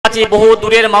পাচ্ছি বহু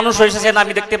দূরের মানুষ এসেছেন,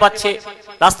 আমি দেখতে পাচ্ছি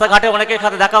রাস্তাঘাটে অনেকের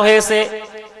সাথে দেখা হয়েছে,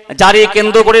 জারি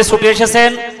কেন্দ্র করে ছুটে এসেছেন,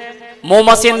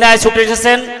 মৌমাছির ন্যায় ছুটে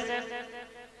এসেছেন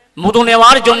মধু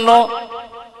নেওয়ার জন্য।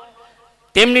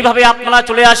 তেমনি ভাবে আপনারা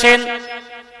চলে আসেন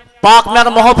পাক মেয়ার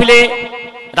মহফিলে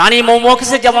রানী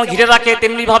মৌমাছিকে যেমন ঘিরে রাখে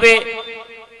তেমনি ভাবে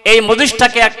এই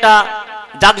মজলিসটাকে একটা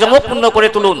জাঁকজমকপূর্ণ করে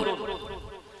তুলুন।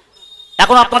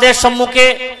 এখন আপনাদের সম্মুখে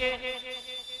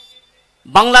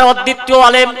বাংলার অদ্বিতীয়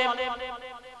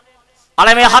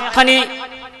আলেমে হাক্কানি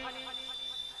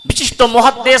বিশিষ্ট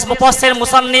মুহাদ্দিস মুফাসসির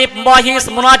মুসান্নিফ মুবাহিস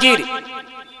মুনাজির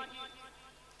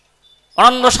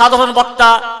অনন্য সাধারণ বক্তা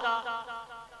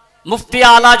মুফতি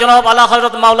আলা জনাব আলা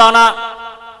হযরত মাওলানা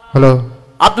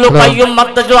আব্দুল কাইয়ুম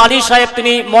আলী সাহেব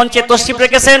তিনি মঞ্চে তশরিফ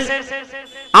রেখেছেন।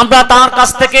 আমরা তার কাছ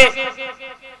থেকে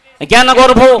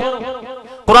জ্ঞানগর্ভ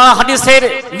কোরআন হাদিসের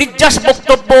নির্যাস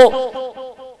বক্তব্য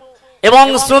এবং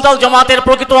সুন্নাত জামাতের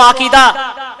প্রকৃত আকীদা,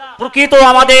 প্রকৃত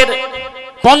আমাদের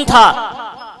পন্থা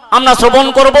আমরা শ্রবণ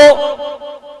করব,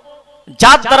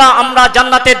 যার দ্বারা আমরা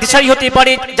জান্নাতের দিশারি হতে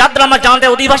পারি, যার দ্বারা আমরা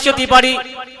জান্নাতের অধিবাসী হতে পারি,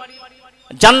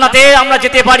 জান্নাতে আমরা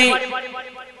যেতে পারি।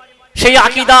 সেই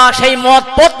আকীদা, সেই মত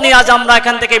পথ নিয়ে আজ আমরা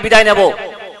এখান থেকে বিদায় নেব।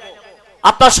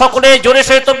 আপনারা সকলে জোরে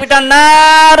সরে তাকবীর,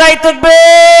 নারায়ে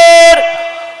তাকবীর,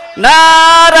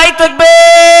 নারায়ে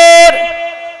তাকবীর।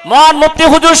 মহান মুফতি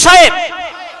হুজুর সাহেব,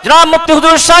 জনাব মুফতি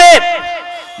হুজুর সাহেব,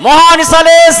 মহান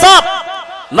ইসালে সাহেব,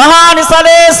 মহান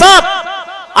ইসালে সাহেব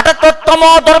 ৭৮তম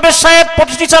দরবেশ সাহেব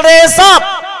 ২৫ সালে সাহেব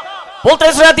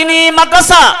বলতেছে তিনি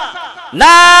মাদ্রাসা,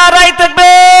 নারায়ে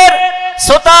তাকবীর।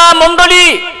 শ্রোতা মণ্ডলী,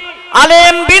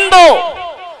 আলেম বৃন্দ,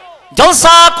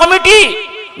 জলসা কমিটি,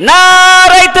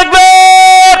 নারায়ে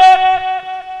তাকবীর।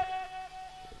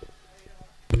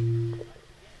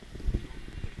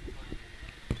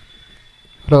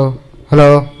 হ্যালো হ্যালো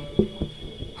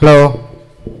হ্যালো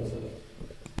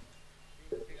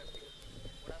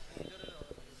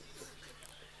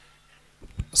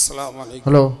আসসালামু আলাইকুম।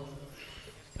 হ্যালো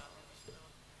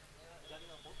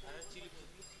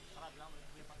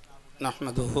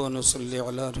نحمده ونصلي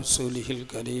على رسوله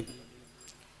الكريم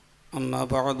أما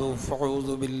بعد فأعوذ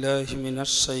بالله من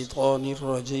الشيطان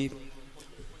الرجيم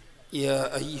يا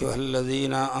أيها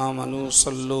الذين آمنوا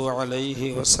صلوا عليه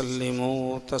وسلموا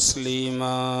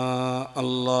تسليما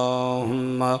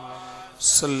اللهم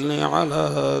صل على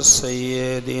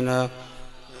سيدنا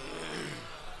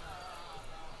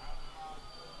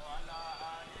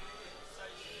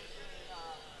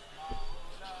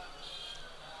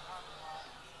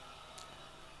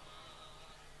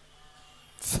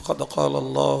فقد قال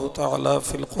الله تعالى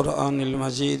في القرآن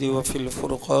المجيد وفي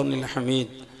الفرقان الحميد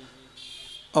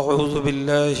أعوذ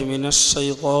بالله من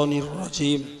الشيطان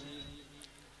الرجيم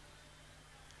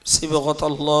صبغة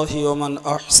الله ومن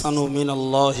أحسن من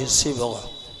الله صبغة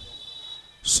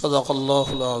صدق الله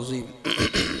العظيم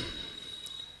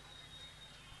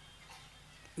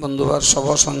বন্ধুবার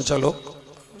সভা সঞ্চালক,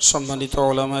 সম্মানিত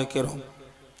উলামায়ে কেরাম,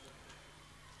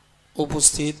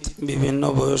 উপস্থিত বিভিন্ন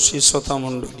বয়সী শ্রোতা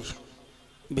মণ্ডলী,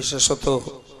 বিশেষত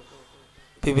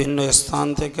বিভিন্ন স্থান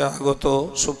থেকে আগত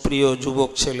সুপ্রিয় যুবক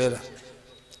ছেলেরা,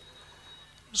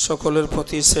 সকলের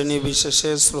প্রতি শ্রেণী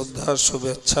বিশেষে শ্রদ্ধা,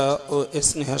 শুভেচ্ছা ও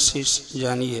স্নেহাশিস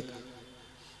জানিয়ে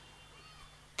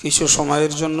কিছু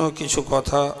সময়ের জন্য কিছু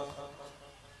কথা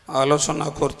আলোচনা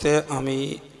করতে আমি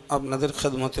আপনাদের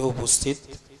খেদমতে উপস্থিত।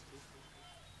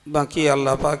 বাকি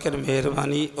আল্লাহ পাকের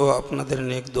মেহেরবানি ও আপনাদের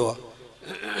নেক দোয়া,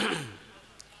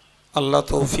 আল্লাহ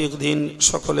তৌফিক দিন,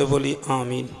 সকলে বলি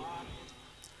আমিন।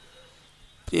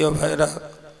 প্রিয় ভাইরা,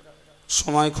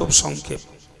 সময় খুব সংক্ষেপ।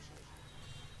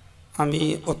 আমি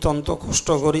অত্যন্ত কষ্ট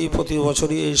করি, প্রতি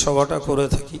বছরই এই সভাটা করে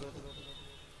থাকি।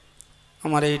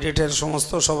 আমার এই ডেটের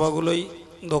সমস্ত সভাগুলোই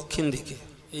দক্ষিণ দিকে,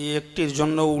 এই একটির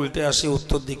জন্য উল্টে আসি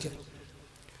উত্তর দিকে।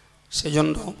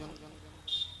 সেজন্য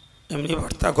এমনি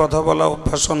বার্তা কথা বলা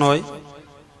অভ্যাস নয়,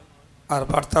 আর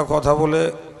বার্তা কথা বলে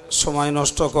সময়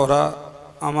নষ্ট করা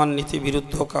আমার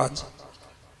নীতিবিরুদ্ধ কাজ।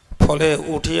 ফলে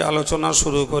উঠি আলোচনা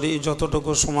শুরু করি,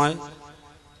 যতটুকু সময়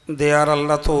দেয়ার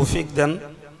আল্লাহ তৌফিক দেন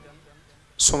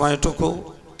সময়টুকু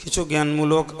কিছু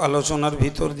জ্ঞানমূলক আলোচনার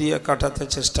ভিতর দিয়ে কাটাতে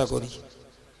চেষ্টা করি।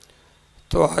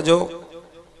 তো আজও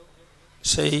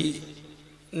সেই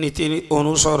নীতি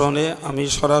অনুসরণে আমি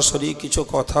সরাসরি কিছু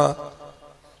কথা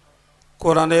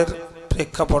কোরআনের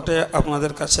প্রেক্ষাপটে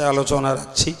আপনাদের কাছে আলোচনা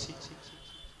রাখছি।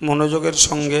 মনোযোগের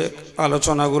সঙ্গে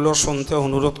আলোচনাগুলো শুনতে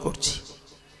অনুরোধ করছি।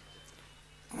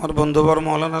 আমার বন্ধুবর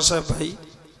মৌলানা সাহেব ভাই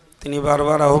তিনি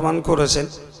বারবার আহ্বান করেছেন,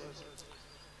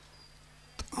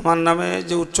 আমার নামে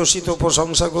যে উচ্ছ্বসিত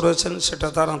প্রশংসা করেছেন সেটা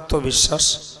তার আত্মবিশ্বাস,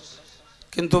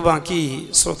 কিন্তু বাকি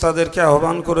শ্রোতাদেরকে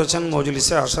আহ্বান করেছেন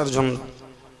মজলিসে আসার জন্য।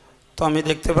 তো আমি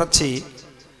দেখতে পাচ্ছি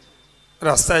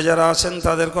রাস্তায় যারা আছেন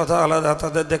তাদের কথা আলাদা,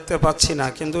 তাদের দেখতে পাচ্ছি না,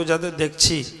 কিন্তু যাদের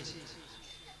দেখছি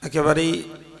একেবারেই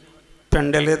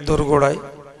প্যান্ডেলের দোরগোড়ায়,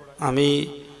 আমি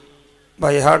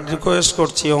বাই হার্ট রিকোয়েস্ট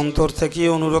করছি, অন্তর থেকে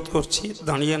অনুরোধ করছি,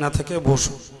 দাঁড়িয়ে না থেকে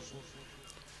বসুন,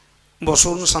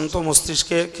 বসুন, শান্ত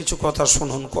মস্তিষ্কে কিছু কথা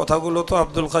শুনুন। কথাগুলো তো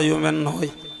আব্দুল কাইয়ুমের নয়,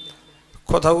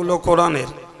 কথাগুলো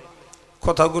কোরআনের,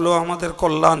 কথাগুলো আমাদের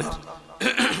কল্যাণের।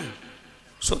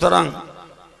 সুতরাং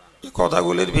এই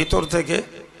কথাগুলির ভিতর থেকে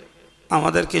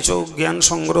আমাদের কিছু জ্ঞান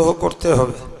সংগ্রহ করতে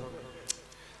হবে,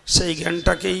 সেই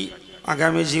জ্ঞানটাকেই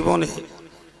আগামী জীবনে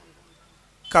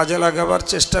কাজে লাগাবার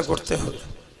চেষ্টা করতে হবে।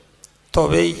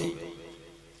 তবেই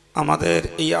আমাদের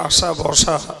এই আশা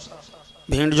ভরসা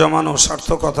ভিড় জমানো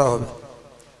সার্থকতা হবে।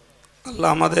 আল্লাহ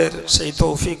আমাদের সেই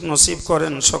তৌফিক নসিব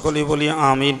করেন, সকলেই বলি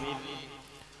আমিন।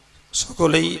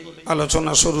 সকলেই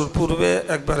আলোচনা শুরুর পূর্বে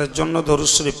একবারের জন্য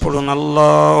দরুদ শরীফ পড়ুন।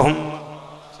 আল্লাহুম্মা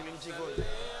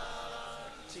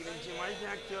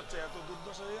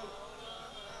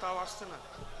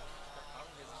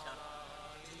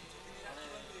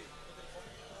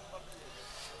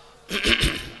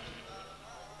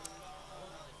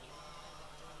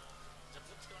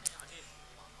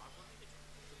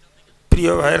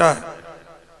প্রিয় ভাইরা,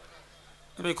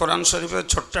 আমি কোরআন শরীফের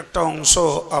ছোট্ট একটা অংশ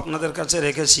আপনাদের কাছে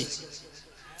রেখেছি।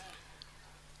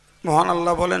 মহান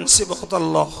আল্লাহ বলেন,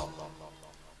 সিবগাতাল্লাহ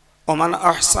ওমান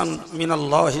আহসান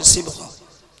মিনাল্লাহি সিবগা।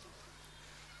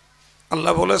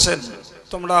 আল্লাহ বলেছেন,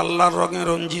 তোমরা আল্লাহর রঙে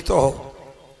রঞ্জিত হও,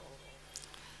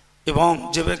 এবং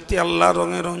যে ব্যক্তি আল্লাহর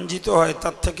রঙে রঞ্জিত হয়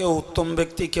তার থেকে উত্তম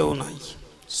ব্যক্তি কেউ নাই।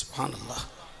 সুবহানাল্লাহ।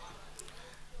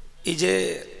 এই যে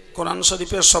কোরআন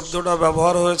শরীফের শব্দটা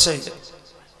ব্যবহার হয়েছে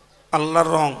আল্লাহর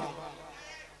রং,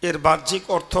 এর বাহ্যিক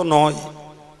অর্থ নয়,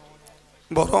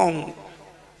 বরং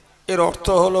এর অর্থ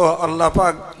হলো আল্লাহ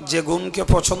পাক যে গুণকে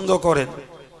পছন্দ করেন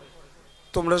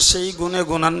তোমরা সেই গুণে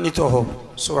গুণান্বিত হও।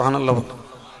 সুবহানাল্লাহ।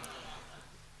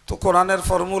 তো কোরআনের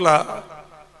ফর্মুলা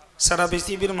সারা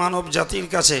পৃথিবীর মানব জাতির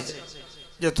কাছে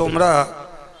যে তোমরা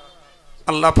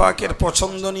আল্লাহ পাকের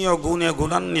পছন্দনীয় গুণে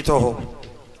গুণান্বিত হও।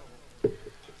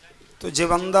 তো যে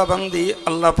বান্দা বান্দি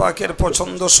আল্লাহ পাকের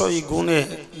পছন্দসই গুণে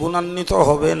গুণান্বিত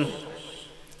হবেন,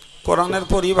 কোরআনের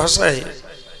পরিভাষায়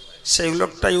সেই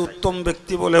লোকটাই উত্তম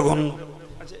ব্যক্তি বলে গণ্য।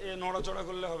 আচ্ছা, এ নড়াচড়া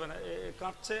করলে হবে না, এ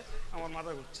কাঁপছে, আমার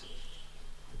মাথা ঘুরছে,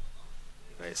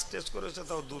 স্টেজ করেছে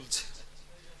তাও দুলছে।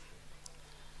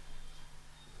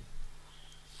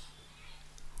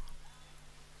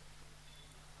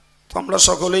 তো আমরা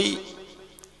সকলেই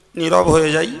নীরব হয়ে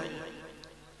যাই,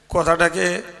 কথাটাকে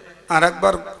আর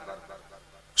একবার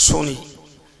শুনি।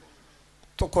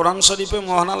 তো কোরআন শরীফে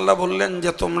মহান আল্লাহ বললেন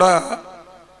যে তোমরা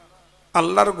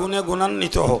আল্লাহর গুণে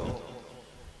গুণান্বিত হও।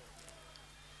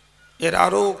 এর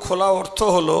আরো খোলা অর্থ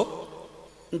হলো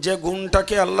যে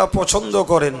গুণটাকে আল্লাহ পছন্দ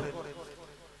করেন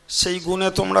সেই গুণে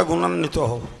তোমরা গুণান্বিত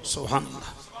হও।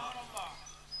 সুবহানাল্লাহ।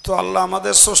 তো আল্লাহ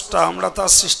আমাদের স্রষ্টা, আমরা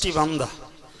তার সৃষ্টি বান্দা।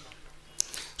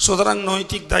 সুতরাং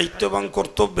নৈতিক দায়িত্ব এবং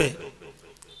কর্তব্যে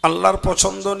আল্লাহর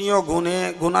পছন্দনীয় গুণে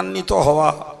গুণান্বিত হওয়া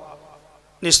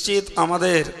নিশ্চিত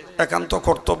আমাদের একান্ত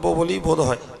কর্তব্য বলেই বোধ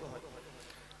হয়।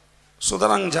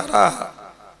 সুতরাং যারা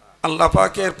আল্লাহ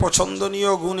পাকের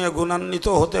পছন্দনীয় গুণে গুণান্বিত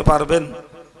হতে পারবেন,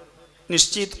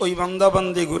 নিশ্চিত ওই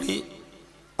বান্দাবান্দিগুলি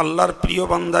আল্লাহর প্রিয়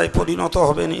বান্দায় পরিণত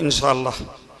হবেন ইনশাআল্লাহ।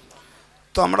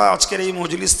 তো আমরা আজকের এই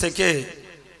মজলিস থেকে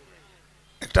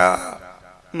একটা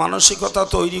মানসিকতা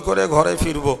তৈরি করে ঘরে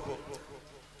ফিরব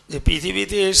যে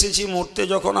পৃথিবীতে এসেছি মরতে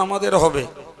যখন আমাদের হবে,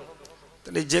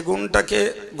 তাহলে যে গুণটাকে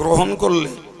গ্রহণ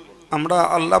করলে আমরা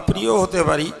আল্লাহ প্রিয় হতে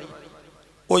পারি,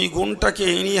 ওই গুণটাকে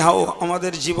এনিহাও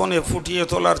আমাদের জীবনে ফুটিয়ে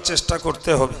তোলার চেষ্টা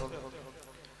করতে হবে।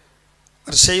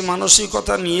 আর সেই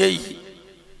মানসিকতা নিয়েই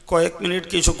কয়েক মিনিট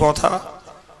কিছু কথা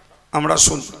আমরা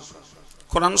শুনি।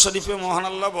 কোরআন শরীফে মহান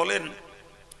আল্লাহ বলেন,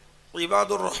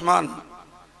 ইবাদুর রহমান,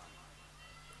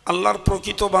 আল্লাহর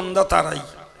প্রকৃত বান্দা তারাই।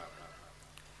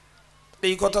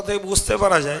 এই কথাতে বুঝতে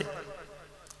পারা যায়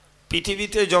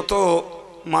পৃথিবীতে যত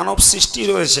মানব সৃষ্টি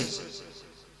রয়েছে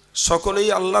সকলেই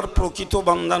আল্লাহর প্রকৃত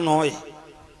বান্দা নয়।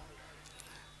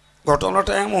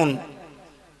 ঘটনাটা এমন,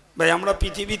 ভাই আমরা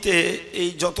পৃথিবীতে এই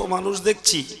যত মানুষ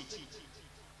দেখছি,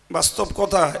 বাস্তব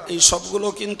কথা এই সবগুলো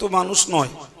কিন্তু মানুষ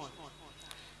নয়,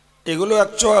 এগুলো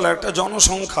অ্যাকচুয়াল একটা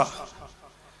জনসংখ্যা।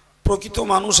 প্রকৃত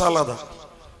মানুষ আলাদা।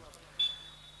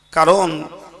 কারণ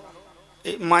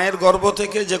এই মায়ের গর্ভ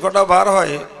থেকে যে কটা বার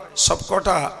হয় সব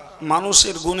কটা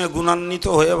মানুষের গুণে গুণান্বিত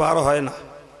হয়ে বার হয় না,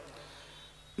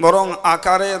 বরং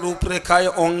আকারে রূপরেখায়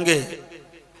অঙ্গে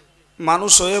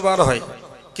মানুষ হয়ে বার হয়,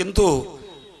 কিন্তু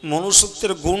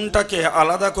মনুষ্যত্বের গুণটাকে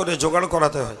আলাদা করে জোগাড়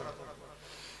করাতে হয়।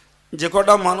 যে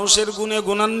কটা মানুষের গুণে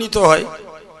গুণান্বিত হয়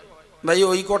ভাই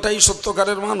ওই কটাই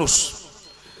সত্যকারের মানুষ।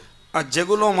 আর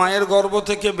যেগুলো মায়ের গর্ভ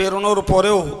থেকে বেরোনোর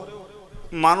পরেও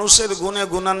মানুষের গুণে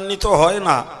গুণান্বিত হয়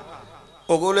না,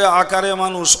 ওগুলো আকারে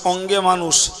মানুষ, অঙ্গে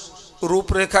মানুষ,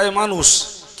 রূপরেখায় মানুষ,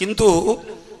 কিন্তু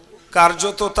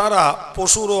কার্যত তারা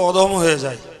পশুরও অধম হয়ে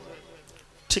যায়।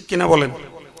 ঠিক কিনা বলেন?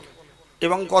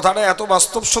 এবং কথাটা এত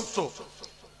বাস্তব সত্য,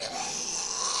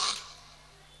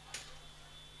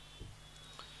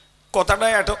 কথাটা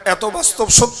এত বাস্তব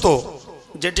সত্য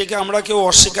যেটিকে আমরা কেউ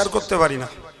অস্বীকার করতে পারি না।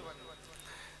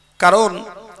 কারণ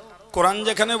কোরআন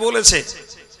যেখানে বলেছে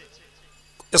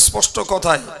স্পষ্ট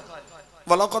কথায়,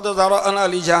 ওয়ালাকাদ যারা'না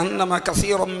লিজাহান্নামা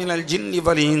কাসীরাম মিনাল জিন্নি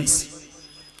ওয়াল ইনস,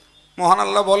 মহান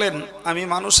আল্লাহ বলেন, আমি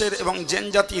মানুষের এবং জিন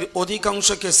জাতির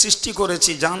অধিকাংশকে সৃষ্টি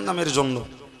করেছি জাহান্নামের জন্য।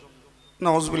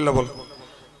 নাউযুবিল্লাহ বলেন,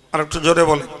 আর একটু জোরে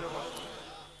বলেন।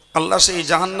 আল্লাহ সেই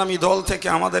জাহান্নামী দল থেকে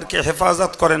আমাদেরকে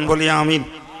হেফাজত করেন, বলি আমিন।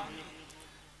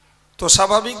 তো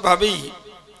স্বাভাবিকভাবেই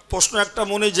প্রশ্ন একটা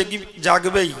মনে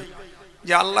জাগবেই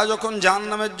যে আল্লাহ যখন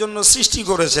জাহান্নামের জন্য সৃষ্টি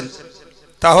করেছেন,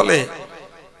 তাহলে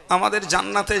আমাদের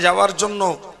জান্নাতে যাওয়ার জন্য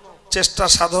চেষ্টা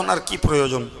সাধনার কি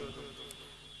প্রয়োজন?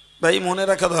 ভাই মনে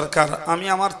রাখা দরকার, আমি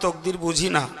আমার তকদির বুঝি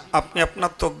না, আপনি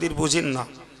আপনার তকদির বুঝেন না।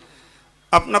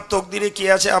 আপনার তকদিরে কি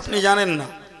আছে আপনি জানেন না,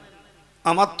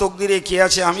 আমার তকদিরে কি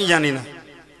আছে আমি জানি না।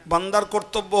 বান্দার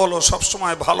কর্তব্য হলো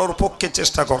সবসময় ভালোর পক্ষে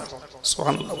চেষ্টা করা।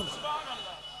 সুবহানাল্লাহ।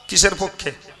 কিসের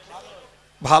পক্ষে?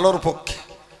 ভালোর পক্ষে।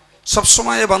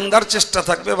 সবসময় বান্দার চেষ্টা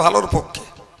থাকবে ভালোর পক্ষে,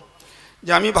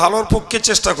 যে আমি ভালোর পক্ষে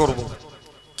চেষ্টা করব।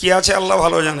 কি আছে আল্লাহ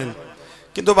ভালো জানেন,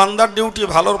 কিন্তু বান্দার ডিউটি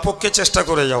ভালোর পক্ষে চেষ্টা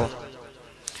করে যাওয়া।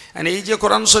 এই যে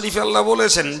কোরআন শরীফে আল্লাহ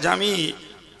বলেছেন যে আমি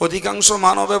অধিকাংশ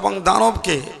মানব এবং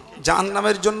দানবকে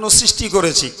জাহান্নামের জন্য সৃষ্টি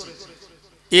করেছি,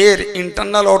 এর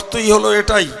ইন্টারনাল অর্থই হলো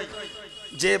এটাই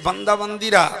যে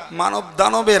বান্দাবান্দিরা, মানব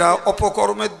দানবেরা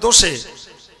অপকর্মের দোষে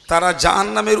তারা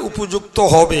জাহান্নামের উপযুক্ত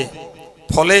হবে,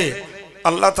 ফলে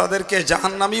আল্লাহ তাদেরকে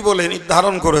জাহান্নামী বলে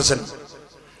নির্ধারণ করেছেন।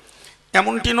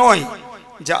 এমনটি নয়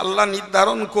যে আল্লাহ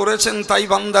নির্ধারণ করেছেন তাই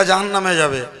বান্দা জাহান্নামে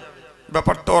যাবে,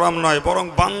 ব্যাপারটা ওরম নয়, বরং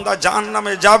বান্দা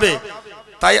জাহান্নামে যাবে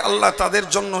তাই আল্লাহ তাদের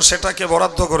জন্য সেটাকে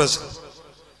বরাদ্দ করেছেন।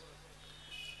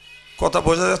 কথা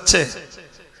বোঝা যাচ্ছে?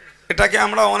 এটাকে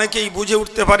আমরা অনেকেই বুঝে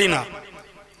উঠতে পারি না,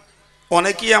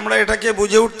 অনেকেই আমরা এটাকে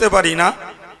বুঝে উঠতে পারি না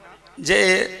যে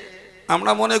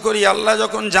আমরা মনে করি আল্লাহ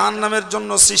যখন জাহান্নামের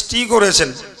জন্য সৃষ্টি করেছেন,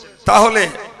 তাহলে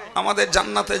আমাদের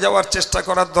জান্নাতে যাওয়ার চেষ্টা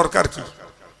করার দরকার কি?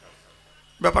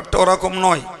 ব্যাপারটা ওরকম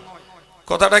নয়।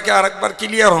 কথাটাকে আরেকবার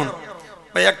ক্লিয়ার হন।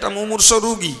 ভাই একটা মুমূর্ষ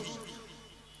রুগী,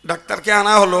 ডাক্তারকে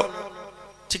আনা হলো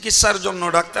চিকিৎসার জন্য।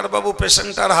 ডাক্তারবাবু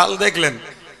পেশেন্টটার হাল দেখলেন,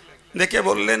 দেখে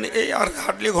বললেন এই আর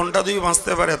হার্ডলি ঘন্টা 2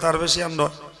 বাঁচতে পারে, তার বেশি আর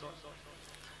নয়।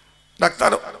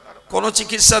 ডাক্তার কোনো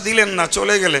চিকিৎসা দিলেন না,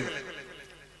 চলে গেলেন।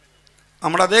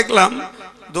 আমরা দেখলাম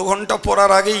 2 ঘন্টা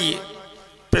পড়ার আগেই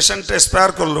পেশেন্ট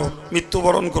এক্সপায়ার করলো,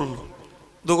 মৃত্যুবরণ করলো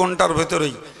 2 ঘন্টার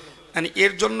ভেতরেই।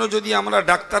 এর জন্য যদি আমরা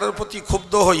ডাক্তারের প্রতি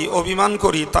ক্ষুব্ধ হই, অভিমান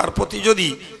করি, তার প্রতি যদি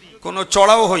কোনো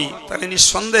চড়াও হই, তাহলে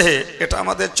নিঃসন্দেহে এটা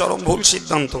আমাদের চরম ভুল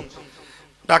সিদ্ধান্ত।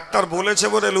 ডাক্তার বলেছে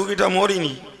বলে রুগীটা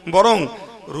মরিনি, বরং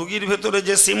রুগীর ভেতরে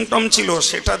যে সিমটম ছিল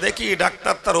সেটা দেখেই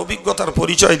ডাক্তার তার অভিজ্ঞতার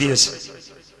পরিচয় দিয়েছে।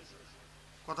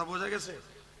 কথা বোঝা গেছে?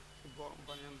 গরম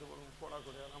পানি আনতে বলুন, কড়া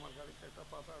করে। আর আমার গাড়িতে একটা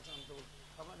পাতা আছে, আনতে বলুন।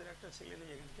 আপনাদের একটা ছেলে নেই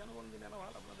এখানে, কেন বন্ধ দিন?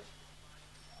 ভালো আপনাদের।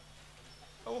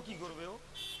 ও কি করবে? ও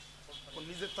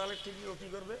নিজের তালে ঠিকই ও কি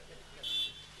করবে?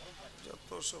 যত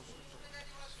সব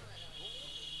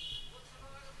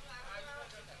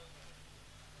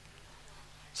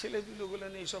ছেলে পিলেগুলো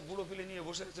নেই, সব বুড়ো পিলে নিয়ে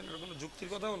বসে আছেন, এর কোনো যুক্তির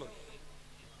কথা হলো?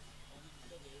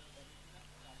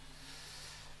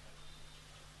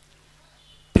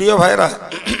 প্রিয় ভাইরা,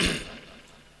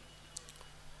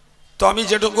 তো আমি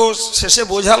যেটুকু শেষে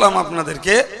বোঝালাম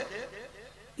আপনাদেরকে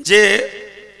যে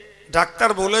ডাক্তার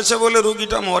বলেছে বলে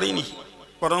রুগীটা মরেনি,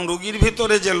 বরং রুগীর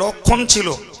ভিতরে যে লক্ষণ ছিল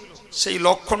সেই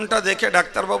লক্ষণটা দেখে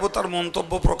ডাক্তারবাবু তার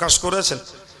মন্তব্য প্রকাশ করেছেন।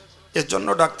 এর জন্য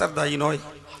ডাক্তার দায়ী নয়।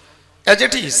 অ্যাজ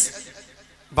ইট ইজ,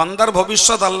 বান্দার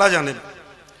ভবিষ্যৎ আল্লাহ জানেন।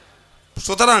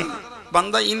 সুতরাং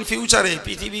বান্দা ইন ফিউচারে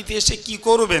পৃথিবীতে এসে কি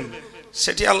করবেন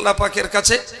সেটি আল্লাহ পাকের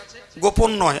কাছে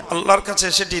গোপন নয়, আল্লাহর কাছে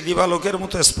সেটি দিবালোকের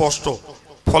মতো স্পষ্ট।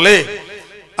 ফলে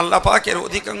আল্লাহ পাকের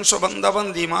অধিকাংশ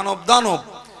বান্দাবান্দি, মানব দানব,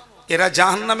 এরা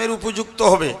জাহান্নামের উপযুক্ত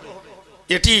হবে,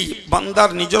 এটি বান্দার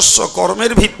নিজস্ব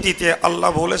কর্মের ভিত্তিতে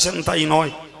আল্লাহ বলেছেন তাই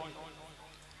নয়।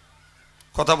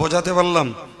 কথা বোঝাতে পারলাম?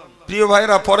 প্রিয়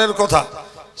ভাইরা, পরের কথা,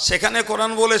 সেখানে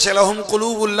কোরআন বলেছে লাহুম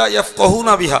কুলুবুল লা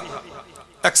ইয়াফকাহুনা বিহা।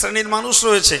 এক শ্রেণীর মানুষ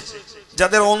রয়েছে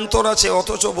যাদের অন্তর আছে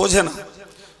অথচ বোঝে না।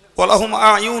 ওয়ালাহুম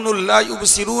আয়ুনুল লা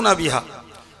ইউবসিরুনা বিহা,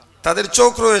 তাদের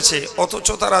চোখ রয়েছে অথচ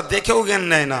তারা দেখেও জ্ঞান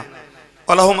নেয় না।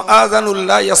 ওয়ালাহুম আযানুল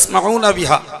লা ইয়াসমাউনা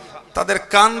বিহা, তাদের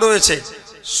কান রয়েছে,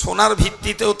 শোনার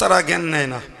ভিত্তিতেও তারা জ্ঞান নেয়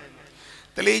না।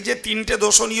 তাহলে এই যে তিনটে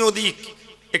দোষণীয় দিক,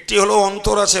 একটি হলো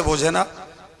অন্তর আছে বোঝে না,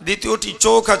 দ্বিতীয়টি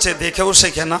চোখ আছে দেখেও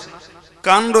শেখে না,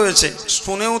 কান রয়েছে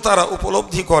শুনেও তারা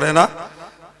উপলব্ধি করে না।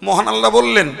 মহান আল্লাহ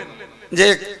বললেন যে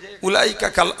উলাইকা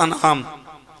কাল আনআম,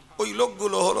 ওই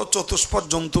লোকগুলো হলো চতুষ্পদ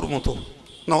জন্তুর মতো।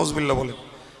 নাউজুবিল্লাহ বলেন,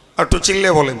 আর একটু চিল্লে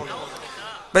বলেন।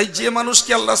 ভাই, যে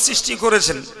মানুষকে আল্লাহ সৃষ্টি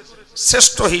করেছেন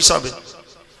শ্রেষ্ঠ হিসাবে,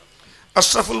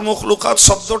 আশরাফুল মখলুকাত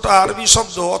শব্দটা আরবি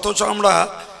শব্দ, অথচ আমরা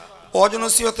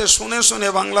অজনসিয়তে শুনে শুনে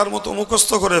বাংলার মতো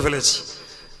মুখস্থ করে ফেলেছি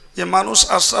যে মানুষ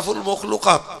আশরাফুল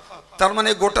মখলুকাত, তার মানে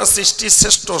গোটা সৃষ্টির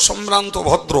শ্রেষ্ঠ, সম্ভ্রান্ত,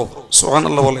 ভদ্র।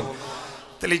 সুবহানাল্লাহ বলেন।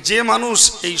 তাহলে যে মানুষ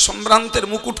এই সম্ভ্রান্তের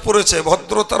মুকুট পরেছে,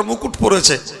 ভদ্রতার মুকুট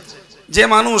পরেছে, যে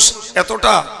মানুষ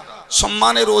এতটা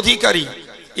সম্মানের অধিকারী,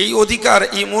 এই অধিকার,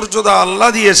 এই মর্যাদা আল্লাহ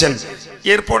দিয়েছেন,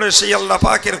 এরপরে সেই আল্লাহ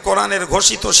পাকের কোরআনের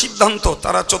ঘোষিত সিদ্ধান্ত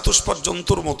তারা চতুষ্পদ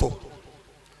জন্তুর মতো।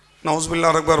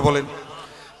 নাউজুবিল্লাহ, আরেকবার বলেন।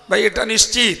 ভাই, এটা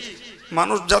নিশ্চিত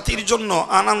মানুষ জাতির জন্য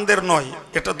আনন্দের নয়,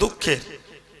 এটা দুঃখের,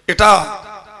 এটা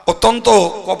অত্যন্ত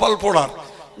কপাল পোড়ার।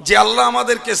 যে আল্লাহ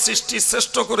আমাদেরকে সৃষ্টি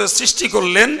শ্রেষ্ঠ করে সৃষ্টি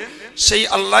করলেন, সেই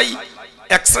আল্লাহ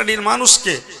এক শ্রেণীর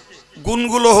মানুষকে,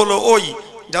 গুণগুলো হলো ওই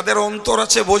যাদের অন্তর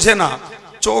আছে বোঝে না,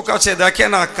 চোখ আছে দেখে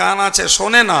না, কান আছে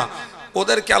শোনে না,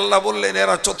 ওদেরকে আল্লাহ বললেন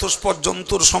এরা চতুষ্পদ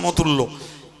জন্তুর সমতুল্য।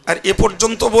 আর এ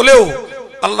পর্যন্ত বলেও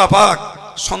আল্লাহ পাক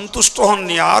সন্তুষ্ট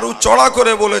হননি, আরো চড়া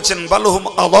করে বলেছেন বালহুম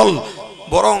আদল,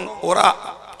 বরং ওরা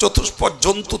চতুষ্পদ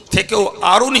জন্তুর থেকেও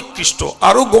আরো নিকৃষ্ট,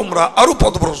 আরো গোমরা, আরো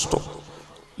পথভ্রষ্ট।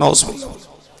 নাউজুবিল্লাহ।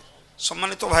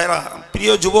 সম্মানিত ভাইরা,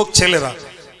 প্রিয় যুবক ছেলেরা,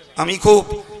 আমি খুব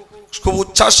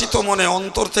উচ্ছ্বাসিত মনে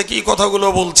অন্তর থেকেই কথাগুলো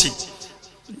বলছি।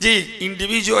 জি,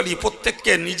 ইন্ডিভিজুয়ালি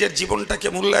প্রত্যেককে নিজের জীবনটাকে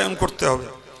মূল্যায়ন করতে হবে।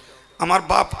 আমার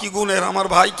বাপ কি গুণের, আমার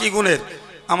ভাই কি গুণের,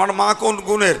 আমার মা কোন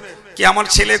গুণের, কি আমার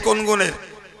ছেলে কোন গুণের,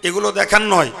 এগুলো দেখার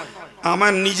নয়।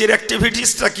 আমার নিজের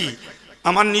অ্যাক্টিভিটিসটা কি,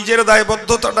 আমার নিজের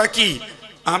দায়বদ্ধতাটা কি।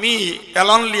 আমি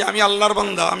অ্যালনলি, আমি আল্লাহর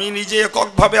বান্দা, আমি নিজে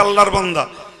এককভাবে আল্লাহর বান্দা।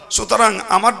 সুতরাং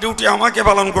আমার ডিউটি আমাকে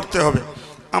পালন করতে হবে।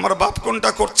 আমার বাপ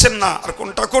কোনটা করছেন না আর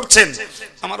কোনটা করছেন,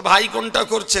 আমার ভাই কোনটা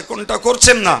করছে কোনটা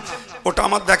করছেন না, ওটা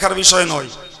আমার দেখার বিষয় নয়।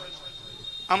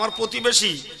 আমার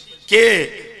প্রতিবেশী কে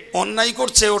অন্যায়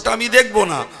করছে ওটা আমি দেখব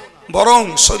না, বরং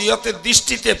শরীয়তের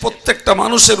দৃষ্টিতে প্রত্যেকটা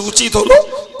মানুষের উচিত হলো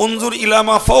উনজুর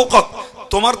ইলামা ফাওকাক,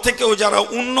 তোমার থেকেও যারা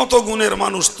উন্নত গুণের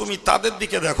মানুষ তুমি তাদের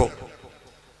দিকে দেখো।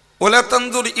 ওয়ালা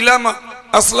তানজুর ইলামা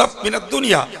আসলাফ মিনাদ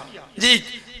দুনিয়া, জি,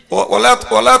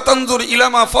 ওয়ালা তানজুর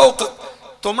ইলামা ফাওকাক,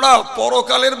 তোমরা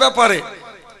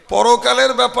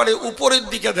পরকালের ব্যাপারে উপরের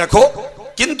দিকে দেখো,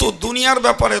 কিন্তু দুনিয়ার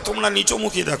ব্যাপারে তোমরা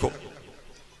নিচমুখী দেখো।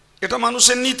 এটা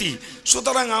মানুষের নীতি।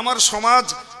 সুতরাং আমার সমাজ,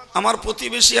 আমার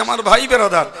প্রতিবেশী, আমার ভাই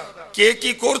বেরাদার কে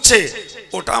কি করছে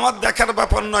ওটা আমার দেখার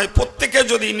ব্যাপার নয়। প্রত্যেকে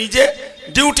যদি নিজে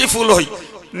ডিউটিফুল হই,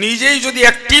 নিজেই যদি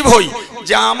অ্যাক্টিভ হই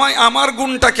যে আমার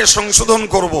গুণটাকে সংশোধন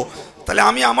করব, তাহলে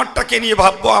আমি আমারটাকে নিয়ে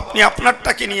ভাববো, আপনি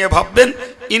আপনারটাকে নিয়ে ভাববেন,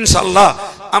 ইনশাল্লাহ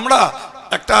আমরা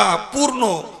একটা পূর্ণ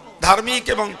ধার্মিক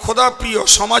এবং খোদাপ্রিয়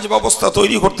সমাজ ব্যবস্থা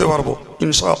তৈরি করতে পারবো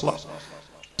ইনশাআল্লাহ।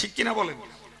 ঠিক কিনা বলেন?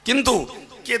 কিন্তু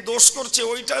কে দোষ করছে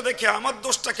ওইটা দেখে আমার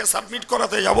দোষটাকে সাবমিট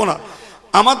করাতে যাব না,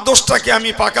 আমার দোষটাকে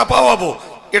আমি পাকা পাওয়াবো,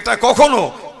 এটা কখনো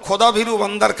খোদাভীরু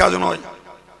বান্দার কাজ নয়।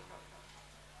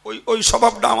 ওই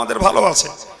স্বভাবটা আমাদের ভালো আছে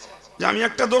যে আমি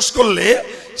একটা দোষ করলে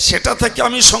সেটা থেকে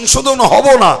আমি সংশোধন হব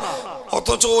না,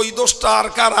 অথচ ওই দোষটা আর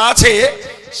কার আছে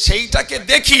সেইটাকে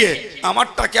দেখিয়ে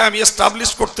আমারটাকে আমি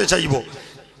এস্টাবলিশ করতে চাইব।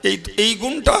 এই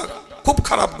গুণটা খুব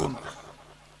খারাপ গুণ।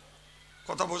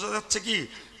 কথা বোঝা যাচ্ছে কি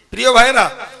প্রিয় ভাইরা?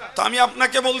 তো আমি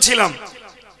আপনাকে বলছিলাম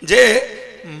যে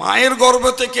মায়ের গর্ভ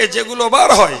থেকে যেগুলো বার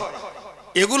হয়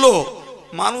এগুলো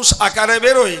মানুষ আকারে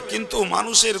বেরোয়, কিন্তু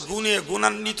মানুষের গুণে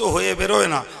গুণান্বিত হয়ে বেরোয়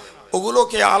না।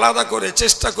 ওগুলোকে আলাদা করে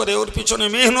চেষ্টা করে ওর পিছনে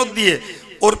মেহনত দিয়ে,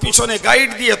 ওর পিছনে গাইড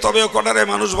দিয়ে তবে ওটারে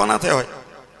মানুষ বানাতে হয়।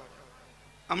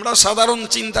 আমরা সাধারণ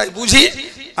চিন্তায় বুঝি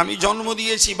আমি জন্ম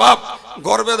দিয়েছি বাপ,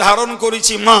 গর্ভে ধারণ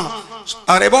করেছি মা,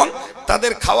 আর এবং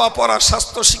তাদের খাওয়া পড়া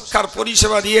স্বাস্থ্য শিক্ষার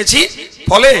পরিষেবা দিয়েছি,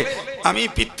 ফলে আমি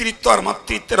পিতৃত্ব আর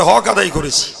মাতৃত্বের হক আদায়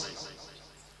করেছি।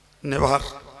 নেভার,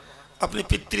 আপনি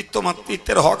পিতৃত্ব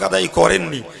মাতৃত্বের হক আদায়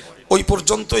করেননি, ওই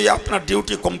পর্যন্তই আপনার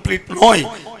ডিউটি কমপ্লিট নয়।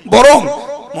 বরং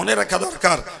মনে রাখা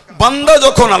দরকার, বান্দা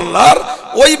যখন আল্লাহর,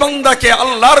 ওই বান্দাকে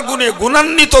আল্লাহর গুণে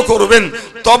গুণান্বিত করবেন,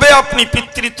 তবে আপনি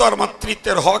পিতৃত্ব আর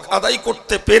মাতৃত্বের হক আদায়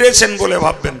করতে পেরেছেন বলে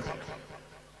ভাববেন।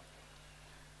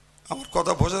 আমার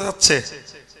কথা বোঝা যাচ্ছে?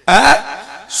 হ্যাঁ।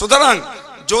 সুতরাং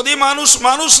যদি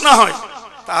মানুষ না হয়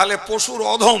তাহলে পশুর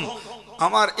অধম।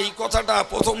 আমার এই কথাটা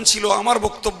প্রথম ছিল আমার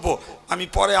বক্তব্য, আমি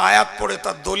পরে আয়াত পড়ে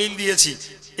তার দলিল দিয়েছি।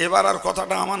 এবার আর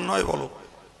কথাটা আমার নয়, বলো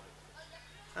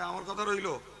আমার কথা রইল,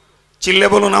 চিল্লে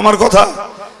বলুন আমার কথা।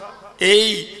 এই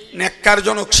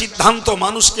ন্যাক্কারজনক সিদ্ধান্ত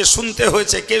মানুষকে শুনতে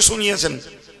হয়েছে, কে শুনিয়েছেন?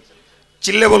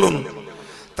 চিল্লে বলুন।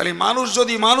 তাহলে মানুষ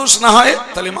যদি মানুষ না হয়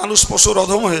তাহলে মানুষ পশুর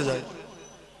অধম হয়ে যায়,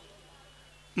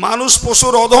 মানুষ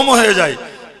পশুর অধম হয়ে যায়।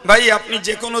 ভাই আপনি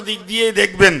যে কোনো দিক দিয়ে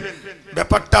দেখবেন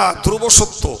ব্যাপারটা ধ্রুব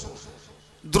সত্য,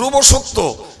 ধ্রুব সত্য।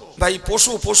 ভাই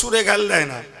পশু পশুরে গাল দেয়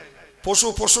না, পশু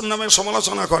পশুর নামে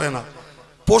সমালোচনা করে না,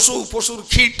 পশু পশুর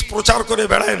খিট প্রচার করে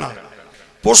বেড়ায় না,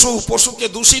 পশু পশুকে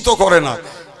দূষিত করে না।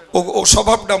 ও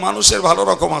স্বভাবটা মানুষের ভালো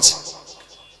রকম আছে।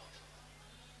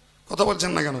 কথা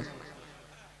বলছেন না কেন?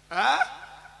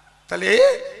 তাহলে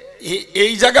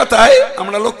এই জায়গাটায়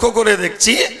আমরা লক্ষ্য করে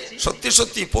দেখছি সত্যি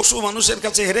সত্যি পশু মানুষের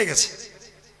কাছে হেরে গেছে,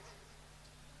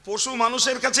 পশু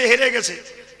মানুষের কাছে হেরে গেছে।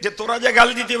 যে তোরা যা গাল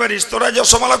দিতে পারিস, তোরা যা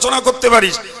সমালোচনা করতে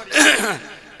পারিস,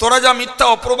 তোরা যা মিথ্যা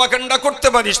অপ্রপাগান্ডা করতে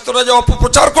পারিস, তোরা যা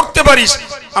অপপ্রচার করতে পারিস,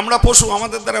 আমরা পশু,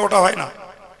 আমাদের দ্বারা ওটা হয় না।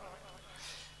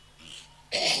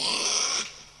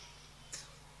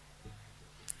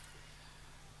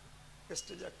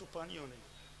 একটু পানিও নেই।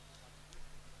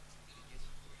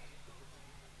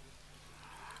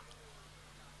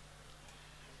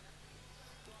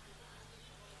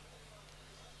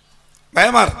 ভাই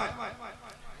আমার,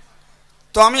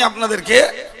 তো আমি আপনাদেরকে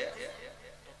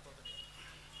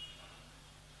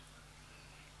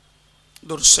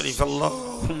দুরূদ শরীফ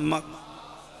আল্লাহুম্মা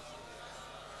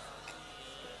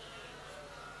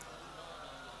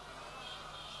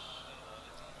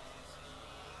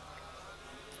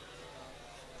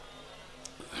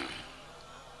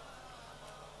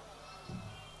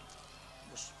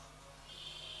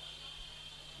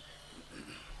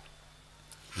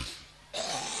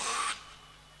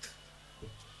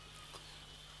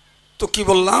তো কি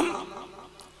বললাম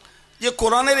যে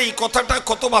কোরআনের এই কথাটা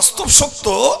কত বাস্তব সত্য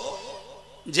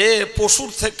যে পশুর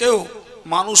থেকেও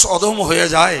মানুষ অধম হয়ে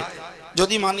যায়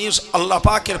যদি মানুষ আল্লাহ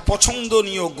পাকের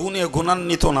পছন্দনীয় গুণে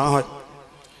গুণান্বিত না হয়।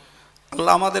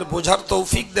 আল্লাহ আমাদের বোঝার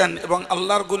তৌফিক দেন এবং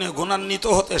আল্লাহর গুণে গুণান্বিত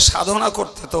হতে সাধনা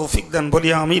করতে তৌফিক দেন, বলি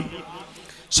আমিন।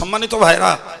 সম্মানিত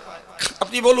ভাইরা,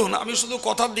 আপনি বলুন, আমি শুধু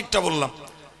কথার দিকটা বললাম,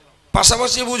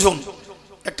 পাশাপাশি বুঝুন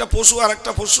একটা পশু আর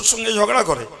একটা পশুর সঙ্গে ঝগড়া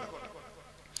করে।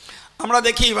 আমরা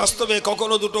দেখি বাস্তবে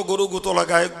কখনো দুটো গরু গুঁতো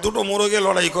লাগায়, দুটো মোরগে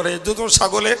লড়াই করে, দুটো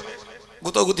ছাগলে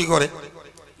গুঁতোগুতি করে,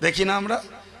 দেখি না আমরা?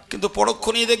 কিন্তু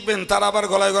পরক্ষণেই দেখবেন তারা আবার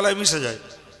গলায় গলায় মিশে যায়।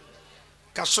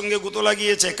 কার সঙ্গে গুঁতো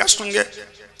লাগিয়েছে, কার সঙ্গে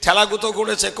ঠেলা গুঁতো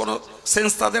করেছে, কোনো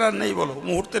সেন্স তাদের আর নেই, বলো,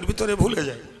 মুহূর্তের ভিতরে ভুলে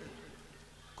যায়।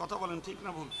 কথা বলেন ঠিক না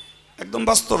ভুল? একদম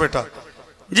বাস্তব এটা।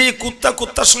 জি, কুত্তা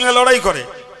কুত্তার সঙ্গে লড়াই করে,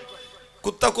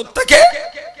 কুত্তা কুত্তাকে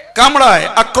কামড়ায়,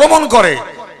 আক্রমণ করে,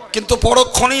 কিন্তু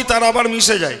পরক্ষণেই তারা আবার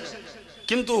মিশে যায়।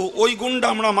 কিন্তু ওই গুণটা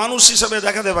আমরা মানুষ হিসেবে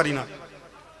দেখাতে পারি না,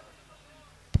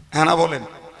 হ্যাঁ না বলেন?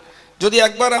 যদি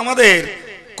একবার আমাদের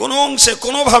কোনো অংশে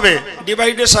কোনোভাবে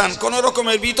ডিভাইডেশন, কোনো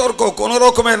রকমের বিতর্ক, কোনো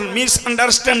রকমের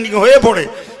মিসআন্ডারস্ট্যান্ডিং হয়ে পড়ে,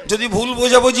 যদি ভুল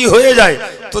বোঝাবুঝি হয়ে যায়,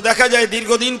 তো দেখা যায়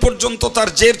দীর্ঘদিন পর্যন্ত তার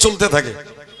জের চলতে থাকে,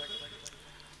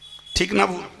 ঠিক না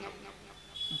ভুল?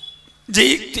 যে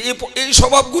এই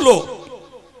স্বভাবগুলো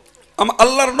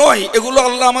আল্লাহর নয়, এগুলো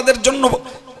আল্লাহ আমাদের জন্য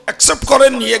অ্যাকসেপ্ট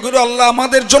করেননি, এগুলো আল্লাহ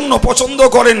আমাদের জন্য পছন্দ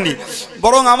করেননি,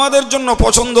 বরং আমাদের জন্য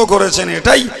পছন্দ করেছেন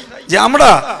এটাই যে আমরা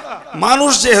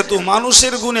মানুষ, যেহেতু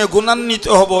মানুষের গুণে গুণান্বিত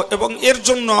হব এবং এর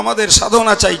জন্য আমাদের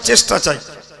সাধনা চাই, চেষ্টা চাই।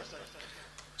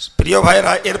 প্রিয়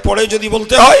ভাইরা, এরপরে যদি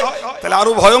বলতে হয় তাহলে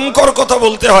আরো ভয়ঙ্কর কথা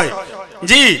বলতে হয়।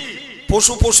 জি,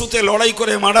 পশু পশুতে লড়াই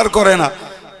করে মার্ডার করে না,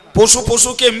 পশু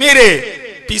পশুকে মেরে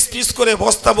পিস পিস করে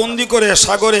বস্তাবন্দি করে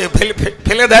সাগরে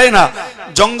ফেলে দেয় না,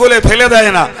 জঙ্গলে ফেলে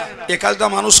দেয় না, এ কাজটা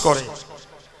মানুষ করে।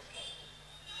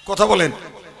 কথা বলেন?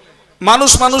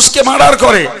 মানুষ মানুষকে মার্ডার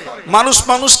করে, মানুষ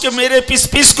মানুষকে মেরে পিস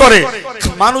পিস করে,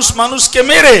 মানুষ মানুষকে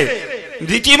মেরে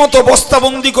রীতিমতো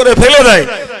বস্তাবন্দি করে ফেলে দেয়।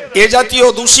 এ জাতীয়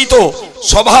দূষিত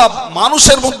স্বভাব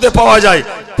মানুষের মধ্যে পাওয়া যায়,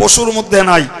 পশুর মধ্যে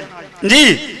নাই। জি,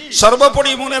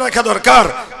 সর্বোপরি মনে রাখা দরকার,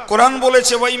 কোরআন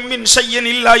বলেছে ওয়াইমিন শাইইন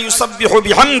ইল্লা ইউসাব্বিহু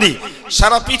বিহামদি,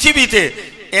 সারা পৃথিবীতে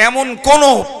এমন কোন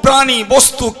প্রাণী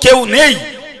বস্তু কেউ নেই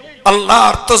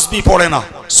আল্লাহর তাসবিহ পড়ে না।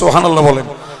 সুবহানাল্লাহ বলেন,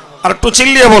 আর একটু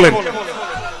চিল্লিয়ে বলেন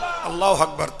আল্লাহু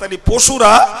আকবার। তাহলে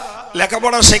পশুরা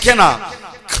লেখাপড়া শেখে না,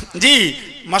 জি,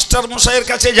 মাস্টার মশাইয়ের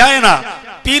কাছে যায় না,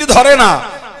 পীর ধরে না,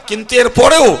 কিন্তু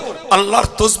এরপরেও আল্লাহর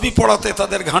তাসবিহ পড়াতে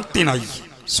তাদের ঘাটতি নাই।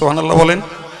 সুবহানাল্লাহ বলেন।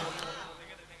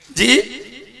 জি,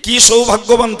 কি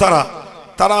সৌভাগ্যবান তারা,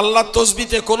 তারা আল্লাহর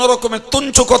তাসবিহতে কোনো রকমের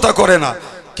তুঞ্চকতা করে না।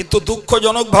 কিন্তু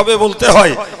দুঃখজনকভাবে বলতে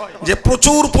হয় যে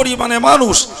প্রচুর পরিমাণে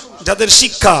মানুষ যাদের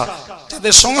শিক্ষা,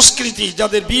 যাদের সংস্কৃতি,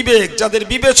 যাদের বিবেক, যাদের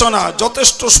বিবেচনা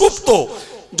যথেষ্ট সুপ্ত,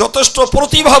 যথেষ্ট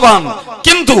প্রতিভাবান,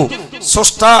 কিন্তু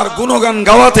স্রষ্টার গুণগান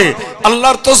গাওয়াতে,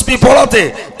 আল্লাহর তাসবিহ পড়াতে,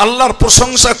 আল্লাহর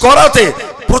প্রশংসা করাতে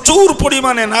প্রচুর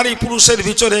পরিমাণে নারী পুরুষের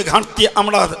ভিতরে ঘাটতি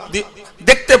আমরা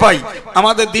দেখতে পাই,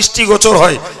 আমাদের দৃষ্টিগোচর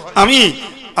হয়। আমি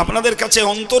আপনাদের কাছে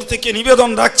অন্তর থেকে নিবেদন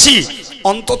রাখছি,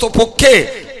 অন্তত পক্ষে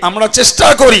আমরা চেষ্টা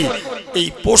করি এই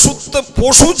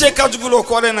পশু যে কাজগুলো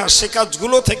করে না সে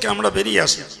কাজগুলো থেকে আমরা বেরিয়ে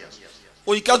আসি।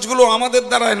 ওই কাজগুলো আমাদের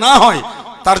দ্বারায় না হয়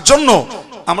তার জন্য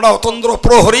আমরা অতন্দ্র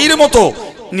প্রহরীর মতো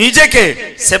নিজেকে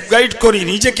সেফগার্ড করি,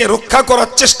 নিজেকে রক্ষা করার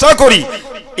চেষ্টা করি।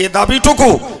 এ দাবিটুকু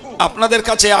আপনাদের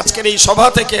কাছে আজকের এই সভা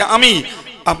থেকে আমি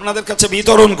আপনাদের কাছে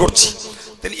বিতরণ করছি।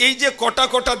 তাহলে এই যে কটা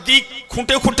কটা দিক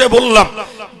খুঁটে খুঁটে বললাম,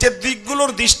 যে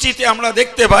দিকগুলোর দৃষ্টিতে আমরা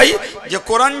দেখতে পাই যে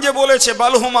কোরআন যে বলেছে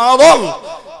বালহুম আদল,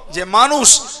 যে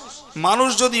মানুষ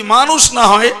যদি মানুষ না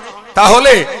হয়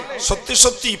তাহলে সত্যি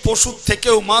সত্যি পশুর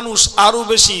থেকেও মানুষ আরো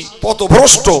বেশি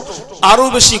পথভ্রষ্ট, আরো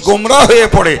বেশি গোমরাহ হয়ে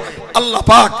পড়ে। আল্লাহ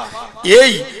পাক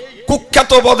এই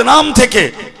কুখ্যাত বদনাম থেকে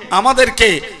আমাদেরকে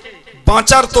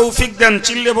বাঁচার তৌফিক দেন।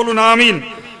 চিল্লে বলুন আমিন,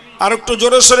 আর একটু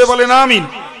জোরে সোরে বলেন আমিন।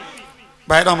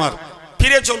 ভাইরা আমার,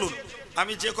 ফিরে চলুন।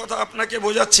 আমি যে কথা আপনাকে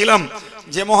বোঝাচ্ছিলাম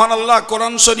যে মহান আল্লাহ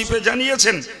কোরআন শরীফে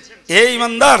জানিয়েছেন, হে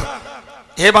ইমানদার,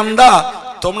 হে বান্দা,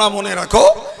 তোমরা মনে রাখো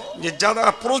যে যারা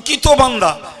প্রকৃত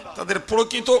বান্দা তাদের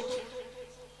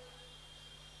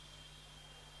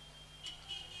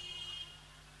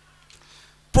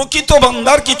প্রকৃত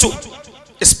বান্দার কিছু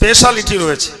স্পেশালিটি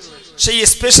রয়েছে। সেই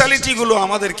স্পেশালিটি গুলো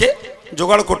আমাদেরকে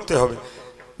জোগাড় করতে হবে।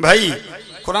 ভাই,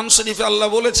 কোরআন শরীফে আল্লাহ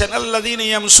বলেছেন আল্লাযীনা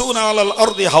ইয়ামশুনা আলাল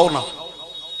আরদি হাওনা,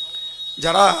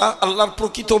 যারা আল্লাহর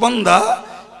প্রকৃত বান্দা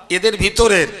এদের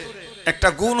ভিতরের একটা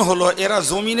গুণ হলো এরা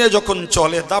জমিনে যখন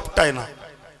চলে দাপটায় না,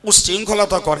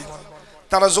 উচ্ছৃঙ্খলতা করে না।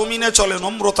 তারা জমিনে চলে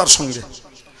নম্রতার সঙ্গে।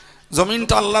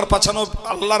 জমিনটা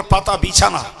আল্লাহর পাতা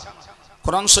বিছানা।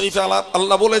 কোরআন শরীফে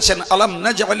আল্লাহ বলেছেন আলাম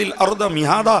নাজআলিল আরদা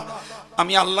মিহাদা,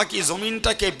 আমি আল্লাহ কি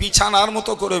জমিনটাকে বিছানার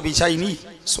মতো করে বিছাইনি?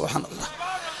 সুবহানাল্লাহ।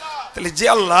 তাহলে যে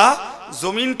আল্লাহ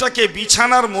জমিনটাকে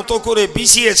বিছানার মতো করে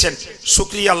বিছিয়েছেন,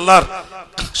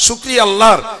 শুকরিয়া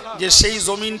আল্লাহর যে সেই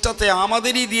জমিনটাতে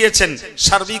আমাদেরই দিয়েছেন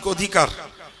সার্বিক অধিকার।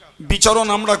 বিচরণ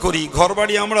আমরা করি,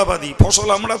 ঘরবাড়ি আমরা বাঁধি, ফসল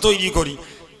আমরা তৈরি করি,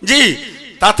 জি,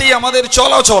 তাতেই আমাদের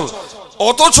চলাচল।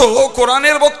 অথচ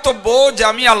কোরআনের বক্তব্য যে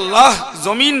আমি আল্লাহ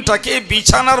জমিনটাকে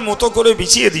বিছানার মতো করে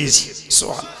বিছিয়ে দিয়েছি।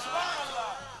 সুবহানাল্লাহ।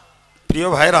 প্রিয়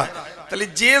ভাইরা, তাহলে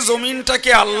যে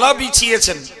জমিনটাকে আল্লাহ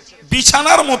বিছিয়েছেন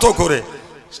বিছানার মতো করে,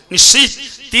 নিশ্চিত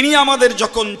তিনি আমাদের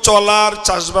যখন চলার,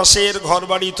 চাষবাসের,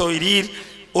 ঘরবাড়ি তৈরির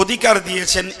অধিকার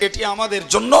দিয়েছেন, এটি আমাদের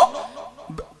জন্য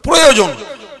প্রয়োজন।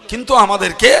 কিন্তু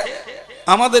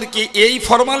আমাদেরকে এই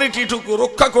ফর্মালিটিটুকু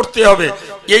রক্ষা করতে হবে,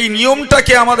 এই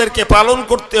নিয়মটাকে আমাদেরকে পালন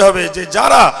করতে হবে যে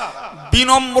যারা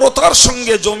বিনম্রতার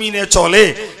সঙ্গে জমিনে চলে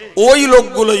ওই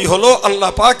লোকগুলোই হলো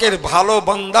আল্লাহ পাকের ভালো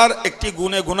বান্দার একটি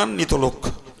গুণে গুণান্বিত লোক।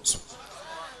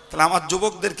 তাহলে আমার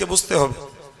যুবকদেরকে বুঝতে হবে,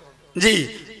 জি,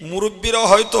 মুরব্বীরা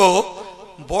হয়তো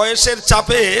বয়সের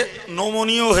চাপে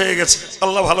নমনীয় হয়ে গেছে,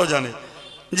 আল্লাহ ভালো জানে,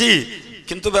 জি,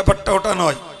 কিন্তু ব্যাপারটা ওটা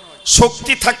নয়।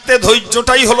 শক্তি থাকতে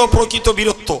ধৈর্যটাই হলো প্রকৃত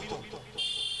বীরত্ব।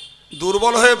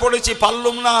 দুর্বল হয়ে পড়েছি,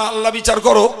 পারলুম না, আল্লাহ বিচার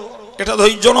করো, এটা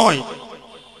ধৈর্য নয়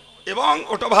এবং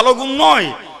ওটা ভালো গুণ নয়।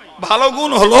 ভালো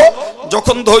গুণ হলো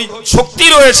যখন শক্তি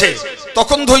রয়েছে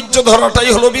তখন ধৈর্য ধরাটাই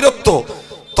হলো বীরত্ব,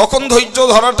 তখন ধৈর্য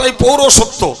ধরাটাই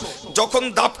পৌরসত্ব। যখন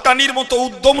দাপটানির মতো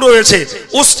উদ্যম রয়েছে,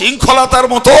 উচ্ছৃঙ্খলতার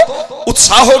মতো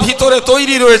উৎসাহ ভিতরে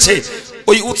তৈরি রয়েছে,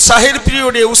 ওই উৎসাহের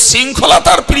পিরিয়ডে,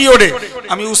 উচ্ছৃঙ্খলতার পিরিয়ডে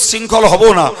আমি উচ্ছৃঙ্খল হব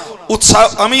না,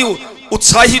 আমি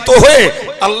উৎসাহিত হয়ে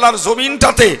আল্লাহর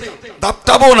জমিনটাতে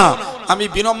দাপটাবো না, আমি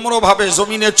বিনম্রভাবে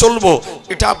জমিনে চলবো।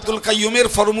 এটা আব্দুল কাইয়ুমের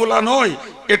ফর্মুলা নয়,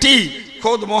 এটি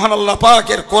খোদ মহান আল্লাহ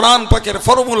পাকের কোরআন পাকের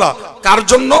ফর্মুলা। কার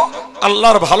জন্য?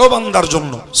 আল্লাহর ভালো বান্দার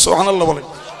জন্য। সুবহানাল্লাহ বলেন।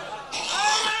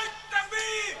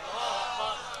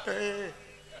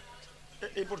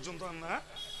 এই পর্যন্ত না,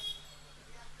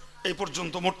 এই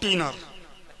পর্যন্ত মোটেই না।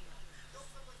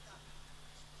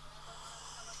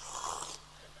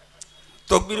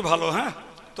 তকবীর ভালো, হ্যাঁ,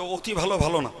 তো অতি ভালো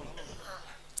ভালো না।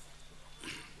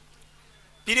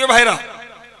 প্রিয় ভাইরা,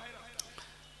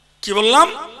 কি বললাম?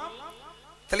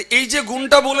 তাহলে এই যে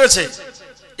গুণটা বলেছে,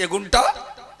 এই গুণটা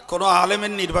কোনো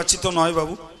আলেমের নির্বাচিত নয়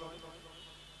বাবু।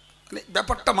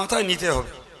 ব্যাপারটা মাথায় নিতে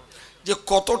হবে যে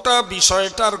কতটা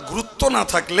বিষয়টার গুরুত্ব না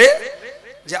থাকলে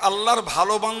যে আল্লাহর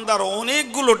ভালো বান্দার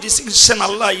অনেকগুলো ডিসক্রিপশন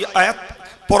আল্লাহ আয়াত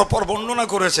পরপর বর্ণনা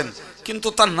করেছেন, কিন্তু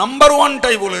তার নাম্বার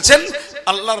ওয়ানটাই বলেছেন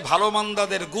আল্লাহর ভালো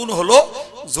বান্দাদের গুণ হলো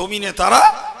জমিনে তারা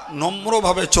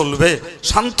নম্রভাবে চলবে,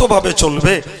 শান্তভাবে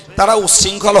চলবে, তারা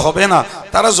উচ্ছৃঙ্খল হবে না,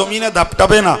 তারা জমিনে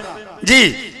দাপটাবে না। জি,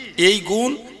 এই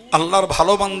গুণ আল্লাহর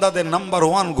ভালো বান্দাদের নাম্বার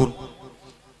ওয়ান গুণ।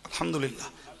 আলহামদুলিল্লাহ।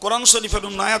 কোরআন শরীফের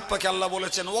আয়াত পাকে আল্লাহ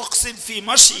বলেছেন ওয়াকসিদ ফি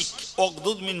মাশিক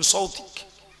ওয়াগদুদ মিন সাউতিক।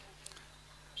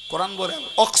 কোরআন বলে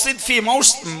ওয়াকসিদ ফি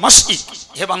মাশিক,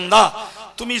 হে বান্দা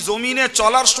তুমি জমিনে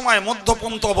চলার সময়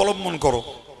মধ্যপন্থা অবলম্বন করো।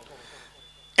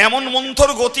 এমন মন্থর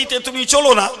গতিতে তুমি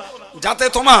চলো না যাতে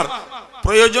তোমার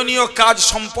প্রয়োজনীয় কাজ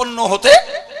সম্পন্ন হতে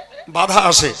বাধা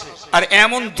আসে, আর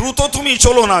এমন দ্রুত তুমি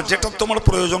চলো না যেটা তোমার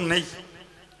প্রয়োজন নেই,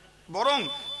 বরং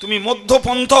তুমি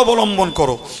মধ্যপন্থা অবলম্বন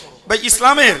করো। ভাই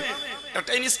ইসলামের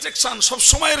একটা ইনস্ট্রাকশন সব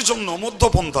সময়ের জন্য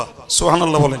মধ্যপন্থা।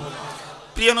 সুবহানাল্লাহ বলেন।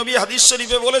 প্রিয় নবী হাদিস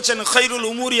শরীফে বলেছেন খায়রুল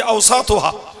উমুরি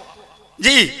আওসাতুহা।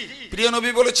 জি, প্রিয় নবী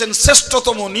বলেছেন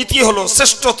শ্রেষ্ঠতম নীতি হলো,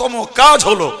 শ্রেষ্ঠতম কাজ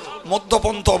হলো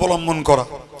মধ্যপন্থা অবলম্বন করা।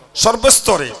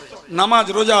 সর্বস্তরে নামাজ,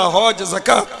 রোজা, হজ,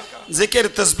 যাকাত, জিকির,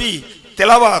 তাসবিহ,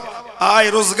 তেলাওয়াত, আয়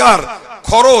রোজগার,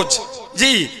 খরচ,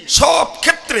 জি সব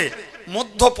ক্ষেত্রে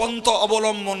মধ্যপন্থা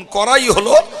অবলম্বন করাই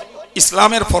হলো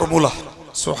ইসলামের ফর্মুলা।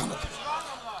 সুবহানাল্লাহ।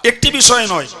 একটি বিষয়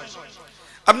নয়,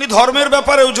 আপনি ধর্মের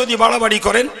ব্যাপারেও যদি বাড়াবাড়ি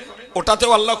করেন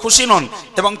ওটাতেও আল্লাহ খুশি নন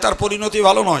এবং তার পরিণতি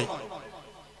ভালো নয়।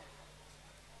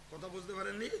 কথা বুঝতে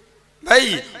পারেননি ভাই?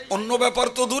 অন্য ব্যাপার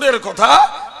তো দূরের কথা,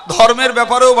 ধর্মের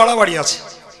ব্যাপারেও বাড়াবাড়ি আছে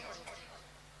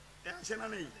না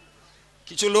নেই?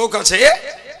 কিছু লোক আছে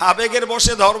আবেগের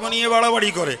বশে ধর্ম নিয়ে বাড়াবাড়ি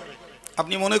করে।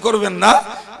 আপনি মনে করবেন না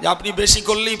যে আপনি বেশি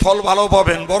করলেই ফল ভালো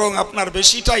পাবেন, বরং আপনার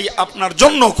বেশিটাই আপনার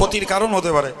জন্য ক্ষতির কারণ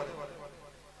হতে পারে।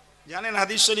 জানেন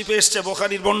হাদিস শরীফে এসেছে,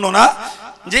 বুখারীর বর্ণনা,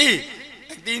 জি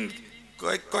একদিন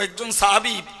কয়েকজন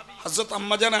সাহাবী হযরত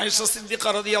আম্মাজান আয়েশা সিদ্দিকা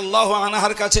রাদিয়াল্লাহু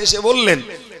আনহার কাছে এসে বললেন,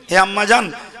 হে আম্মাজান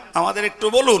আমাদের একটু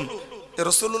বলুন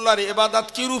রাসূলুল্লাহর ইবাদত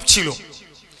কি রূপ ছিল।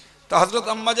 তো হযরত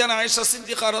আম্মাজান আয়েশা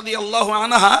সিদ্দিকা রাদিয়াল্লাহু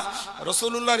আনহা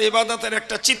রাসূলুল্লাহর ইবাদতের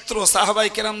একটা চিত্র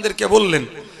সাহাবায়ে কেরামদেরকে বললেন।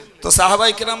 তো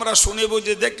সাহাবায়ে কেরামরা শুনে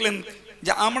বুঝে দেখলেন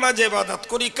যে আমরা যে ইবাদত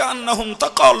করি কান্নাহুম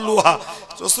তাকাল্লুহা,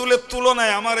 রাসূলের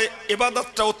তুলনায় আমার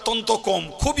ইবাদতটা অত্যন্ত কম,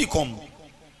 খুবই কম।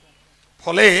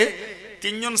 ফলে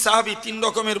তিনজন সাহাবী তিন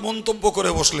রকমের মন্তব্য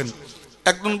করে বসলেন।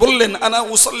 একজন বললেন আনা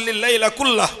উসাল্লিল লাইলা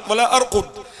কুল্লাহ ওয়ালা আরকুদ,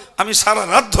 আমি সারা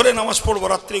রাত ধরে নামাজ পড়বো,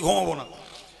 রাত্রি ঘুমাবো না।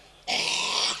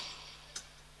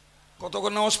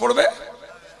 কতক্ষণ নামাজ পড়বে?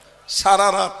 সারা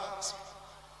রাত,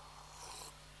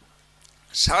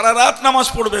 সারা রাত নামাজ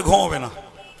পড়বে, ঘুমাবে না।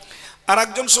 আর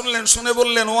একজন শুনলেন, শুনে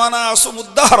বললেন ওয়ানা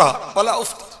আসুমুদ্দাহরা ওয়ালা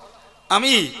উফতির,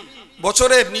 আমি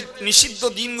বছরের নিষিদ্ধ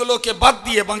দিনগুলোকে বাদ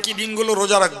দিয়ে বাকি দিনগুলো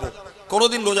রোজা রাখবো,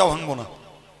 কোনোদিন রোজা ভাঙবো না।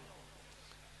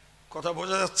 কথা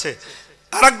বোঝা যাচ্ছে?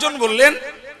 আর একজন বললেন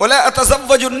ওয়ালা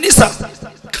আতাযাওয়াজুন নিসা,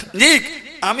 জি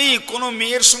আমি কোনো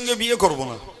মেয়ের সঙ্গে বিয়ে করব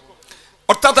না,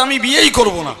 অর্থাৎ আমি বিয়েই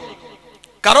করব না,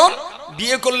 কারণ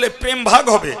বিয়ে করলে প্রেম ভাগ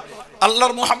হবে,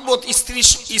 আল্লাহর মোহাব্বত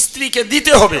স্ত্রীকে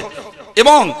দিতে হবে,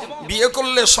 এবং বিয়ে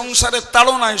করলে সংসারের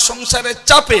তাড়নায়, সংসারের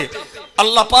চাপে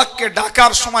আল্লাহ পাককে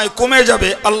ডাকার সময় কমে যাবে,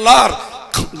 আল্লাহর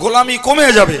গোলামি কমে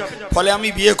যাবে, ফলে আমি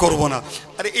বিয়ে করব না।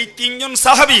 আর এই তিনজন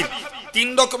সাহাবীর তিন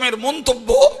রকমের মন্তব্য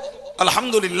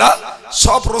আলহামদুলিল্লাহ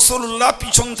সব রাসূলুল্লাহ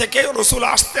পিছন থেকে রাসূল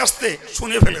আস্তে আস্তে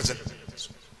শুনে ফেলেছেন।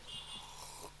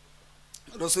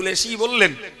 রাসূল এসেই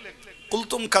বললেন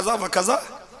কুলতুম কাযা ওয়া কাযা,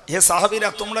 হে সাহাবীরা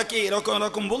তোমরা কি এরকম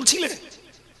এরকম বলছিলে?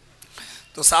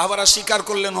 তো সাহাবারা স্বীকার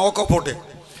করলেন অকপটে,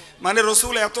 মানে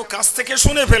রাসূল এত কাছ থেকে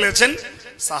শুনে ফেলেছেন।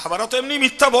 সাহাবারা তো এমনি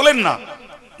মিথ্যা বলেন না,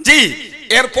 জি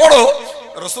এরপরও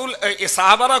রাসূল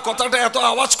সাহাবারা কথাটা এত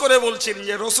আওয়াজ করে বলছেন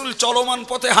যে রাসূল চলমান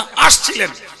পথে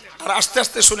আসছিলেন আর আস্তে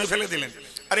আস্তে শুনে ফেলে দিলেন।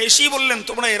 আর এসেই বললেন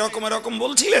তোমরা এরকম এরকম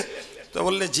বলছিলে? তো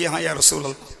বললে জি হ্যাঁ ইয়া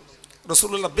রাসূলুল্লাহ।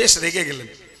 রাসূলুল্লাহ বেশ রেগে গেলেন,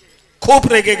 খুব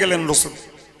রেগে গেলেন রাসূল।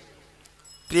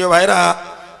 প্রিয় ভাইরা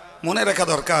মনে রাখা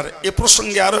দরকার এ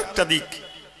প্রসঙ্গে আরো একটা দিক,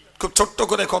 খুব ছোট্ট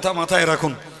করে কথা মাথায়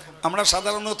রাখুন। আমরা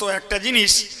সাধারণত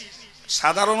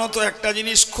একটা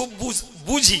জিনিস খুব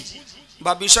বুঝি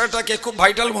বা বিষয়টাকে খুব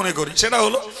ভাইটাল মনে করি, সেটা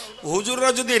হলো হুজুররা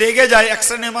যদি রেগে যায় এক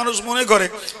শ্রেণীর মানুষ মনে করে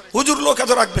হুজুর লোক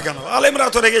এত রাখবে কেন, আলেমরা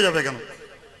তো রেগে যাবে কেন।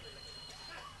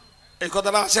 এই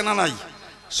কথাটা আছে না নাই?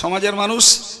 সমাজের মানুষ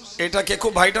এটাকে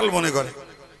খুব ভাইটাল মনে করে।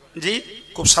 জি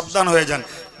খুব সাবধান হয়ে যান।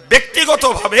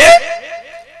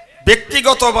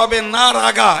 ব্যক্তিগতভাবে না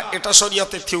রাগা এটা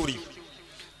শরীয়তের থিওরি।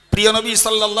 প্রিয় নবী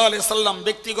সাল্লাল্লাহু আলাইহি সাল্লাম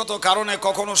ব্যক্তিগত কারণে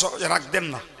কখনো রাখতেন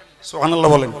না, সুবহানাল্লাহ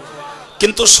বলেন।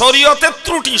 কিন্তু শরীয়তের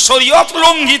ত্রুটি, শরীয়ত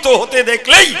লঙ্ঘিত হতে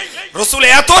দেখলেই রাসূল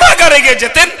এত রাগা রেগে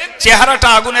যেতেন চেহারাটা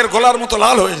আগুনের গোলার মতো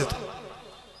লাল হয়ে যেত।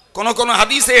 কোন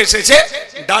হাদিসে এসেছে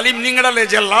ডালিম নিংড়ালে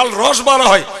যে লাল রস বার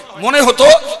হয় মনে হতো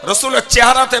রাসূলের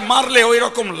চেহারাতে মারলে ওই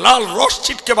রকম লাল রস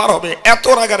ছিটকে বার হবে, এত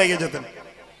রাগা রেগে যেতেন।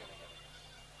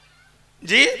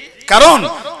 জি কারণ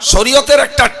শরীয়তের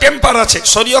একটা টেম্পার আছে,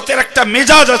 শরীয়তের একটা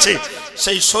মেজাজ আছে,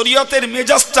 সেই শরীয়তের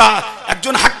মেজাজটা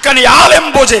একজন হাক্কানি আলেম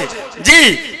বোঝে। জি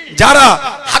যারা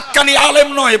হাক্কানি আলেম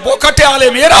নয়, বোকাটে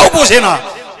আলেম, এরাও বোঝে না।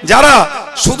 যারা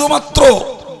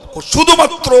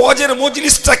শুধুমাত্র ওয়াজের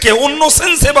মজলিসটাকে অন্য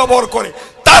সেন্সে ব্যবহার করে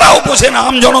তারাও বোঝে না,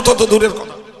 আমজনতা তো দূরের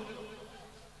কথা,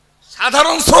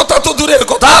 সাধারণ শ্রোতা তো দূরের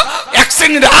কথা, এক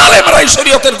শ্রেণীর আলেমরাই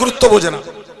শরীয়তের গুরুত্ব বোঝে না।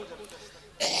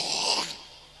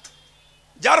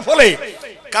 যার ফলে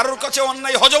কারোর কাছে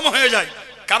অন্যায় হজম হয়ে যায়,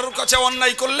 কারোর কাছে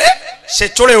অন্যায় করলে সে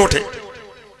চড়ে ওঠে।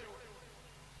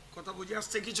 কথা বুঝে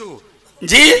আসছে কিছু?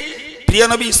 জি, প্রিয়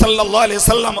নবী সাল্লাল্লাহু আলাইহি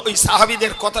সাল্লাম ওই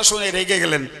সাহাবীদের কথা শুনে রেগে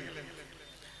গেলেন।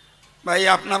 ভাই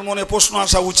আপনার মনে প্রশ্ন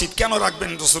আসা উচিত, কেন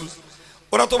রাখবেন রাসূল?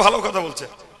 ওরা তো ভালো কথা বলছে।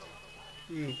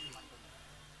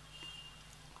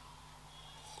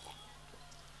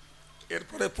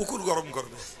 এরপরে পুকুর গরম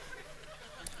করবে।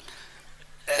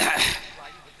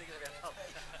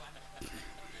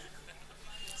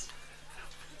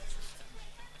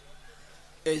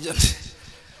 এই জন্য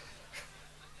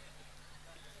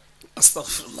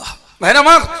আস্তাগফিরুল্লাহ। ভাইরা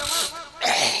আমার,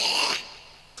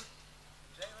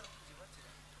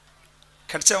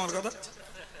 খাটছে আমার কথা,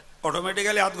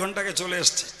 অটোমেটিক্যালি আধ ঘন্টাকে চলে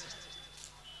এসছে।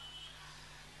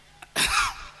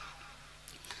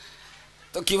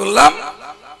 তো কি বললাম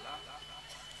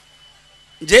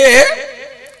যে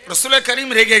রাসূল করিম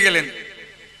রেগে গেলেন।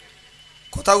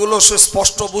 কথাগুলো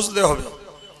স্পষ্ট বুঝতে হবে।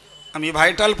 আমি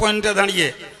ভাইটাল পয়েন্টে দাঁড়িয়ে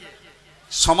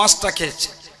সমাজটাকে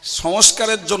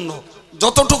সংস্কারের জন্য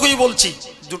যতটুকুই বলছি,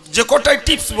 যে কটাই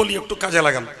টিপস বলি একটু কাজে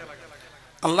লাগান।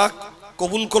 আল্লাহ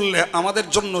কবুল করলে আমাদের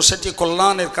জন্য সেটি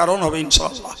কল্যাণের কারণ হবে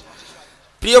ইনশাআল্লাহ।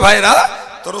 প্রিয় ভাইরা,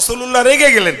 তো রাসূলুল্লাহ রেগে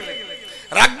গেলেন।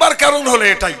 রাগবার কারণ হলো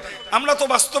এটাই, আমরা তো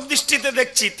বাস্তব দৃষ্টিতে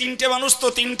দেখছি তিনটে মানুষ তো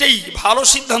তিনটেই ভালো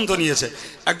সিদ্ধান্ত নিয়েছে।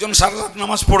 একজন সারা রাত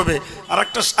নামাজ পড়বে, আর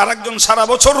একজন সারা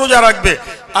বছর রোজা রাখবে,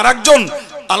 আর একজন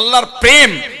আল্লাহর প্রেম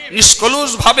নিষ্কলুষ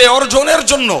ভাবে অর্জনের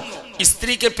জন্য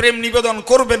স্ত্রীকে প্রেম নিবেদন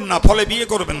করবেন না, ফলে বিয়ে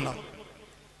করবেন না।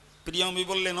 প্রিয় নবী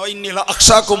বললেন ওয়াইন্নিলা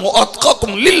আখশাকুম ওয়া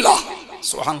আতকাকুম লিল্লাহ।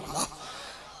 সুবহানাল্লাহ।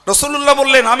 রাসূলুল্লাহ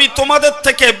বললেন আমি তোমাদের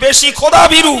থেকে বেশি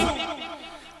খোদাভীরু,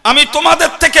 আমি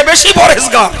তোমাদের থেকে বেশি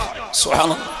পরহেজগার।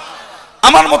 সুবহানাল্লাহ।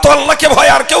 আমার মতো আল্লাহকে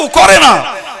ভয় আর কেউ করে না,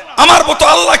 আমার মতো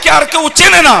আল্লাহকে আর কেউ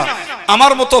চেনে না,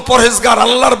 আমার মতো পরহেজগার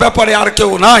আল্লাহর ব্যাপারে আর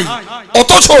কেউ নাই।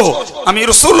 অথচ আমি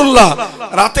রাসূলুল্লাহ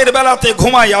রাতের বেলাতে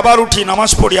ঘুমাই, আবার উঠি,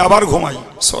 নামাজ পড়ি, আবার ঘুমাই।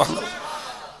 সুবহানাল্লাহ।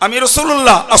 আমি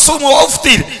রাসূলুল্লাহ আসুম ওয়া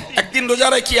আফতির, একদিন রোজা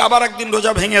রাখি, আবার একদিন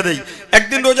রোজা ভেঙে দেই,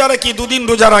 একদিন রোজা রাখি, দুদিন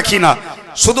রোজা রাখি না।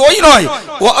 শুধু ওই নয়,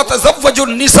 ওয়া আতাযাওয়াজুন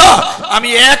নিসা, আমি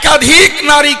একাধিক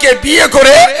নারীকে বিয়ে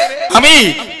করে আমি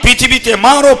পৃথিবীতে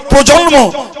মানব প্রজন্ম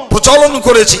প্রচলন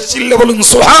করেছি। চিল্লে বলুন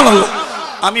সুবহানাল্লাহ।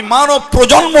 আমি মানব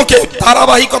প্রজন্মকে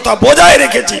ধারাবাহিকতা বজায়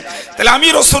রেখেছি। তাহলে আমি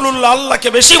রাসূলুল্লাহ আল্লাহকে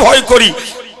বেশি ভয় করি,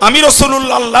 আমি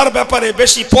রাসূলুল্লাহ আল্লাহর ব্যাপারে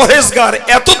বেশি পরহেজগার,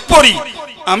 এতৎপরি।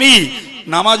 আমি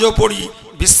নামাজও পড়ি,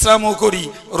 বিশ্রামও করি,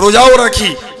 রোজাও রাখি,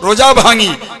 রোজা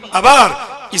ভাঙি, আবার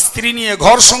স্ত্রী নিয়ে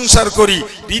ঘর সংসার করি।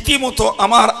 রীতিমতো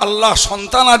আমার আল্লাহ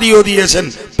সন্তানাদিও দিয়েছেন।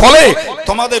 ফলে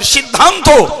তোমাদের সিদ্ধান্ত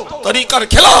তরিকার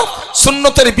খেলাফ,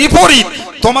 সুন্নতের বিপরীত।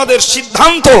 তোমাদের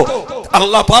সিদ্ধান্ত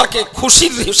আল্লাহ পাকের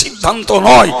খুশির সিদ্ধান্ত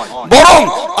নয়, বরং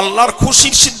আল্লাহর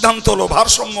খুশির সিদ্ধান্ত হলো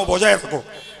ভারসাম্য বজায় রাখো,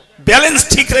 ব্যালেন্স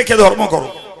ঠিক রেখে ধর্ম করো।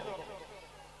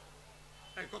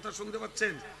 কথা শুনতে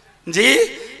পাচ্ছেন? জি,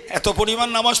 এত পরিমাণ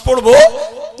নামাজ পড়বো,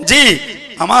 জি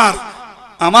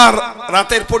আমার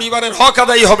রাতের পরিবারের হক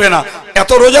আদায় হবে না,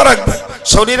 এত রোজা রাখবো,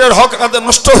 শরীরের হক আদায়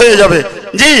নষ্ট হয়ে যাবে।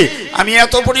 জি, আমি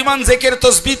এত পরিমাণ জিকির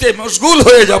তাসবিতে মশগুল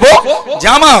হয়ে যাব যে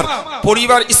আমার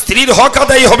পরিবার স্ত্রীর হক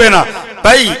আদায় হবে না।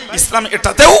 ভাই, ইসলাম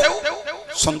এটাতেও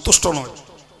সন্তুষ্ট নয়।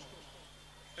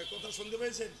 কথা শুনতে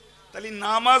পেয়েছেন? তাহলে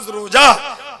নামাজ, রোজা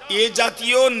এ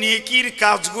জাতীয় নেকির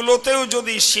কাজগুলোতেও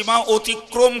যদি সীমা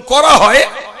অতিক্রম করা হয়,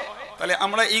 তাহলে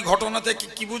আমরা এই ঘটনা থেকে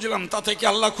কি বুঝলাম? তা থেকে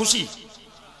আল্লাহ খুশি?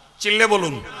 চিল্লে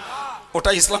বলুন।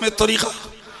 ওটা ইসলামের তরিকা,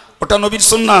 ওটা নবীর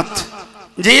সুন্নাত।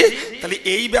 জি, তাহলে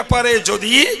এই ব্যাপারে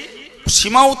যদি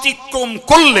সীমা অতিক্রম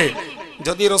করলে,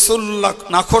 যদি রাসূলুল্লাহ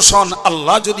নাখোশ হন,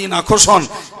 আল্লাহ যদি নাখোশ হন,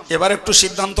 এবার একটু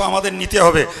সিদ্ধান্ত আমাদের নিতে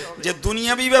হবে যে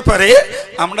দুনিয়াবি ব্যাপারে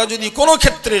আমরা যদি কোনো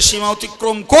ক্ষেত্রে সীমা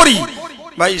অতিক্রম করি,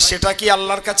 ভাই সেটা কি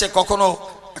আল্লাহর কাছে কখনো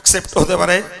অ্যাকসেপ্ট হতে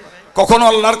পারে? কখনো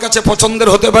আল্লাহর কাছে পছন্দের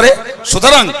হতে পারে?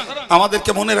 সুতরাং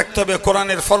আমাদেরকে মনে রাখতে হবে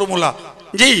কোরআনের ফর্মুলা,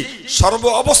 জি, সর্ব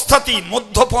অবস্থাতেই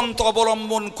মধ্যপন্থ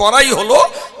অবলম্বন করাই হলো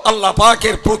আল্লাহ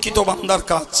পাকের প্রকৃত বান্দার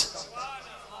কাজ।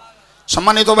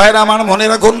 সম্মানিত ভাইরা আমার, মনে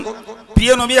রাখুন,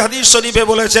 প্রিয় নবী হাদিস শরীফে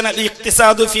বলেছেন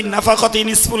ইকতিসাদু ফি নাফাকাতি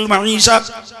নিসফুল মাঈশা।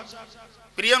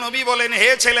 প্রিয় নবী বলেন, হে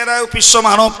ছেলেরা ও বিশ্ব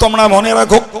মানব, তোমরা মনে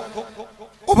রাখো,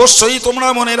 অবশ্যই তোমরা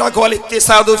মনে রাখো, আল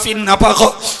ইকতিসাদু ফি নাফাকা,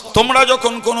 তোমরা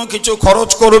যখন কোনো কিছু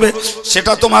খরচ করবে,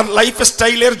 সেটা তোমার লাইফ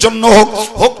স্টাইলের জন্য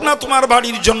হোক না তোমার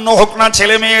বাড়ির জন্য, হোক না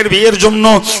ছেলে মেয়ের বিয়ের জন্য,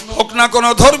 হোক না কোনো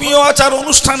ধর্মীয় আচার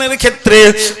অনুষ্ঠানের ক্ষেত্রে,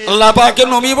 আল্লাহ পাকের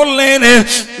নবী বললেন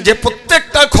যে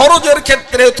প্রত্যেকটা খরচের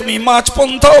ক্ষেত্রে তুমি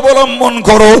মাঝপন্থা অবলম্বন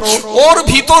করো, ওর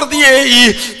ভিতর দিয়েই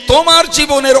তোমার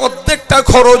জীবনের অর্ধেকটা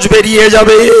খরচ বেরিয়ে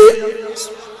যাবে।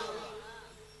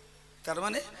 তার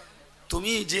মানে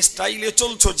তুমি যে স্টাইলে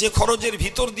চলছো, যে খরচের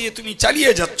ভিতর দিয়ে তুমি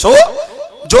চালিয়ে যাচ্ছ,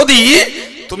 যদি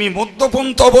তুমি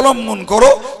মধ্যপন্থা অবলম্বন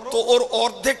করো তো ওর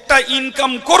অর্ধেকটা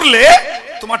ইনকাম করলে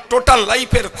তোমার টোটাল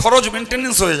লাইফের খরচ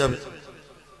মেনটেনেন্স হয়ে যাবে।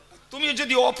 তুমি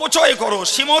যদি অপচয় করো,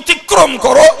 সীমা অতিক্রম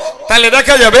করো, তাহলে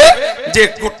দেখা যাবে যে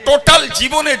টোটাল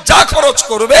জীবনে যা খরচ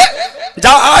করবে,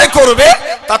 যা আয় করবে,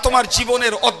 তা তোমার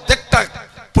জীবনের অর্ধেকটা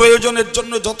প্রয়োজনের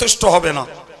জন্য যথেষ্ট হবে না।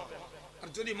 আর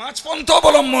যদি মাঝপন্থা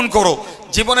অবলম্বন করো,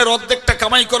 জীবনের অর্ধেকটা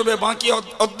কামাই করবে, বাকি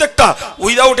অর্ধেকটা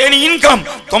উইদাউট এনি ইনকাম,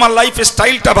 তোমার লাইফ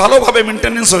স্টাইলটা ভালোভাবে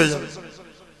মেনটেনেন্স হয়ে যাবে।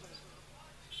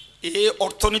 এই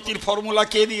অর্থনীতির ফর্মুলা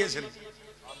কে দিয়েছেন?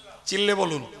 চিল্লে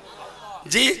বলুন।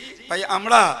 জি ভাই,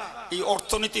 আমরা এই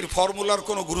অর্থনীতির ফর্মুলার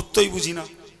কোনো গুরুত্বই বুঝি না,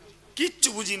 কিচ্ছু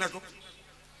বুঝি না।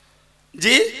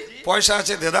 জি, পয়সা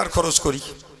আছে দেদার খরচ করি,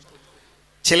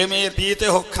 ছেলে মেয়ের বিয়েতে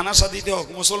হোক, খানাসা দিতে হোক,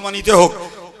 মুসলমানিতে হোক,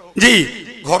 জি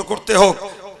ঘর করতে হোক,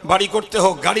 বাড়ি করতে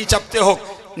হোক, গাড়ি চাপতে হোক,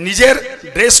 নিজের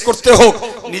ড্রেস করতে হোক,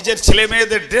 নিজের ছেলে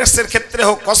মেয়েদের ড্রেসের ক্ষেত্রে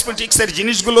হোক, কসমেটিক্সের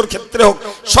জিনিসগুলোর ক্ষেত্রে হোক,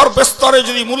 সর্বস্তরে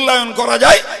যদি মূল্যায়ন করা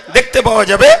যায়, দেখতে পাওয়া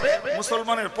যাবে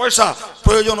মুসলমানের পয়সা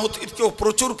প্রয়োজন অতিরিক্ত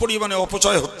প্রচুর পরিমাণে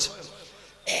অপচয় হচ্ছে।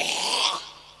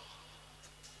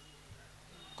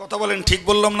 কথা বলেন, ঠিক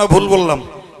বললাম না ভুল বললাম?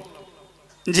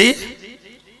 জি,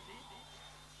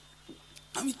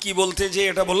 আমি কি বলতে যে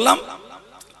এটা বললাম,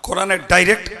 কোরআনের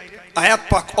ডাইরেক্ট আয়াত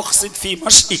পাক, অক্সিদ ফি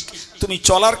মাশিক, তুমি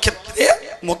চলার ক্ষেত্রে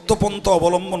মধ্যপন্থা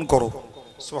অবলম্বন করো।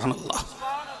 সুবহানাল্লাহ।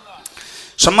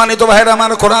 সম্মানিত ভাইরা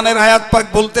আমার, কোরআনের আয়াত পাক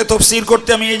বলতে, তাফসীর করতে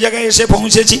আমি এই জায়গায় এসে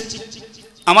পৌঁছেছি।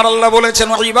 আমার আল্লাহ বলেছেন,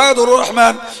 ইবাদুর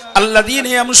রহমান আল্লাযীনা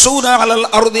ইয়ামশুনা আলাল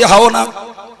আরদি হাওনা,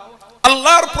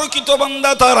 আল্লাহর প্রকৃত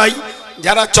বান্দা তারাই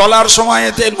যারা চলার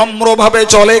সময়তে নম্রভাবে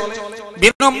চলে,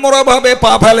 বিনম্রভাবে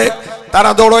পা ফেলে,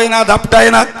 তারা দৌড়ায় না,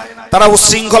 ধাপটায় না, তারা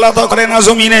উচ্ছৃঙ্খলতা করে না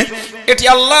জমিনে। এটি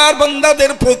আল্লাহর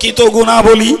বান্দাদের প্রকৃত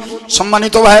গুণাবলী।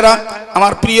 সম্মানিত ভাইরা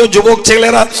আমার, প্রিয় যুবক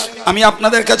ছেলেরা, আমি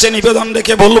আপনাদের কাছে নিবেদন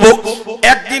রেখে বলবো,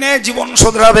 একদিনে জীবন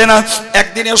শোধরাবে না,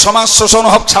 একদিনে সমাজ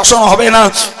শাসন হবে না,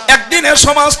 একদিনে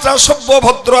সমাজটা সভ্য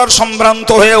ভদ্র আর সম্ভ্রান্ত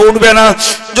হয়ে উঠবে না।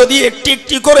 যদি একটি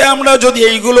একটি করে আমরা যদি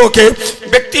এইগুলোকে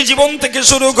ব্যক্তি জীবন থেকে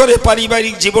শুরু করে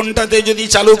পারিবারিক জীবনটাতে যদি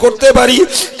চালু করতে পারি,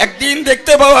 একদিন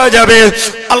দেখতে পাওয়া যাবে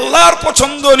আল্লাহর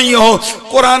পছন্দনীয়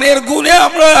কোরআনের গুণে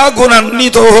আমরা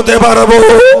গুণান্বিত হতে পারবো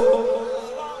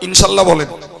ইনশাল্লাহ। বলেন,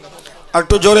 আর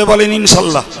একটু জোরে বলেন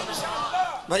ইনশাল্লাহ।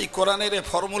 ভাই, কোরআনের এই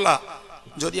ফর্মুলা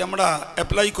যদি আমরা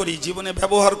অ্যাপ্লাই করি, জীবনে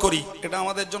ব্যবহার করি, এটা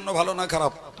আমাদের জন্য ভালো না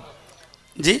খারাপ?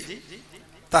 জি,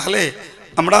 তাহলে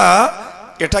আমরা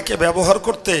এটাকে ব্যবহার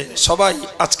করতে সবাই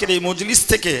আজকের এই মজলিস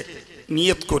থেকে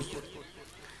নিয়ত করি।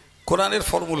 কোরআনের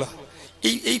ফর্মুলা,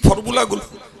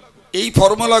 এই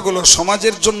ফর্মুলাগুলো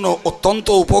সমাজের জন্য অত্যন্ত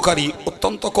উপকারী,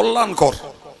 অত্যন্ত কল্যাণকর,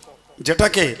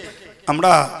 যেটাকে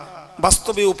আমরা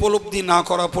বাস্তবে উপলব্ধি না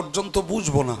করা পর্যন্ত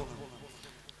বুঝবো না।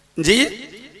 জি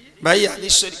ভাই,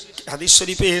 হাদিস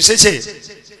শরীফে এসেছে,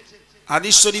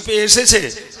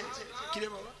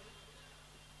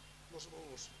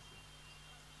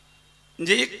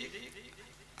 জি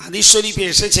হাদিস শরীফে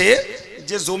এসেছে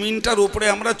যে জমিনটার উপরে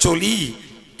আমরা চলি,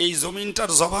 এই জমিনটার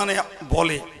জবানে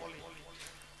বলে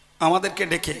আমাদেরকে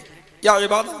ডেকে, ইয়া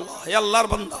ইবাদাল্লাহ, হে আল্লাহর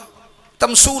বান্দা,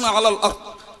 তামশুনা আলাল আরদ,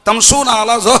 তামশুনা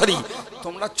আলা যহরি,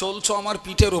 তোমরা চলছো আমার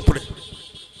পিঠের উপরে।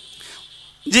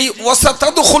 জি,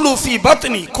 ওয়াসাতাদখুলু ফি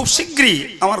বাতনি, খুব শীঘ্রই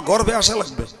আমার গর্ভে আসা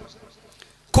লাগবে,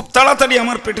 খুব তাড়াতাড়ি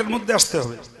আমার পেটের মধ্যে আসতে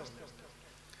হবে।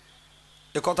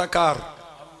 এ কথা কার?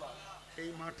 এই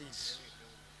মাটির।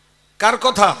 কার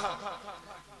কথা?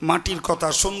 মাটির কথা।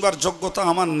 শুনবার যোগ্যতা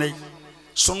আমার নেই,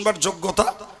 শুনবার যোগ্যতা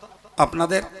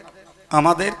আপনাদের,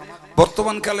 আমাদের,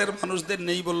 বর্তমানকালের মানুষদের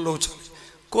নেই বললেও চলে।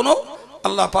 কোনো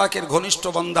আল্লাহ পাকের ঘনিষ্ঠ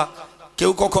বান্দা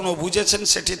কেউ কখনো বুঝেছেন,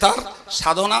 সেটি তার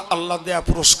সাধনা, আল্লাহ দেয়া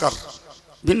পুরস্কার,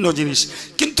 ভিন্ন জিনিস।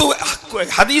 কিন্তু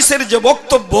হাদিসের যে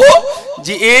বক্তব্য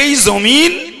যে এই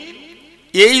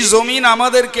জমিন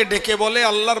আমাদেরকে ডেকে বলে,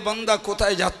 আল্লাহর বান্দা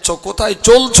কোথায় যাচ্ছ, কোথায়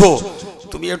চলছো,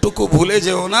 তুমি এটুকু ভুলে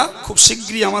যেও না, খুব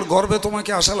শীঘ্রই আমার গর্ভে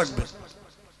তোমাকে আসা লাগবে।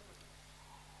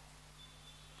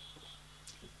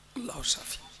 আল্লাহ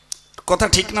শাফি। কথা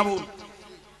ঠিক না ভুল?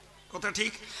 কথা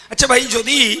ঠিক। আচ্ছা ভাই,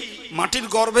 যদি মাটির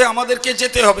গর্ভে আমাদেরকে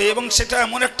যেতে হবে এবং সেটা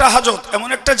এমন একটা হাজত, এমন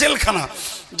একটা জেলখানা,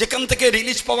 যেখান থেকে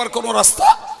রিলিজ পাওয়ার কোনো রাস্তা,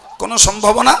 কোনো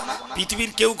সম্ভাবনা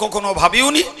পৃথিবীর কেউ কখনো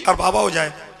ভাবেওনি আর ভাবাও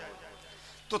যায়,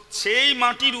 তো সেই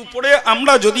মাটির উপরে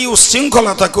আমরা যদি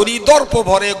উচ্ছৃঙ্খলতা করি, দর্প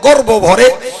ভরে, গর্ব ভরে,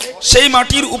 সেই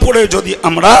মাটির উপরে যদি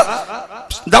আমরা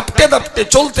দাপটে দাপটে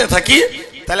চলতে থাকি,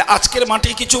 তাহলে আজকের মাটি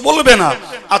কিছু বলবে না,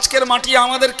 আজকের মাটি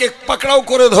আমাদেরকে পাকড়াও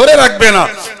করে ধরে রাখবে না,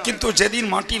 কিন্তু যেদিন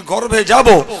মাটির গর্ভে যাব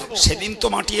সেদিন তো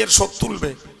মাটি এর শোধ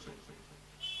তুলবে।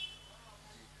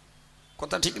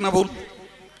 কথা ঠিক না ভুল?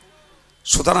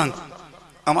 সুতরাং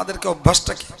আমাদেরকে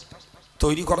অভ্যাসটাকে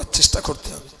তৈরি করার চেষ্টা করতে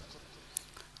হবে।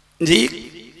 জি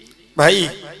ভাই,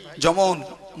 যেমন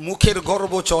মুখের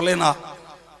গর্ব চলে না,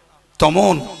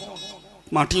 তেমন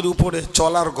মাটির উপরে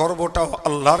চলার গর্বটাও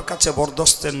আল্লাহর কাছে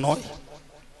বরদস্তের নয়।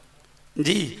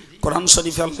 জি, কোরআন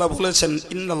শরীফে আল্লাহ বলেছেন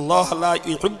ইন্নাল্লাহা লা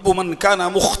ইউহিব্বু মান কানা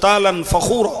মুখতালান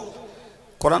ফখুরা।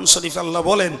 কোরআন শরীফে আল্লাহ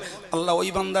বলেন আল্লাহ ওই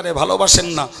বান্দারে ভালোবাসেন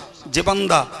না যে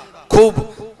বান্দা খুব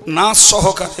নাচ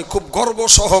সহকারে, খুব গর্ব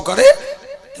সহকারে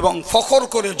এবং ফখর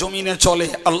করে জমিনে চলে।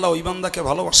 আল্লাহ ওই বান্দাকে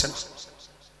ভালোবাসেন।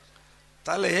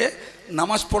 তাহলে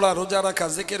নামাজ পড়া, রোজা রাখা,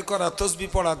 জিকির করা, তসবিহ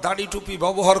পড়া, দাড়ি টুপি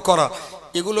ব্যবহার করা,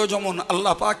 এগুলো যেমন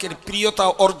আল্লাহ পাকের প্রিয়তা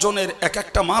অর্জনের এক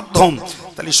একটা মাধ্যম,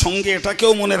 তাহলে সঙ্গে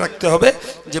এটাকেও মনে রাখতে হবে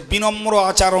যে বিনম্র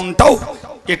আচরণটাও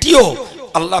এটিও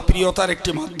আল্লাহ প্রিয়তার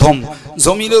একটি মাধ্যম।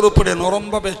 জমিনের উপরে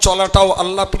নরমভাবে চলাটাও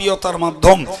আল্লাহ প্রিয়তার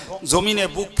মাধ্যম। জমিনে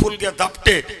বুক ফুলকে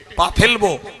দাপটে পা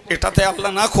ফেলবো, এটাতে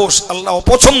আল্লাহ না খোশ, আল্লাহ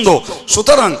অপছন্দ।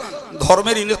 সুতরাং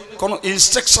ধর্মের কোনো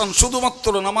ইনস্ট্রাকশন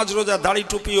শুধুমাত্র নামাজ রোজা দাড়ি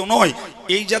টুপিও নয়,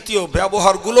 এই জাতীয়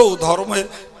ব্যবহারগুলোও ধর্মের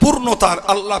পূর্ণতার,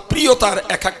 আল্লাহ প্রিয়তার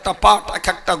এক একটা পাঠ, এক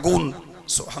একটা গুণ।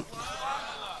 সুবহানাল্লাহ।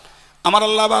 আমার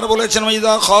আল্লাহ আবার বলেছেন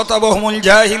ওয়াইদা খাতাবাহুমুল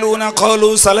জাহিলুনা ক্বালু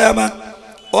সালামা।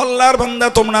 আল্লাহর বান্দা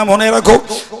তোমরা মনে রাখো,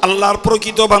 আল্লাহর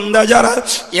প্রকৃত বান্দা যারা,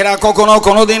 এরা কখনো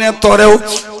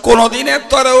কোনোদিনের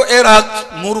তরেও এরা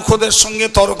মূর্খদের সঙ্গে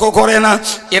তর্ক করে না,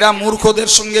 এরা মূর্খদের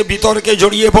সঙ্গে বিতর্কে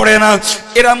জড়িয়ে পড়ে না,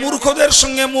 এরা মূর্খদের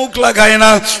সঙ্গে মুখ লাগায়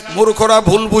না। মূর্খরা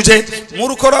ভুল বুঝে,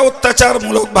 মূর্খরা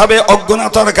অত্যাচারমূলকভাবে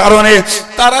অজ্ঞানতার কারণে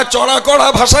তারা চড়া কড়া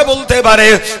ভাষা বলতে পারে,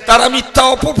 তারা মিথ্যা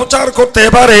অপপ্রচার করতে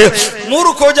পারে।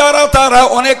 মূর্খ যারা তারা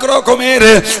অনেক রকমের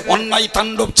অন্যায়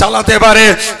তাণ্ডব চালাতে পারে,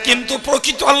 কিন্তু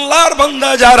প্রকৃত আল্লাহর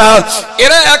বান্দা যারা,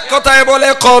 এরা এক কথায় বলে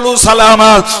ক্বালু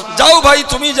সালামা, যাও ভাই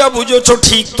তুমি যা বুঝেছো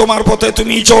ঠিক, তোমার পথে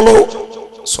তুমি চলো।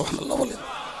 সুবহানাল্লাহ বলে।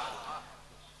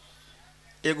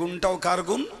 এই গুণটাও কার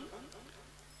গুণ?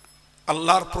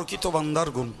 আল্লাহর প্রকৃত বান্দার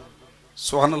গুণ।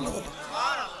 সুবহানাল্লাহ বলে।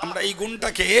 আমরা এই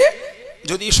গুণটাকে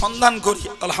যদি সন্ধান করি,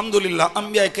 আলহামদুলিল্লাহ,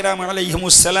 আম্বিয়া কিরাম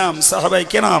আলাইহিমুস সালাম, সাহাবায়ে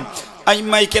কিরাম,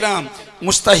 আইম্মায়ে কিরাম,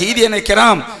 মুস্তাহিদিনে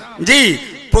কিরাম, জি,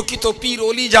 প্রকৃত পীর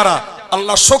ওলি যারা,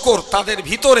 আল্লাহ শকর, তাদের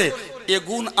ভিতরে এ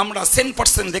গুণ আমরা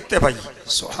 100% দেখতে পাই।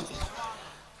 সুবহানাল্লাহ।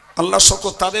 আল্লাহ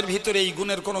শকর, তাদের ভিতরে এই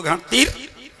গুণের কোনো ঘাটতির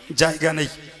জায়গা নেই।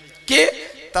 কে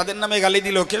তাদের নামে গালি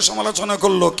দিল, কে সমালোচনা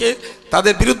করলো, কে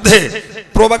তাদের বিরুদ্ধে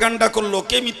প্রোপাগান্ডা করলো,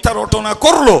 কে মিথ্যা রটনা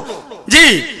করলো, জি,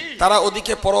 তারা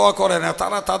ওদিকে পরোয়া করে না।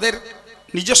 তারা তাদের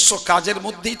নিজস্ব কাজের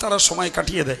মধ্যেই তারা সময়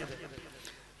কাটিয়ে দেয়।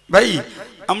 ভাই,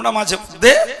 আমরা মাঝে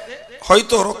মধ্যে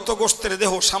হয়তো রক্তগোস্তের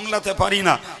দেহ সামলাতে পারি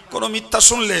না, কোনো মিথ্যা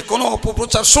শুনলে, কোনো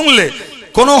অপপ্রচার শুনলে,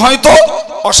 কোনো হয়তো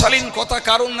অশালীন কথা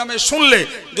কারোর নামে শুনলে,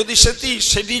 যদি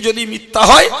সেটি যদি মিথ্যা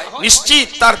হয়, নিশ্চিত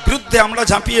তার বিরুদ্ধে আমরা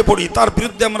ঝাঁপিয়ে পড়ি, তার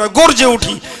বিরুদ্ধে আমরা গর্জে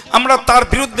উঠি, আমরা তার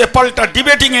বিরুদ্ধে পাল্টা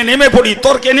ডিবেটিং এ নেমে পড়ি,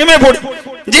 তর্কে নেমে পড়ি।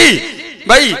 জি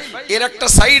ভাই, এর একটা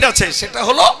সাইড আছে, সেটা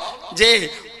হলো যে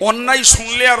অন্যায়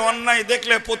শুনলে আর অন্যায়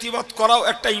দেখলে প্রতিবাদ করাও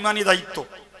একটা ইমানি দায়িত্ব।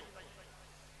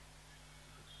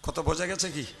 কথা বোঝা গেছে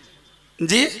কি?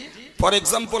 জি, ফর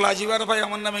এক্সাম্পল, আজিবার ভাই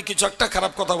আমার নামে কিছু একটা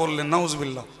খারাপ কথা বললেন,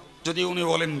 নাউজুবিল্লাহ, যদি উনি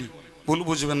বলেননি, ভুল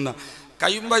বুঝবেন না,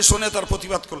 কাইয়ুম ভাই শুনে তার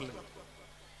প্রতিবাদ করলেন।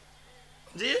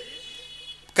 জি,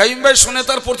 কাইয়ুম ভাই শুনে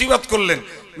তার প্রতিবাদ করলেন।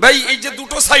 ভাই, এই যে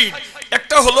দুটো সাইড,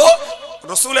 একটা হলো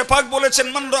রাসূল পাক বলেছেন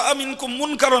মান রাআ মিনকুম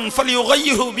মুনকারান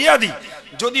ফালিয়ুগাইয়িরহু বিয়াদি,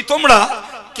 যদি তোমরা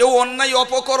কেউ অন্যায়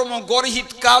অপকর্ম গরহিত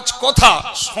কাজ কথা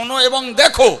শোনো এবং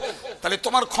দেখো, তাহলে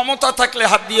তোমার ক্ষমতা থাকলে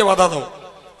হাত দিয়ে বাধা দাও।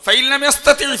 ফাইল্লাম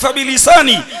ইস্তাতি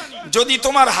ফাবিলিসানি, যদি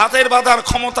তোমার হাতের বাঁধার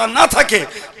ক্ষমতা না থাকে,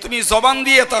 তুমি জবান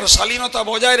দিয়ে তার শালীনতা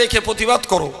বজায় রেখে প্রতিবাদ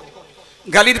করো।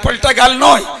 গালির পাল্টা গাল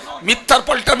নয়, মিথ্যার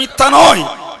পাল্টা মিথ্যা নয়,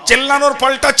 চেল্লানোর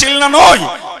পাল্টা চেল্লা নয়,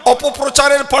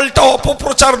 অপপ্রচারের পাল্টা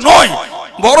অপপ্রচার নয়,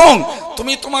 বরং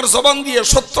তুমি তোমার জবান দিয়ে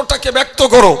সত্যটাকে ব্যক্ত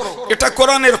করো। এটা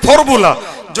কোরআনের ফর্মুলা।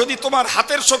 যদি তোমার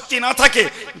হাতের শক্তি না থাকে,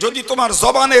 যদি তোমার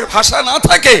জবানের ভাষা না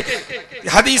থাকে,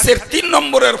 হাদিসের 3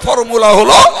 নম্বরের ফর্মুলা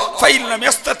হলো ফাইল্লাম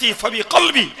ইস্তাতি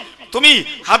ফাবিকলবি, তুমি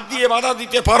হাত দিয়ে বাধা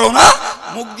দিতে পারো না,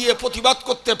 মুখ দিয়ে প্রতিবাদ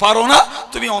করতে পারো না,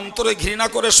 তুমি অন্তরে ঘৃণা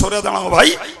করে সরে দাঁড়াও, ভাই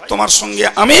তোমার সঙ্গে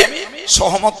আমি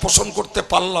সহমত পোষণ করতে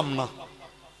পারলাম না।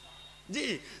 জি,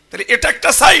 তাহলে এটা একটা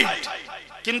সাইড,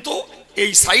 কিন্তু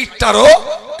এই সাইডটারও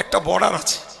একটা বর্ডার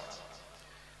আছে,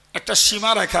 একটা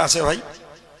সীমা রেখা আছে। ভাই,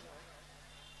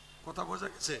 কথা বোঝা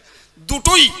গেছে?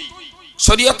 দুটোই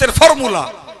শরীয়তের ফর্মুলা।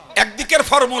 একদিকের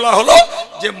ফর্মুলা হলো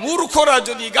যে মূর্খরা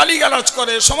যদি গালিগালাজ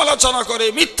করে, সমালোচনা করে,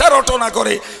 মিথ্যা রটনা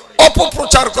করে,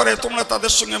 অপপ্রচার করে, তোমরা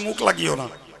তাদের সঙ্গে মুখ লাগিও না,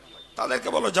 তাদেরকে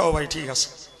বলো যাও ভাই ঠিক আছে,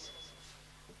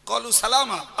 কলু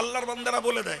সালামা, আল্লাহর বান্দারা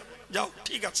বলে দেয় যাও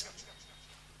ঠিক আছে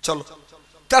চলো।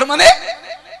 তার মানে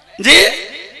যে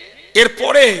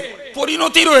এরপরে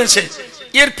পরিণতি রয়েছে,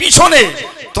 এর পিছনে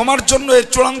তোমার জন্য এর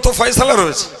চূড়ান্ত ফয়সালা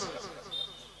রয়েছে।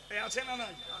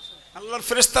 আল্লাহর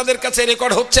ফেরেশতাদের কাছে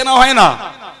রেকর্ড হচ্ছে না, হয় না?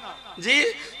 জি,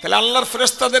 তাহলে আল্লাহর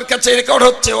ফেরেশতাদের কাছে রেকর্ড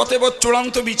হচ্ছে, অতএব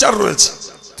চূড়ান্ত বিচার রয়েছে,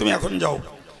 তুমি এখন যাও।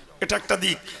 এটা একটা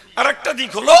দিক। আর একটা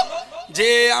দিক হলো যে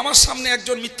আমার সামনে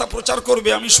একজন মিথ্যা প্রচার করবে,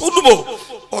 আমি শুনবো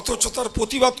অথচ তার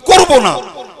প্রতিবাদ করব না,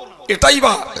 এটাই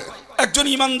বা একজন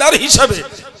ইমানদার হিসাবে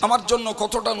আমার জন্য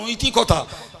কতটা নৈতিকতা।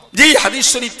 যেই হাদিস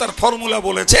শরীফ তার ফর্মুলা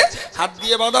বলেছে, হাত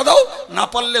দিয়ে বাধা দাও, না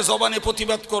পারলে জবানে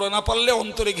প্রতিবাদ করো, না পারলে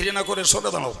অন্তরে ঘৃণা করে সরে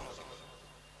দাঁড়াও।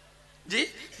 জি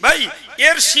ভাই,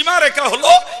 এর সীমা রেখা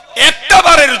হলো একটা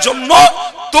বারের জন্য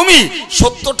তুমি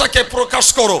সত্যটাকে প্রকাশ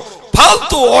করো,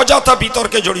 ফালতু অযথা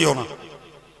বিতর্কে জড়িও না।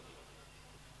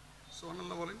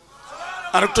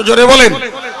 আর একটু জোরে বলেন,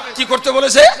 কি করতে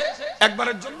বলেছে?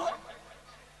 একবারের জন্য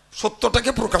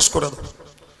সত্যটাকে প্রকাশ করে দাও।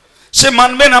 সে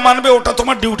মানবে না মানবে ওটা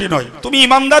তোমার ডিউটি নয়। তুমি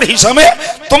ইমানদার হিসাবে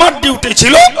তোমার ডিউটি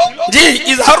ছিল জি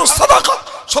ইজহারুস সাদাকা,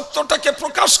 সত্যটাকে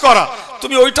প্রকাশ করা,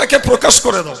 তুমি ওইটাকে প্রকাশ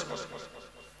করে দাও।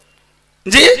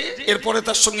 জি, এরপরে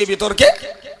তার সঙ্গে বিতর্কে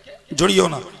জড়িও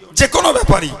না, যে কোনো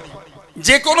ব্যাপারই,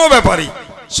 যে কোনো ব্যাপারই।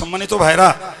 সম্মানিত ভাইরা,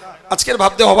 আজকের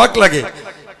ভাবতে অবাক লাগে,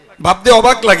 ভাবতে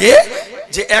অবাক লাগে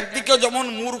যে একদিকে যেমন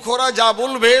মূর্খরা যা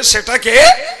বলবে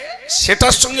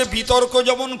সেটার সঙ্গে বিতর্ক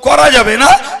যেমন করা যাবে না,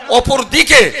 অপর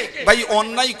দিকে ভাই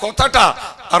অন্যায় কথাটা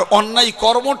আর অন্যায়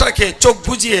কর্মটাকে চোখ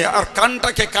বুজিয়ে আর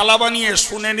কানটাকে কালা বানিয়ে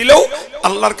শুনে নিলেও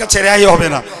আল্লাহর কাছে রেহাই হবে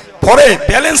না। পরে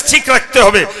ব্যালেন্স ঠিক রাখতে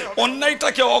হবে,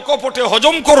 অন্যায়টাকে অকপটে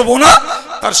হজম করব না,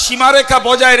 তার সীমারেখা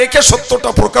বজায় রেখে সত্যটা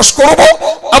প্রকাশ করব,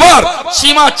 আবার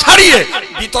সীমা ছাড়িয়ে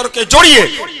বিতর্কে জড়িয়ে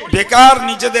বেকার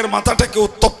নিজেদের মাথাটাকে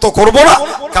উত্তপ্ত করব না,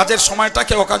 কাজের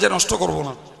সময়টাকে অকাজে নষ্ট করব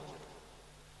না।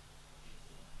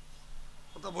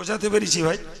 কথা বোঝাতে পেরেছি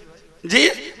ভাই? জি,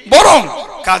 বরং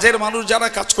কাজের মানুষ যারা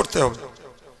কাজ করতে হবে,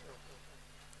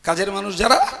 কাজের মানুষ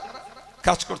যারা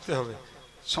কাজ করতে হবে।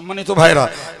 সম্মানিত ভাইরা,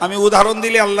 আমি উদাহরণ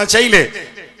দিলে আল্লাহ চাইলে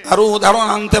আরো উদাহরণ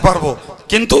আনতে পারবো,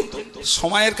 কিন্তু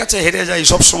সময়ের কাছে হেরে যাই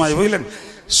সব সময়, বুঝলেন?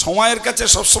 সময়ের কাছে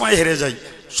সব সময় হেরে যাই।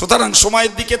 সুতরাং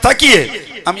সময়ের দিকে তাকিয়ে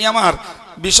আমি আমার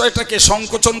বিষয়টাকে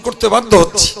সংকোচন করতে বাধ্য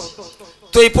হচ্ছি।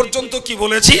 তো এই পর্যন্ত কি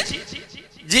বলেছি?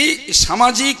 যে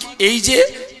সামাজিক এই যে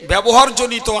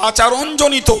ব্যবহারজনিত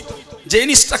আচরণজনিত যে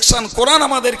ইনস্ট্রাকশন কোরআন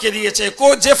আমাদেরকে দিয়েছে,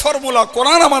 যে ফর্মুলা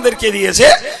কোরআন আমাদেরকে দিয়েছে,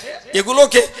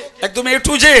 এগুলোকে একদম এ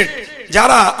টু জেড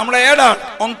যারা আমরা অ্যাডাল্ট,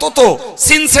 অন্তত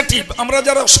সেনসিটিভ, আমরা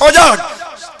যারা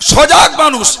সজাগ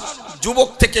মানুষ, যুবক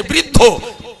থেকে বৃদ্ধ,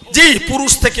 জি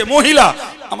পুরুষ থেকে মহিলা,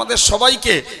 আমাদের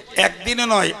সবাইকে একদিনে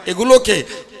নয় এগুলোকে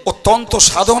অত্যন্ত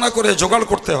সাধনা করে জোগাড়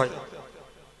করতে হয়।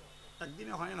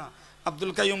 একদিনে হয় না।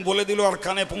 আব্দুল কাইয়ুম বলে দিল আর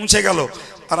কানে পৌঁছে গেল,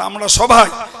 আর আমরা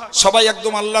সবাই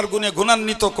একদম আল্লাহর গুণে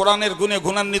গুণান্বিত, কোরআনের গুণে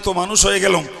গুণান্বিত মানুষ হয়ে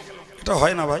গেলাম, এটা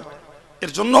হয় না ভাই।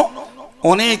 এর জন্য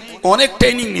অনেক অনেক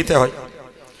ট্রেনিং নিতে হয়।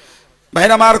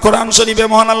 ভাইরা আমার, কোরআন শরীফে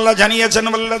মহান আল্লাহ জানিয়েছেন,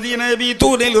 ওয়াল্লাযীনা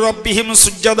ইয়াবিতুনা লিরাব্বিহিম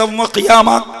সুজদান ওয়া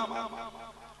কিয়ামা।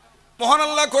 মহান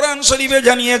আল্লাহ কোরআন শরীফে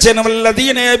জানিয়েছেন,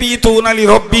 ওয়াল্লাযীনা ইয়াবিতুনা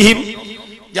লিরাব্বিহিম,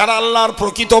 যারা আল্লাহর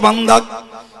প্রকৃত বান্দা,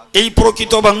 এই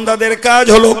প্রকৃত বান্দাদের কাজ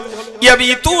হলো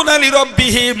ইয়াবিতুনা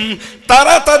লিরাব্বিহিম,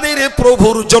 তারা তাদের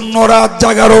প্রভুর জন্য রাত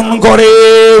জাগরণ করে।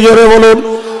 জোরে বলুন,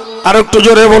 আর একটু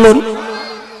জোরে বলুন।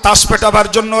 তাস পেটাবার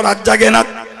জন্য রাত জাগে না,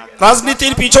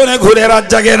 রাজনীতির পিছনে ঘুরে রাত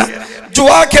জাগে না,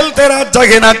 জুয়া খেলতে রাত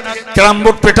জাগে না, ক্যারাম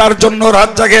বোর্ড পেটার জন্য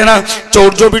রাত জাগে না,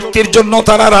 চৌর্যবৃত্তির জন্য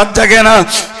তারা রাত জাগে না,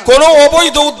 কোনো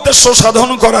অবৈধ উদ্দেশ্য সাধন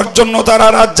করার জন্য তারা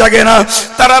রাত জাগে না,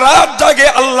 তারা রাত জাগে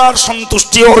আল্লাহর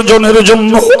সন্তুষ্টি অর্জনের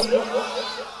জন্য।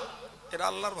 এরা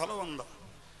আল্লাহর ভালো বান্দা।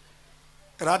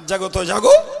 রাত জাগো তো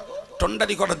জাগো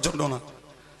টন্ডারি করার জন্য না,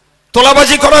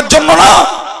 তোলাবাজি করার জন্য না।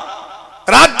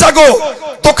 রাত জাগো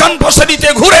দোকান বসারিতে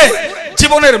ঘুরে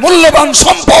জীবনের মূল্যবান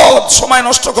সম্পদ সময়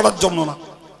নষ্ট করার জন্য না।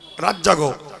 রাত জাগো,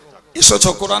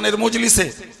 এসেছো কোরআনের মজলিসে,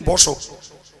 বসো,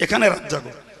 এখানে রাত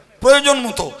জাগো। প্রয়োজন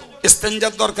মতো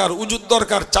ইস্তেঞ্জার দরকার, উজুর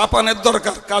দরকার, চা পানের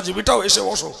দরকার, কাজ বিটাও, এসে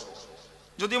বসো।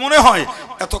 যদি মনে হয়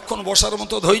এতক্ষণ বসার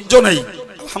মতো ধৈর্য নেই,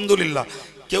 আলহামদুলিল্লাহ,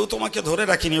 কেউ তোমাকে ধরে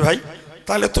রাখিনি ভাই,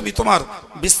 তাহলে তুমি তোমার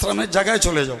বিশ্রামের জায়গায়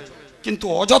চলে যাও। কিন্তু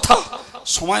অযথা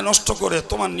সময় নষ্ট করে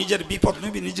তোমার নিজের বিপদ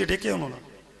নবী নিজে ডেকে আনো না।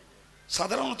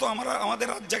 সাধারণত আমাদের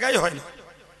রাত জায়গায় হয় না।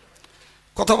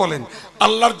 কথা বলেন,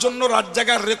 আল্লাহর জন্য রাত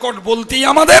জাগার রেকর্ড বলতেই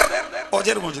আমাদের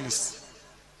অজের মজলিস।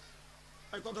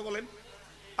 কথা বলেন,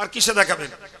 আর কিসে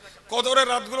দেখাবেন? কদরের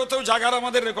রাতগুলোতেও জাগার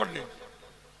আমাদের রেকর্ড নেই।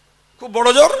 খুব বড়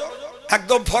জোর,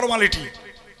 একদম ফর্মালিটি।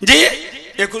 জি,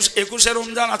 21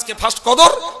 রমজান আজকে ফার্স্ট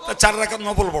কদর, 4 রাকাত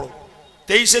নফল পড়ো,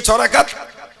 23-এ 6 রাকাত,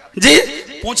 জি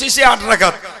 25-এ 8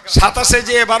 রাকাত, 27-এ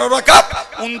যে 12 রাকাত,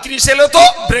 29 এলে তো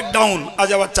ব্রেকডাউন, আজ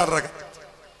আবার 4 রাকাত।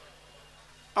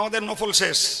 আমাদের নফল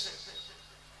শেষ।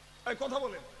 কথা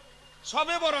বলেন,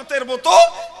 সবে বরাতের মতো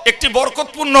একটি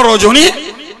বরকতপূর্ণ রজনী,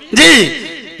 জি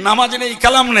নামাজ নেই,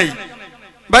 কালাম নেই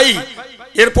ভাই,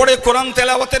 এরপরে কোরআন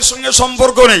তেলাওয়াতের সঙ্গে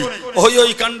সম্পর্ক নেই, হই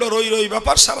ওই কাণ্ড রই রই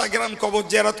ব্যাপার, সারা গ্রাম কবর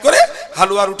জিয়ারত করে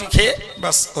হালুয়া রুটি খেয়ে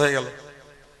ব্যাস হয়ে গেল।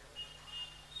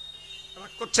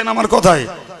 রাগ করছেন আমার কথায়?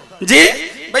 জি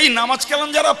ভাই, নামাজ কালাম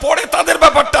যারা পড়ে তাদের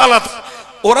ব্যাপারটা আলাদা,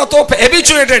 ওরা তো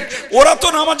হ্যাবিচুয়েটেড, ওরা তো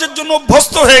নামাজের জন্য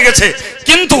অভ্যস্ত হয়ে গেছে।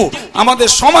 কিন্তু আমাদের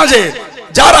সমাজে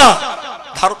যারা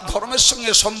ধর্মের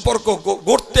সঙ্গে সম্পর্ক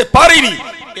গড়তে পারেনি,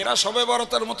 এরা শবে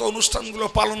বরাতের মতো অনুষ্ঠানগুলো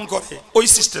পালন করে ওই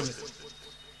সিস্টেমে।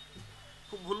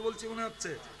 খুব ভুল বলছি মনে হচ্ছে?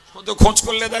 হয়তো খোঁজ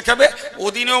করলে দেখাবে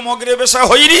ওদিনেও মগরিব এশা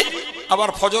হয়নি, আবার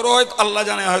ফজরও হয়তো আল্লাহ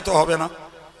জানে হয়তো হবে না।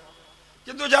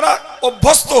 কিন্তু যারা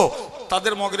অভ্যস্ত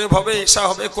তাদের মগরিব হবে, এশা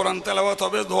হবে, কোরআন তেলাওয়াত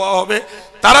হবে, দোয়া হবে,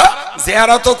 তারা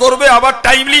জিয়ারতও করবে, আবার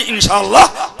টাইমলি ইনশাআল্লাহ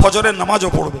ফজরের নামাজও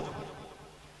পড়বে।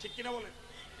 ঠিক কিনা বলেন?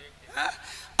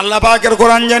 আল্লাহ পাকের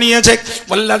কোরআন জানিয়েছে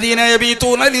ওয়াল্লাযীনা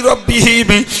ইয়াবিতুনা লিরাব্বিহিম,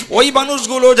 ওই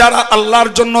মানুষগুলো যারা আল্লাহর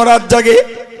জন্য রাত জাগে।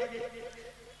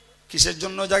 কিসের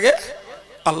জন্য জাগে?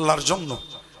 আল্লাহর জন্য।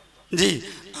 জি,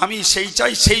 আমি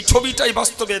সেই ছবিটাই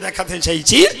বাস্তবে দেখাতে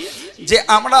চাইছি যে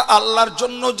আমরা আল্লাহর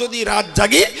জন্য যদি রাত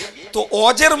জাগি তো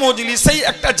ওয়াজের মজলিসেই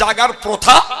একটা জাগার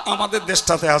প্রথা আমাদের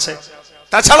দেশটাতে আছে।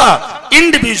 তাছাড়া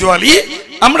ইন্ডিভিজুয়ালি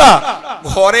আমরা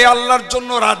ঘরে আল্লাহর জন্য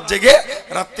রাত জেগে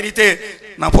রাত্রিতে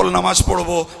নফল নামাজ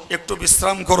পড়বো, একটু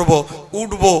বিশ্রাম করব,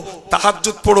 উঠবো,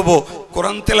 তাহাজ্জুদ পড়বো,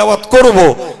 কোরআন তেলাওয়াত করব,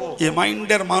 এ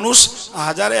মাইন্ডের মানুষ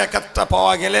হাজারে এক একটা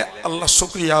পাওয়া গেলে আল্লাহ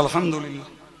শুকরিয়া, আলহামদুলিল্লাহ।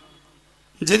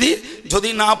 যদি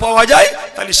না পাওয়া যায়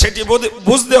তাহলে সেটি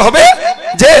বুঝতে হবে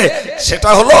যে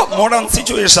সেটা হলো মডার্ন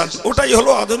সিচুয়েশন, ওটাই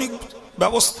হলো আধুনিক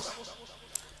ব্যবস্থা।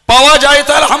 পাওয়া যায়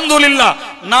তা আলহামদুলিল্লাহ,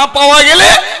 না পাওয়া গেলে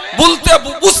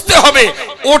বুঝতে হবে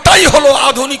ওটাই হলো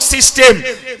আধুনিক সিস্টেম,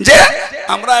 যে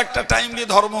আমরা একটা টাইমলি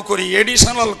ধর্ম করি,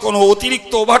 এডিশনাল কোনো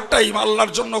অতিরিক্ত ওভারটাইম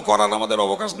আল্লাহর জন্য করার আমাদের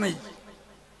অবকাশ নেই।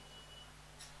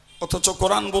 অথচ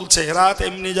কোরআন বলছে রাত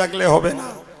এমনি জাগলে হবে না।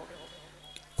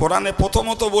 কোরআনে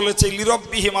প্রথমত বলেছে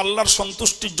লিরাব্বিহিম, আল্লাহর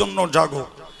সন্তুষ্টির জন্য জাগো।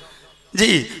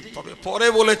 জি, তবে পরে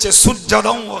বলেছে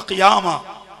সুজ্জাদাও ওয়া কিয়ামা,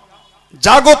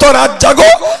 জাগো তো রাত জাগো,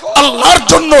 আল্লাহর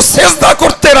জন্য সেজদা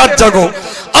করতে রাত জাগো,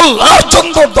 আল্লাহর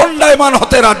জন্য দণ্ডায়মান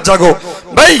হতে রাত জাগো।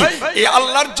 ভাই, এই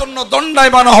আল্লাহর জন্য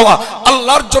দণ্ডায়মান হওয়া,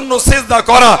 আল্লাহর জন্য সেজদা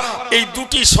করা, এই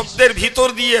দুটি শব্দের ভিতর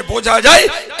দিয়ে বোঝা যায়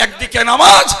একদিকে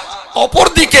নামাজ,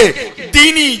 অপরদিকে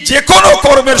দ্বীনি যে কোনো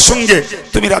কর্মের সঙ্গে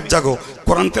তুমি রাত জাগো,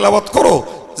 কোরআন তেলাওয়াত করো,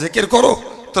 জিকির করো,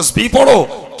 তাসবিহ পড়ো,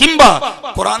 কিংবা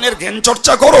কোরআনের জ্ঞান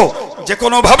চর্চা করো, যে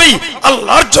কোনো ভাবেই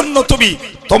আল্লাহর জন্য তুমি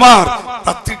তোমার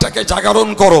রাত্রিটাকে জাগরণ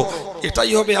করো।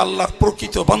 এটাই হবে আল্লাহর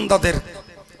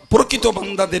প্রকৃত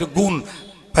বান্দাদের গুণ।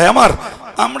 ভাই আমার,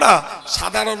 আমরা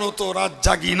সাধারণত রাত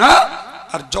জাগি না,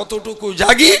 আর যতটুকু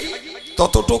জাগি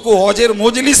ততটুকু হজের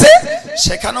মজলিসে,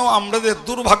 সেখানেও আমাদের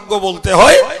দুর্ভাগ্য বলতে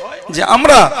হয় যে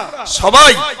আমরা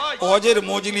সবাই হজের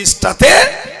মজলিসটাতে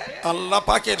আল্লাহ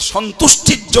পাকের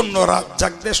সন্তুষ্টির জন্য রাত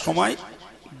জাগতে সময়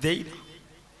দেই না।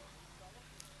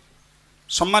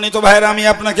 সম্মানিত ভাইরা, আমি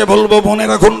আপনাকে বলবো, মনে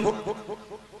রাখুন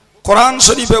কোরআন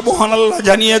শরীফে মহান আল্লাহ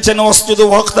জানিয়েছেন ওয়াসজুদু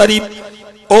ওয়াকতারিব,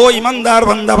 ও ইমানদার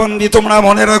বান্দা বান্দি তোমরা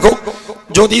মনে রাখো,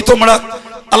 যদি তোমরা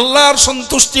আল্লাহর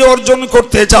সন্তুষ্টি অর্জন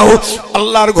করতে চাও,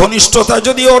 আল্লাহর ঘনিষ্ঠতা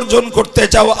যদি অর্জন করতে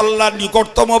চাও, আল্লাহর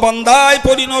নিকটতম বান্দায়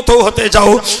পরিণত হতে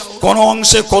চাও, কোন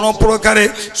অংশে কোন প্রকারে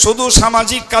শুধু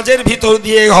সামাজিক কাজের ভিতর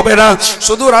দিয়ে হবে না,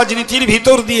 শুধু রাজনীতির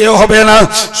ভিতর দিয়ে হবে না,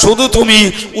 শুধু তুমি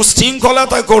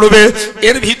উশৃঙ্খলতা করবে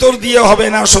এর ভিতর দিয়ে হবে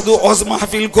না, শুধু ওয়াজ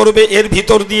মাহফিল করবে এর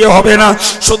ভিতর দিয়ে হবে না,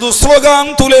 শুধু স্লোগান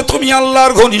তুলে তুমি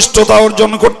আল্লাহর ঘনিষ্ঠতা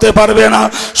অর্জন করতে পারবে না,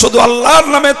 শুধু আল্লাহর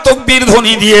নামে তাকবীর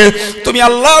ধ্বনি দিয়ে তুমি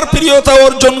আল্লাহর প্রিয়তা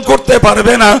অর্জন করতে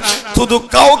পারবে না, শুধু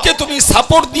কাউকে তুমি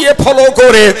সাপোর্ট দিয়ে ফলো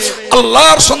করে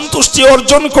আল্লাহর সন্তুষ্টি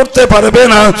অর্জন করতে পারবে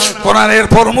না। কোরআনের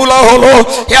ফর্মুলা হলো,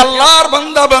 হে আল্লাহর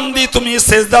বান্দা বান্দি তুমি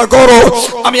সিজদা করো,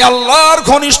 আমি আল্লাহর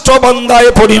ঘনিষ্ঠ বান্দায়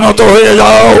পরিণত হয়ে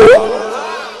যাও।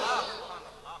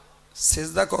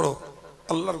 সিজদা করো,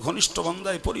 আল্লাহর ঘনিষ্ঠ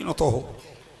বান্দায় পরিণত হও।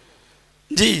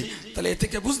 জি, তাহলে এ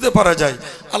থেকে বুঝতে পারা যায়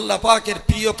আল্লাহ পাকের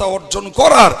প্রিয়তা অর্জন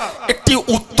করার একটি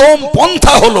উত্তম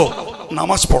পন্থা হলো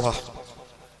নামাজ পড়া।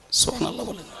 সুবহানাল্লাহ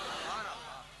বলেন।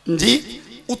 জি,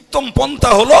 উত্তম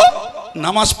পন্থা হলো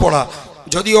নামাজ পড়া।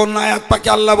 যদি অন্য আয়াত পাকে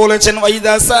আল্লাহ বলেছেন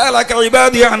ওয়াইদা সাআলাকা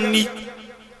ইবাদি আন্নী,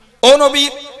 ও নবী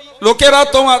লোকেরা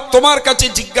তোমার কাছে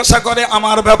জিজ্ঞাসা করে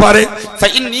আমার ব্যাপারে,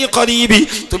 ফাইন্নী করিবি,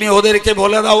 তুমি ওদেরকে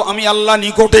বলে দাও আমি আল্লাহ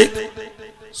নিকটে।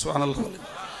 সুবহানাল্লাহ।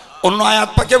 অন্য আয়াত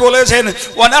পাকে বলেছেন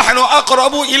ওয়া নাহনু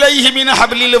আকরাবু ইলাইহি মিন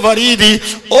হাবলিল ওয়ারিদি,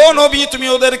 ও নবী তুমি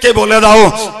ওদেরকে বলে দাও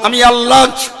আমি আল্লাহ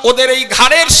ওদের এই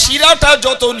ঘাড়ের শিরাটা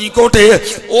যত নিকটে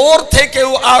ওর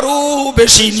থেকেও আরো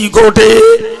বেশি নিকটে।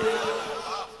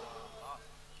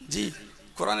 জি,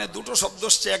 কোরআনে দুটো শব্দ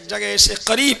এসেছে, এক জায়গায় এসে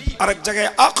করিব আর এক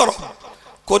জায়গায় আকরব।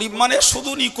 করিব মানে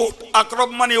শুধু নিকট, আকরব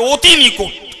মানে অতি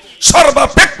নিকট,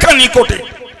 সর্বাপেক্ষা নিকটে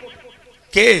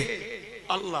কে?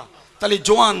 আল্লাহ। তাহলে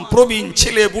জওয়ান প্রবীণ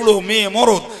ছেলে বুড়ো মেয়ে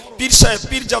মরদ পীর সাহেব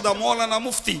পীরজাদা মৌলানা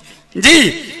মুফতি জি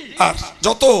আর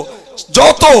যত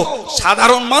যত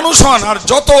সাধারণ মানুষ হন আর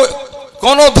যত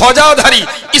কোন ধ্বজাধারী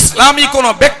ইসলামী কোন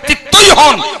ব্যক্তিত্বই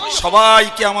হন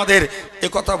সবাইকে আমাদের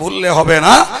একথা ভুললে হবে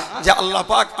না যে আল্লাহ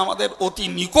পাক আমাদের অতি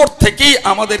নিকট থেকেই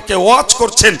আমাদেরকে ওয়াচ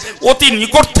করছেন, অতি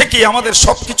নিকট থেকেই আমাদের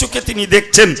সবকিছুকে তিনি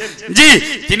দেখছেন। জি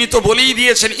তিনি তো বলেই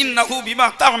দিয়েছেন ইন্নাহু বিমা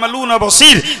তা'মালুনা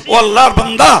বাসীর। ও আল্লাহর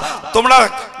বান্দা তোমরা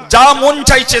যা মন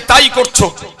চাইছে তাই করছো,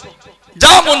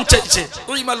 যা মন চাইছে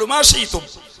ইমালু মা শিইতুম।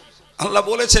 আল্লাহ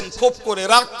বলেছেন ক্ষোভ করে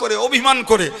রাগ করে অভিমান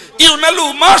করে ইমালু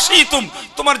মা শিইতুম,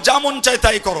 তোমার যা মন চায়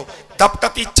তাই করো।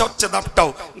 দাপটাতে ইচ্ছা হচ্ছে দাপটাও,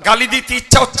 গালি দিতে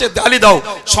ইচ্ছা হচ্ছে গালি দাও,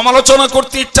 সমালোচনা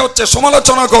করতে ইচ্ছা হচ্ছে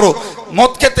সমালোচনা করো,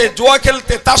 মদ খেতে জুয়া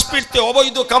খেলতে তাস পিটতে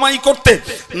অবৈধ কামাই করতে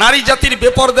নারী জাতির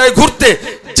বেপরদায় ঘুরতে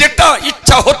যেটা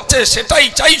ইচ্ছা হচ্ছে সেটাই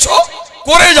চাইছো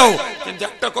করে যাও। কিন্তু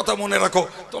একটা কথা মনে রাখো,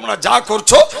 তোমরা যা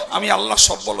করছো আমি আল্লাহ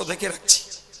সব বলো দেখে রাখছি।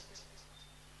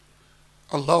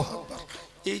 আল্লাহু আকবার।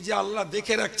 এই যে আল্লাহ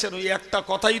দেখে রাখছেন ওই একটা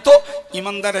কথাই তো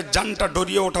ইমানদারের জানটা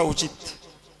ডরিয়ে ওঠা উচিত,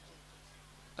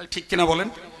 ঠিক কিনা বলেন?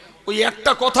 ওই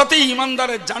একটা কথাতেই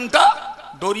ইমানদারের জানটা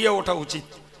ডরিয়ে ওঠা উচিত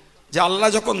যে আল্লাহ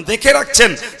যখন দেখে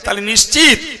রাখছেন তাহলে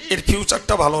নিশ্চিত এর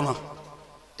ফিউচারটা ভালো না,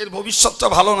 এর ভবিষ্যৎটা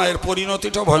ভালো না, এর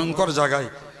পরিণতিটা ভয়ঙ্কর জায়গায়।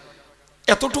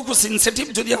 এতটুকু সেনসিটিভ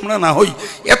যদি আমরা না হই,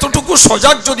 এতটুকু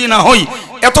সজাগ যদি না হই,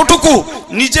 এতটুকু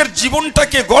নিজের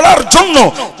জীবনটাকে গড়ার জন্য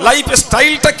লাইফ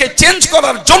স্টাইলটাকে চেঞ্জ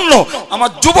করার জন্য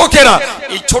আমার যুবকেরা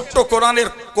এই ছোট্ট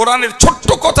কোরআনের ছোট্ট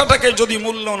কথাটাকে যদি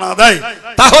মূল্য না দেয়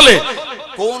তাহলে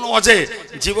কোন অজে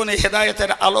জীবনে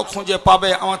হেদায়েতের আলো খুঁজে পাবে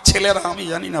আমার ছেলেরা আমি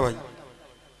জানি না ভাই।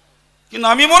 কিন্তু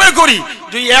আমি মনে করি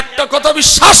যে একটা কথা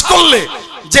বিশ্বাস করলে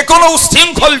যে কোনো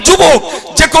উশৃঙ্খল যুবক,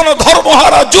 যে কোনো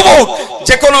ধর্মহারা যুবক,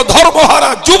 যে কোনো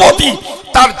ধর্মহারা যুবতী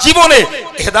তার জীবনে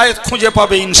হেদায়েত খুঁজে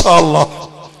পাবে ইনশাআল্লাহ।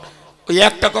 ওই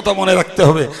একটা কথা মনে রাখতে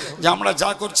হবে যে আমরা যা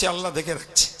করছি আল্লাহ দেখে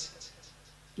রাখছে,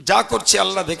 যা করছি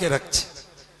আল্লাহ দেখে রাখছে।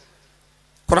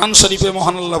 কোরআন শরীফে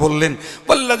মহান আল্লাহ বললেন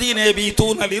ওয়াল্লাযীনা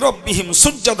ইয়াবিতুনা লিরাব্বিহিম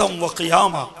সুজদাম ওয়া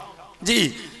কিয়ামা। জি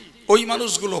ওই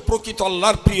মানুষগুলো প্রকৃত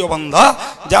আল্লাহর প্রিয় বান্দা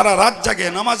যারা রাত জাগে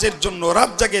নামাজের জন্য,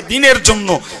 রাত জাগে দিনের জন্য,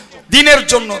 দিনের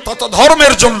জন্য তত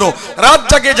ধর্মের জন্য, রাত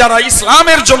জাগে যারা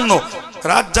ইসলামের জন্য,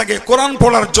 রাত জাগে কোরআন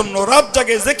পড়ার জন্য, রাত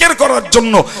জাগে জিকির করার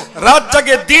জন্য, রাত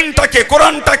জাগে দিনটাকে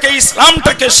কোরআনটাকে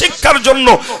ইসলামটাকে শিক্ষার জন্য,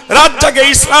 রাত জাগে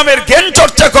ইসলামের জ্ঞান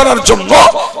চর্চা করার জন্য,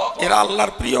 এরা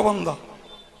আল্লাহর প্রিয় বান্দা।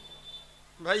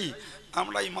 ভাই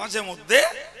আমরা এই মাঝে মধ্যে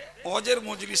ওয়াজের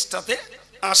মজলিসটাতে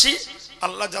আসি,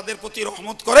 আল্লাহ যাদের প্রতি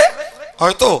রহমত করে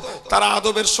হয়তো তারা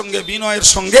আদবের সঙ্গে বিনয়ের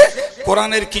সঙ্গে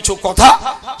কোরআনের কিছু কথা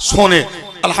শোনে,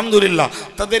 আলহামদুলিল্লাহ।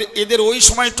 এদের ওই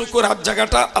সময়টুকু রাত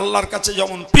জায়গাটা আল্লাহর কাছে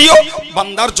যেমন প্রিয়,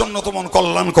 বান্দার জন্য তেমন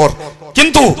কল্যাণকর।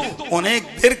 কিন্তু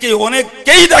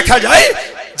অনেককেই দেখা যায়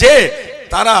যে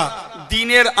তারা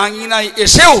দিনের আঙিনায়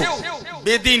এসেও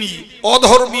বেদিনী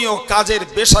অধর্মীয় কাজের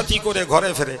বেসাতি করে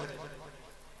ঘরে ফেরে।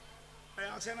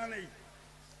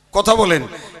 কথা বলেন,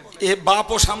 এ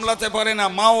বাপও সামলাতে পারে না,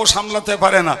 মাও সামলাতে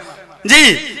পারে না। জি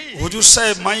হুজুর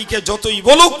সাহেব মাইকে যতই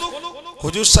বলুক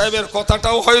হুজুর সাহেবের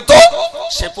কথাটাও হয়তো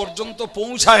সে পর্যন্ত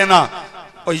পৌঁছায় না।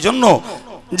 ওই জন্য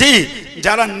জি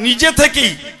যারা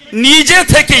নিজে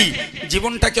থেকেই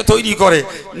জীবনটাকে তৈরি করে,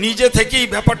 নিজে থেকেই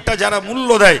ব্যাপারটা যারা মূল্য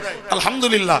দেয়,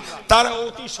 আলহামদুলিল্লাহ তারা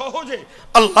অতি সহজে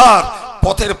আল্লাহর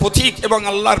পথের পথিক এবং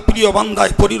আল্লাহর প্রিয়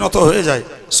বান্দায় পরিণত হয়ে যায়।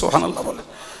 সুবহানাল্লাহ বলে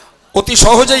অতি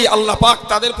সহজেই আল্লাহ পাক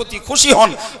তাদের প্রতি খুশি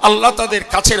হন, আল্লাহ তাদের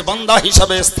কাছের বান্দা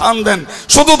হিসাবে স্থান দেন।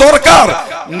 শুধু দরকার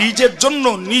নিজের জন্য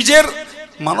নিজের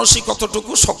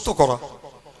মানসিকতাটুকু শক্ত করা,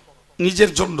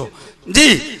 নিজের জন্য। জি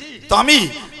তো আমি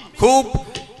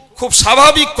খুব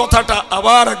স্বাভাবিক কথাটা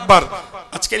আবার একবার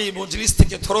আজকের এই মজলিস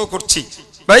থেকে থ্রো করছি।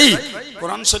 ভাই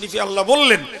কোরআন শরীফে আল্লাহ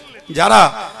বললেন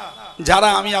যারা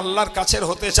আমি আল্লাহর কাছের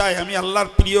হতে চাই, আমি আল্লাহর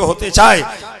প্রিয় হতে চাই,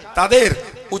 তাদের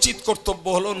উচিত কর্তব্য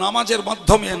হলো নামাজের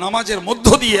মাধ্যমে, নামাজের মধ্য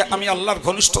দিয়ে আমি আল্লাহর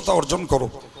ঘনিষ্ঠতা অর্জন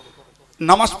করব।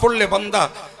 নামাজ পড়লে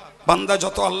বান্দা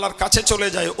যত আল্লাহর কাছে চলে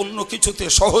যায়, অন্য কিছুতে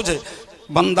সহজে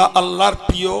বান্দা আল্লাহর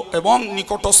প্রিয় এবং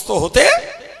নিকটস্থ হতে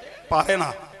পারে না।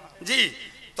 জি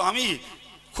তো আমি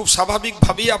খুব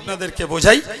স্বাভাবিকভাবেই আপনাদেরকে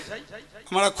বোঝাই,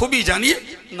 আমরা খুবই জানি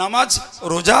নামাজ,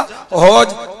 রোজা, হজ,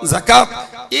 যাকাত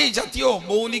এই জাতীয়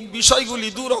মৌলিক বিষয়গুলি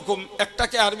দু রকম,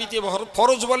 একটাকে আরবিতে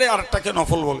ফরজ বলে আর একটাকে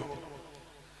নফল বলে।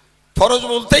 ফরজ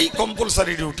বলতেই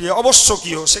কম্পালসারি ডিউটি,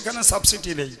 আবশ্যকীয়, সেখানে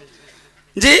সাবসিডি নেই।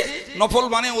 জি নফল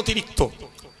মানে অতিরিক্ত,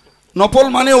 নফল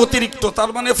মানে অতিরিক্ত,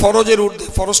 তার মানে ফরজের ঊর্ধ্বে।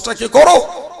 ফরজটাকে করো,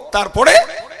 তারপরে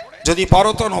যদি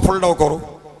পারো তো নফলটাও করো।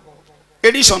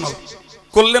 এডিশনাল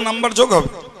করলে নাম্বার যোগ হবে,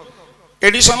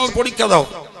 এডিশনাল পরীক্ষা দাও,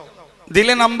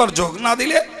 দিলে নাম্বার যোগ, না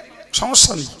দিলে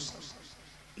সমস্যা নেই।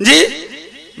 জি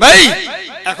ভাই,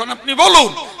 এখন আপনি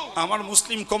বলুন, আমার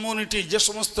মুসলিম কমিউনিটি যে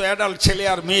সমস্ত অ্যাডাল্ট ছেলে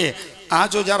আর মেয়ে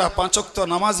আজও যারা 5 ওয়াক্ত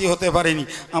নামাজি হতে পারেনি,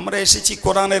 আমরা এসেছি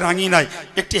কোরআনের আঙিনায়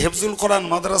একটি হেফজুল কোরআন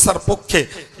মাদ্রাসার পক্ষে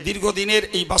দীর্ঘদিনের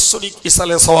এই বাৎসরিক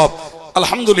ইসালে সওয়াব,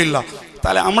 আলহামদুলিল্লাহ।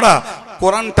 তাহলে আমরা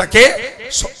কোরআনটাকে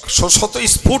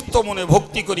স্বতঃস্ফূর্ত মনে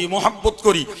ভক্তি করি, মহাব্বত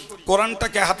করি,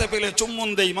 কোরআনটাকে হাতে পেলে চুম্বন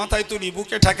দেই, মাথায় তুলি,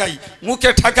 বুকে ঠাকাই,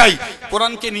 মুখে ঠাকাই,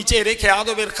 কোরআনকে নিচে রেখে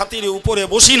আদবের খাতিরে উপরে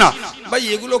বসি না ভাই,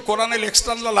 এগুলো কোরআনের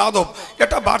এক্সটার্নাল আদব,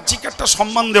 এটা বাহ্যিক একটা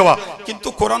সম্মান দেওয়া। কিন্তু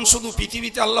কোরআন শুধু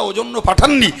পৃথিবীতে আল্লাহ ওজন্য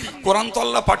পাঠাননি, কোরআন তো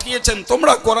আল্লাহ পাঠিয়েছেন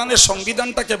তোমরা কোরআনের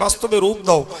সংবিধানটাকে বাস্তবে রূপ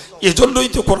দাও, এজন্যই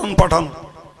তো কোরআন পাঠানো।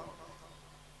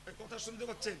 কথা শুনতে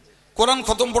পাচ্ছেন? কোরআন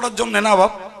খতম পড়ার জন্য না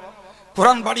বাপ,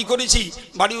 কোরআন বাড়ি করেছি,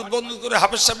 বাড়ি উদ্বোধন করে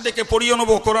হাফেজ সাহেব ডেকে পড়িয়ে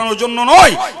নেবো, কোরআন ওর জন্য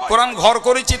নয়। কোরআন ঘর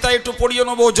করেছি তাই একটু পড়িয়ে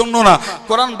নেবো, ওর জন্য না।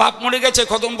 কোরআন বাপ মরে গেছে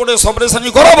খতম পড়ে সবরেসানি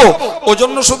করাবো, ও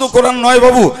জন্য শুধু কোরআন নয়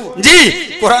বাবু। জি,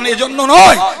 কোরআন এজন্য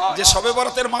নয় যে সবে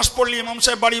বরাতের মাস পড়লি ইমাম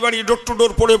সাহেব বাড়ি বাড়ি ডোর টু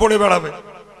ডোর পড়ে পড়ে বেড়াবে,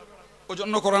 ওর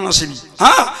জন্য কোরআন আসেনি।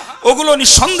 হ্যাঁ, ওগুলো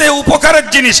নিঃসন্দেহে উপকারের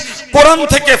জিনিস, কোরআন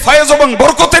থেকে ফয়েজ এবং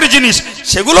বরকতের জিনিস,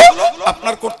 সেগুলো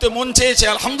আপনার করতে মন চেয়েছে,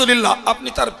 আলহামদুলিল্লাহ, আপনি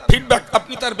তার ফিডব্যাক,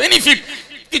 আপনি তার বেনিফিট,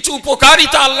 কিছু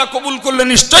উপকারিতা আল্লাহ কবুল করলে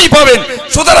নিশ্চয়ই পাবেন।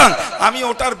 সুতরাং আমি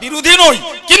ওটার বিরোধী নই,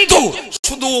 কিন্তু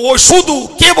শুধু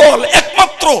কেবল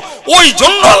একমাত্র ওই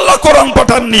জন্য আল্লাহ কোরআন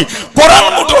পাঠাননি, কোরআন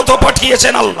মূলত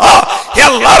পাঠিয়েছেন আল্লাহ। হে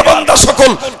আল্লাহর বান্দা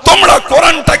সকল, তোমরা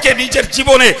কোরআনটাকে নিজের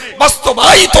জীবনে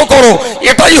বাস্তবায়িত করো,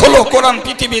 এটাই হলো কোরআন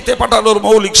পৃথিবীতে পাঠানোর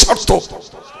মৌলিক শর্ত।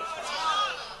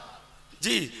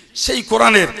 জি, সেই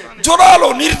কোরআনের জোরালো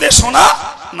নির্দেশনা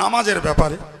নামাজের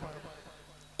ব্যাপারে,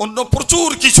 অন্য প্রচুর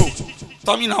কিছু। তো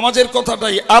আমি নামাজের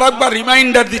কথাটাই আর একবার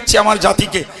রিমাইন্ডার দিচ্ছি আমার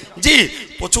জাতিকে। জি,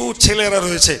 প্রচুর ছেলেরা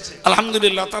রয়েছে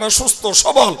আলহামদুলিল্লাহ, তারা সুস্থ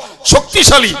সবল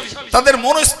শক্তিশালী, তাদের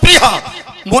মনস্পৃহা,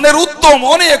 মনের উদ্যম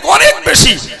অনেক অনেক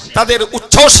বেশি, তাদের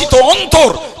উচ্ছ্বসিত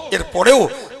অন্তর, এরপরেও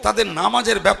তাদের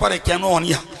নামাজের ব্যাপারে কেন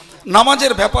অনীহা,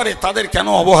 নামাজের ব্যাপারে তাদের কেন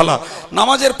অবহেলা,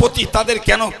 নামাজের প্রতি তাদের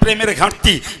কেন প্রেমের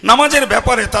ঘাটতি, নামাজের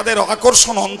ব্যাপারে তাদের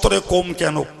আকর্ষণ অন্তরে কম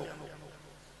কেন?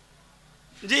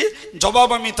 জি, জবাব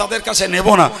আমি তাদের কাছে নেব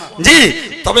না। জি,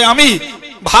 তবে আমি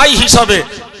ভাই হিসাবে,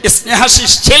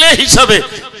 স্নেহাশিস ছেলে হিসাবে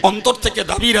অন্তর থেকে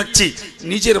দাবি রাখছি,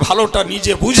 নিজের ভালোটা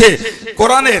নিজে বুঝে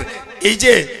কোরআনের এই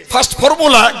যে ফার্স্ট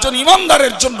ফর্মুলা একজন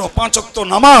ইমানদারের জন্য 5 ওয়াক্ত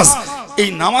নামাজ, এই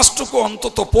নামাজটুকু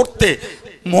অন্তত পড়তে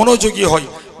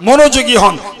মনোযোগী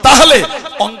হন, তাহলে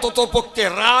অন্তত পক্ষে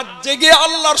রাত জেগে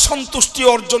আল্লাহর সন্তুষ্টি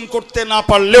অর্জন করতে না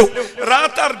পারলেও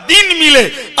রাত আর দিন মিলে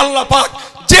আল্লাহ পাক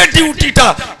যে ডিউটিটা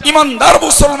ইমানদার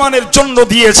মুসলমানের জন্য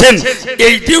দিয়েছেন,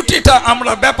 এই ডিউটিটা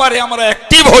আমরা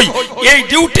অ্যাক্টিভ হই, এই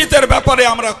ডিউটিদের ব্যাপারে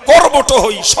আমরা কর্মঠ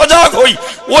হই, সজাগ হই,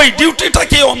 ওই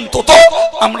ডিউটিটাকে অন্তত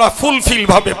আমরা ফুলফিল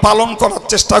ভাবে পালন করার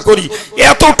চেষ্টা করি।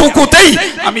 এতটুকুতেই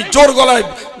আমি জোর গলায়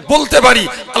বলতে পারি,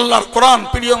 আল্লাহর কোরআন,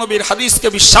 প্রিয় নবীর হাদিসকে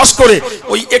বিশ্বাস করে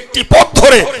ওই একটি পথ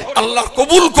ধরে আল্লাহ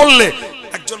কবুল করলে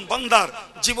একজন বান্দার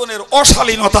জীবনের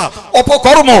অশালীনতা,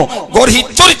 অপকর্ম, গর্হিত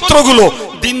চরিত্রগুলো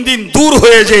দিন দিন দূর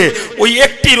হয়ে যায়। ওই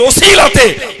একটি ওসিলাতে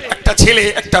একটা ছেলে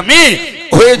একটা মেয়ে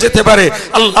হয়ে যেতে পারে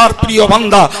আল্লাহর প্রিয়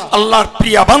বান্দা, আল্লাহর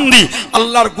প্রিয়া বান্দি,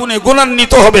 আল্লাহর গুণে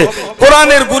গুণান্বিত হবে,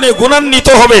 কোরআনের গুণে গুণান্বিত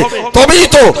হবে, তবেই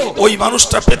তো ওই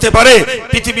মানুষটা পেতে পারে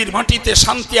পৃথিবীর মাটিতে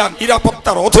শান্তি আর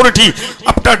নিরাপত্তার অথরিটি।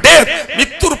 আপনার ডেথ,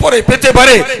 মৃত্যুর পরে পেতে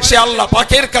পারে সে আল্লাহ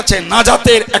পাকের কাছে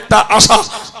নাজাতের একটা আশা।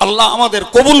 আল্লাহ আমাদের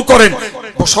কবুল করেন,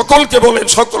 সকলকে বলেন,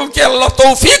 সকলকে আল্লাহ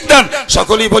তৌফিক দেন,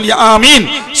 সকলেই বলি আমিন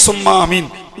সুম্মা আমিন।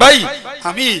 ভাই,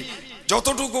 আমি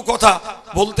যতটুকু কথা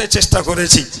বলতে চেষ্টা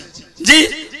করেছি, জি,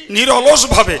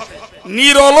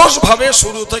 নিরলস ভাবে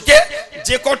শুরু থেকে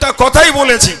যে কটা কথাই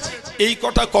বলেছি, এই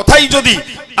কটা কথাই যদি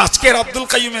আজকের আব্দুল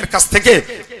কাইয়ুমের কাছ থেকে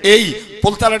এই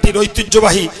পোলতালাটির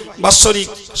ঐতিহ্যবাহী বাৎসরিক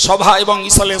সভা এবং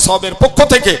ইসালে সবের পক্ষ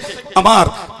থেকে আমার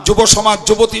যুব সমাজ,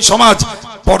 যুবতী সমাজ,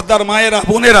 পর্দার মায়েরা,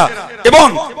 বোনেরা এবং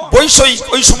বৈষয়িক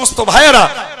ওই সমস্ত ভাইয়েরা,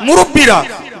 মুরব্বীরা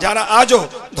যারা আজও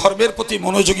ধর্মের প্রতি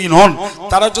মনোযোগী নন,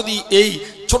 তারা যদি এই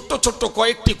ছোট্ট ছোট্ট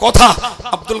কয়েকটি কথা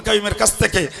আব্দুল কাইয়ুমের কাছ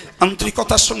থেকে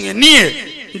আন্তরিকতার সঙ্গে নিয়ে,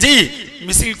 জি,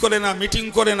 মিছিল করে না, মিটিং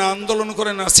করে না, আন্দোলন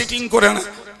করে না, সিটিং করে না,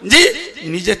 জি,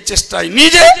 নিজের চেষ্টায়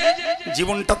নিজে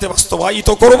জীবনটাতে বাস্তবায়িত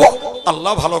করব,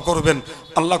 আল্লাহ ভালো করবেন,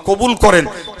 আল্লাহ কবুল করেন,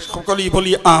 সকলেই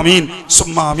বলি আমিন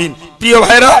সুম্মা আমিন। প্রিয়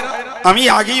ভাইরা, আমি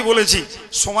আগেই বলেছি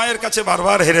সময়ের কাছে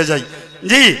বারবার হেরে যাই।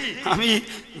 জি, আমি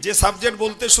যে সাবজেক্ট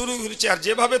বলতে শুরু করেছি আর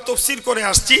যেভাবে তফসির করে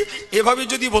আসছি, এভাবে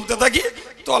যদি বলতে থাকি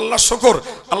তো আল্লাহ শুকর,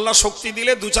 আল্লাহ শক্তি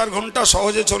দিলে 2-4 ঘন্টা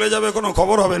সহজে চলে যাবে, কোনো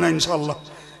খবর হবে না ইনশাআল্লাহ।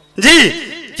 জি,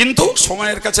 কিন্তু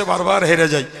সময়ের কাছে বারবার হেরে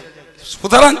যাই।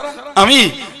 সুতরাং আমি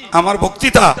আমার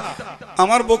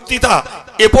বক্তৃতা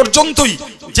এ পর্যন্তই,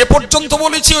 যে পর্যন্ত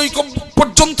বলেছি ওই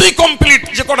পর্যন্তই কমপ্লিট,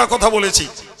 যে কটা কথা বলেছি।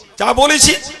 যা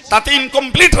বলেছি তাতে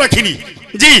ইনকমপ্লিট রাখিনি।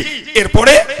 জি,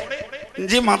 এরপরে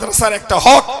যে মাদ্রাসার একটা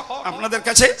হক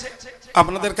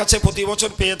আপনাদের কাছে প্রতি বছর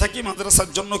পেয়ে থাকি, মাদ্রাসার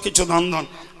জন্য কিছু দান।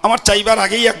 আমার চাইবার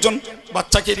আগেই একজন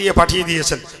বাচ্চাকে দিয়ে পাঠিয়ে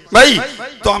দিয়েছেন ভাই।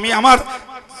 তো আমি আমার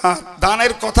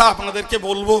দানের কথা আপনাদেরকে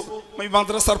বলবো ওই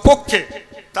মাদ্রাসার পক্ষে।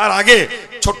 তার আগে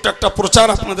ছোট্ট একটা প্রচার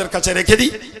আপনাদের কাছে রেখে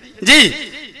দিই। জি,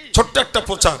 ছোট্ট একটা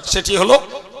প্রচার, সেটি হলো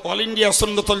অল ইন্ডিয়া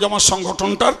সুন্নতুল জামাত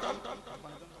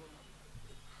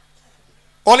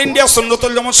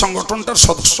সংগঠনটার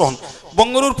সদস্য হন।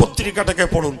 বঙ্গরুর পত্রিকাটাকে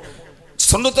পড়ুন।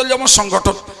 সুন্নতুল জামাত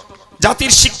সংগঠন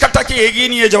জাতির শিক্ষাটাকে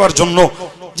এগিয়ে নিয়ে যাওয়ার জন্য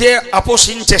যে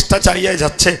আপোষহীন চেষ্টা চালিয়ে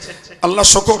যাচ্ছে, আল্লাহ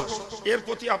শুকর, এর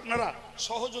প্রতি আপনারা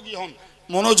সহযোগী হন,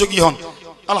 মনোযোগী হন।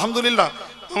 আলহামদুলিল্লাহ,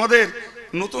 আমাদের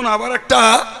নতুন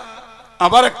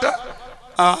আবার একটা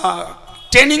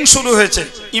ট্রেনিং শুরু হয়েছে,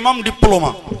 ইমাম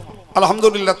ডিপ্লোমা।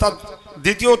 আলহামদুলিল্লাহ, তার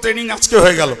দ্বিতীয় ট্রেনিং আজকে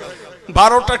হয়ে গেল।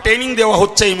 12টা ট্রেনিং দেওয়া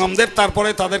হচ্ছে ইমামদের, তারপরে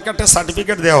তাদেরকে একটা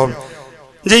সার্টিফিকেট দেওয়া হবে।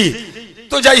 জি,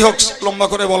 তো যাই হোক, লম্বা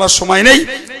করে বলার সময় নেই।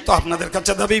 তো আপনাদের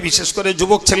কাছে দাবি, বিশেষ করে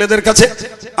যুবক ছেলেদের কাছে,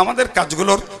 আমাদের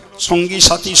কাজগুলোর সঙ্গী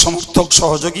সাথী সমর্থক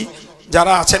সহযোগী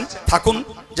যারা আছেন থাকুন,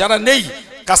 যারা নেই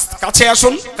কাছে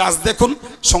আসুন, কাজ দেখুন,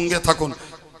 সঙ্গে থাকুন।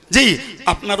 জি,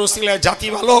 আপনার ওসিলায় জাতি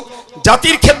ভালো হোক,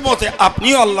 জাতির খেদমতে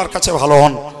আপনিও আল্লাহর কাছে ভালো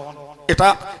হন, এটা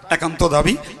একান্ত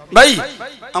দাবি। ভাই,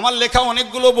 আমার লেখা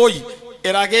অনেকগুলো বই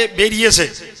এর আগে বেরিয়েছে,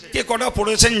 কে কটা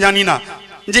পড়েছেন জানি না।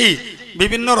 জি,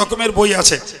 বিভিন্ন রকমের বই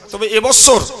আছে, তবে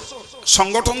এবছর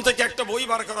সংগঠন থেকে একটা বই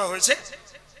বার করা হয়েছে।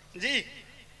 জি,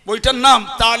 বইটার নাম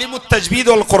তালিমুত তাজবিদ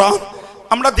ওয়াল কোরআন।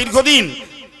 আমরা দীর্ঘদিন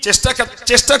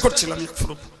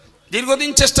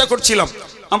চেষ্টা করছিলাম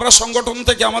আমরা সংগঠন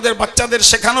থেকে আমাদের বাচ্চাদের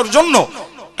শেখানোর জন্য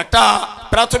একটা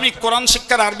প্রাথমিক কোরআন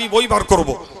শিক্ষার আরবি বই বার করব।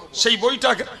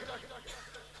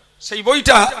 সেই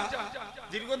বইটা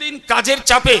দীর্ঘদিন কাজের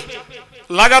চাপে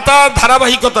লাগাতার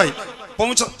ধারাবাহিকতায়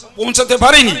পৌঁছাতে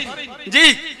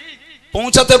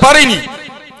পারিনি,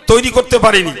 তৈরি করতে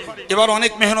পারিনি। এবার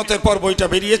অনেক মেহনতের পর বইটা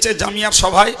বেরিয়েছে, জামিয়ার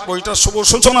সভায় বইটার শুভ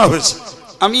সূচনা হয়েছে।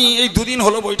 আমি এই দুদিন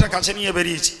হলো বইটা কাছে নিয়ে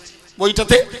বেরিয়েছি।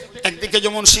 বইটাতে একদিকে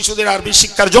যেমন শিশুদের আরবি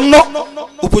শিক্ষার জন্য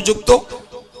উপযুক্ত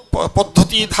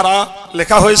পদ্ধতি ধারা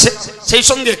লেখা হয়েছে, সেই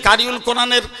সঙ্গে কারিউল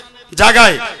কোরআনের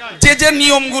জায়গায় যে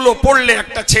নিয়মগুলো পড়লে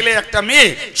একটা ছেলে একটা মেয়ে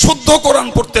শুদ্ধ কোরআন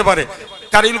পড়তে পারে,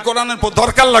 কারিউল কোরআনের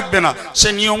দরকার লাগবে না,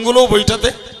 সেই নিয়মগুলো বইটাতে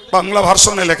বাংলা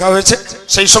ভার্সনে লেখা হয়েছে।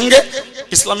 সেই সঙ্গে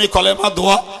ইসলামী কলেমা,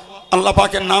 দোয়া, আল্লাহ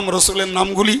পাকের নাম, রসুলের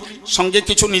নামগুলি, সঙ্গে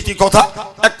কিছু নীতি কথা।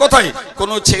 এক কথায়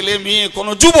কোনো ছেলে মেয়ে,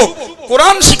 কোনো যুবক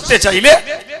কোরআন শিখতে চাইলে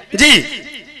জি,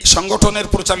 সংগঠনের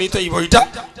পরিচালিত এই বইটা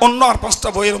অন্য আর 5টা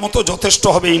বইয়ের মতো যথেষ্ট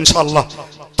হবে ইনশাআল্লাহ।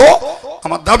 তো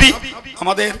আমার দাবি,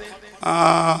 আমাদের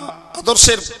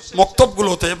আদর্শের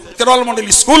মক্তবগুলোতে, কেরল মডেল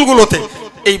স্কুলগুলোতে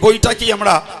এই বইটাকে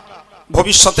আমরা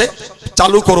ভবিষ্যতে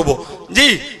চালু করব। জি,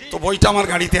 তো বইটা আমার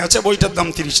গাড়িতে আছে, বইটার দাম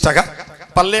 30 টাকা।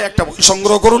 পারলে একটা বই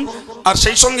সংগ্রহ করুন। আর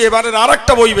সেই সঙ্গে এবারের আর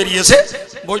একটা বই বেরিয়েছে,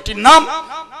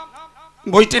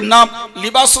 বইটির নাম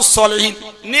লিবাসুস সলিহিন,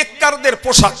 নেককারদের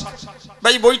পোশাক।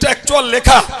 ভাই, বইটা অ্যাকচুয়াল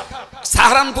লেখা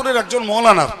সাহারানপুরের একজন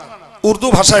মৌলানার, উর্দু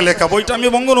ভাষায় লেখা। বইটা আমি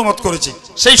বঙ্গানুবাদ করেছি।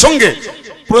 সেই সঙ্গে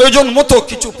প্রয়োজন মতো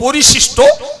কিছু পরিশিষ্ট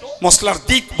মশলার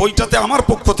দিক বইটাতে আমার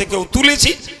পক্ষ থেকেও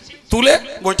তুলে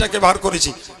বইটাকে বার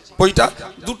করেছি। বইটা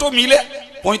দুটো মিলে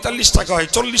 45 টাকা হয়,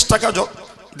 40 টাকা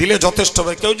দিলে যথেষ্ট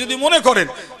হবে। কেউ যদি মনে করেন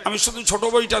আমি শুধু ছোট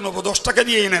বইটা নেবো, 10 টাকা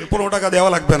দিয়ে নেন, 15 টাকা দেওয়া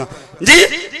লাগবে না। জি,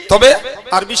 তবে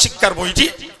আরবি শিক্ষার বইটি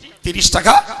 30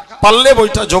 টাকা, পারলে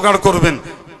বইটা জোগাড় করবেন।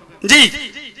 জি,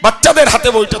 বাচ্চাদের হাতে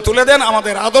বইটা তুলে দেন,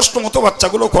 আমাদের আদর্শ মতো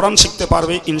বাচ্চাগুলো কোরআন শিখতে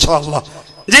পারবে ইনশাআল্লাহ।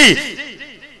 জি,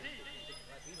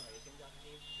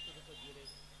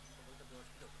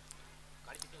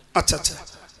 আচ্ছা,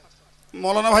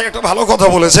 মৌলানা ভাই একটা ভালো কথা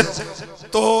বলেছেন।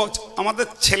 তো আমাদের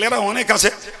ছেলেরা অনেক আছে,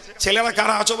 ছেলেরা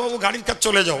কারা আছো বাবু, গাড়ির কাছে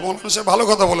চলে যাও। মৌলানা সাহেব ভালো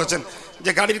কথা বলেছেন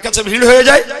যে গাড়ির কাছে ভিড় হয়ে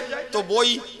যায়। তো বই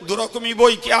দুরকমই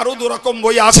বই, কি আরো দুরকম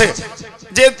বই আছে,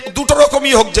 যে দুটো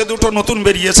রকমই হোক, যে দুটো নতুন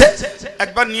বেরিয়েছে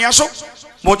একবার নিয়ে আসো,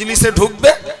 মজলিসে ঢুকবে।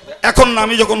 এখন না,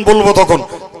 আমি যখন বলবো তখন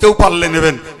কেউ পারলে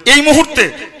নেবেন। এই মুহূর্তে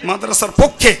মাদ্রাসার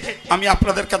পক্ষে আমি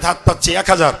আপনাদের কাছে হাত পাচ্ছি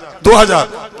 1000, 2000,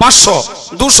 500,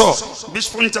 200, 20,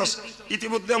 50।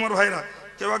 ইতিমধ্যে আমার ভাইরা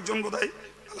কেউ একজন বোধহয়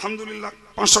আলহামদুলিল্লাহ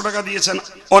 500 টাকা দিয়েছেন,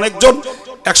 অনেকজন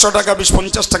 100 টাকা, 20,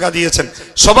 50 টাকা দিয়েছেন।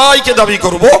 সবাইকে দাবি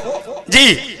করব, জি,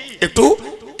 একটু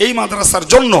এই মাদ্রাসার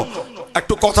জন্য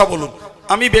একটু কথা বলুন।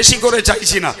 আমি বেশি করে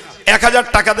চাইছি না, 1000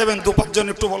 টাকা দেবেন। 2-5 জন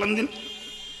একটু বলেন দিন,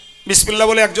 বিসমিল্লাহ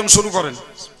বলে একজন শুরু করেন।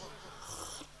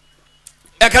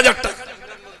 1000 টাকা।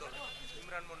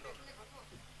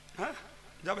 হ্যাঁ,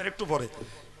 যাবেন একটু পরে।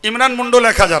 ইমরান মন্ডল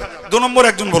 1000। 2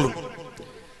 নম্বর একজন বলুন।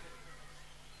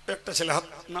 একটা ছেলে হাত,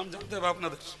 নাম জানতে হবে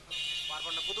আপনাদের?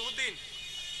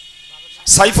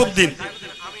 সাইফুদ্দিন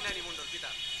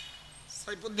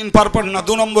সাইফুদ্দিন পারপাট না,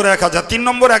 2 নম্বরে 1000, 3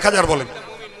 নম্বরে 1000 বলেন।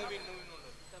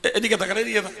 এদিকে তাকান,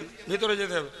 এদিকে তাকান, ভিতরে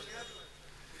যেতে হবে।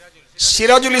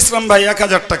 সিরাজুল ইসলাম ভাই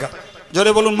 1000 টাকা,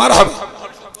 জোরে বলুন মারহাবা।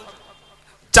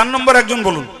 4 নম্বর একজন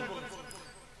বলুন।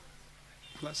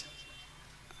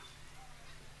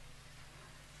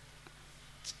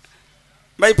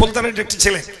 ভাই পোলতারের একটি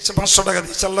ছেলে, সে 500 টাকা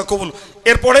দিয়েছে, আল্লাহ কবুল।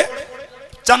 এরপরে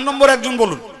 4 নম্বর একজন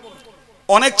বলুন।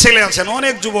 অনেক ছেলে আছেন,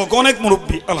 অনেক যুবক, অনেক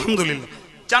মুরব্বী, আলহামদুলিল্লাহ।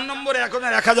 4 নম্বরে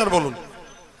 1000 বলুন।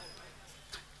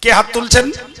 কে হাত তুলছেন?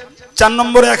 4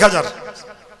 নম্বরে 1000।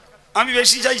 আমি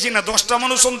বেশি চাইছি না, 10টা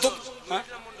মানুষ অন্তত।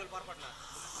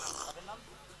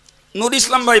 নুর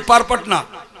ইসলাম ভাই পারপাটনা,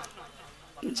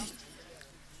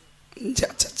 আচ্ছা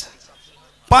আচ্ছা।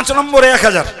 5 নম্বরে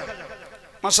 1000।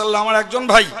 মাশাআল্লাহ, আমার একজন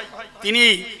ভাই তিনি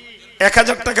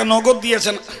 1000 টাকা নগদ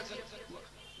দিয়েছেন।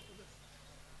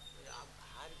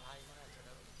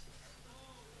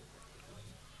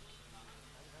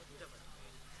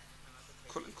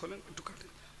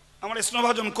 আমার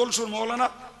স্নোভাজন কলসুর মৌলানা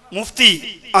মুফতি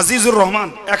আজিজুর রহমান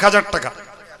 1000 টাকা।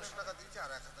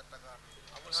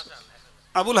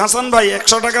 আবুল হাসান ভাই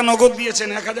 100 টাকা নগদ দিয়েছেন,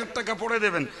 1000 টাকা পরে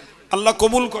দেবেন, আল্লাহ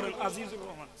কবুল করেন। আজিজুর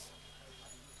রহমান,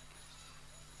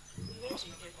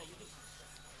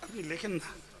 আপনি লেখেন না,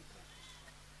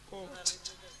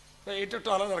 এটা তো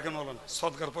আলাদা রাখেন,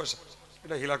 সদকার পয়সা,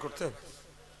 এটা হিলা করতে হবে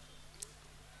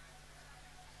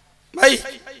ভাই।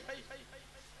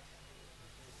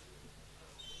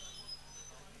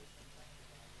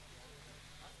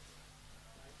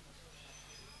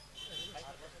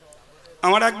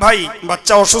 আমার এক ভাই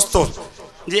বাচ্চা অসুস্থ,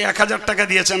 যে 1000 টাকা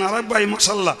দিয়েছেন। আর এক ভাই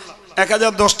মাশাআল্লাহ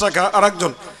 1010 টাকা। আর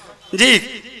একজন জি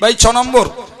ভাই 6 নম্বর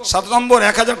 7 নম্বর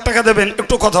 1000 টাকা দেবেন,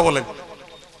 একটু কথা বলেন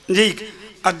জি।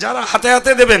 আর যারা হাতে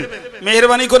হাতে দেবেন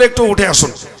মেহেরবানি করে একটু উঠে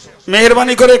আসুন,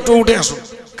 মেহেরবানি করে একটু উঠে আসুন।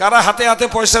 কারা হাতে হাতে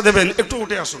পয়সা দেবেন একটু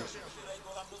উঠে আসুন।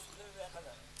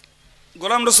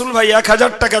 গোলাম রসুল ভাই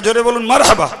 1000 টাকা, জোরে বলুন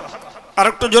মারহাবা। আর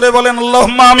একটু জোরে বলেন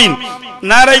আল্লাহুম্মা আমিন।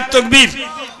 নারায়ে তাকবীর,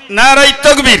 নারায়ে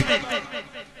তাকবীর।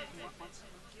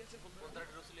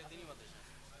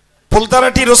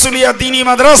 ফুলতারাটি রসুলিয়া দ্বীনি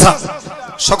মাদ্রাসা,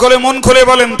 সকলে মন খুলে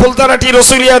বলেন ফুলতারাটি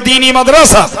রসুলিয়া দ্বীনি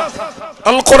মাদ্রাসা।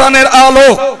 আল কোরআনের আলো,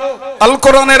 আল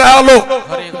কোরআনের আলো,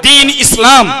 দ্বীন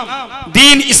ইসলাম,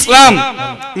 দ্বীন ইসলাম।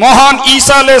 মহান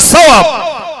ঈসা আলাইহিস সওয়াব,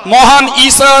 মহান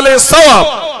ঈসা আলাইহিস সওয়াব।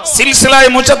 সিলসিলায়ে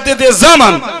মুজাদ্দিদে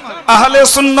জামান, আহলে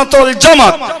সুন্নাত ওয়াল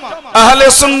জামাত, আহলে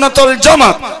সুন্নাত ওয়াল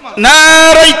জামাত।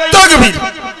 নারায়ে তাকবীর।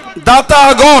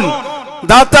 দাতাগণ,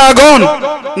 দাতাগণ,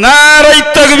 নারায়ে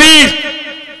তাকবীর।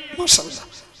 মাশাআল্লাহ,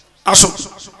 আসুন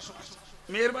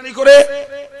মেহেরবানি করে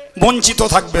বঞ্চিত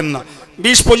থাকবেন না।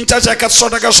 20, 50, 100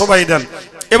 টাকা সবাই দেন।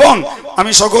 এবং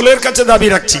আমি সকলের কাছে দাবি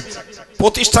রাখছি,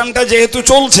 প্রতিষ্ঠানটা যেহেতু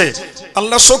চলছে,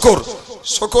 আল্লাহ শুকর,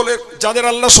 সকলের যাদের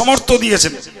আল্লাহ সমর্থ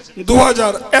দিয়েছেন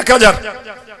 2000, 1000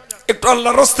 একটু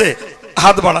আল্লাহর রাস্তে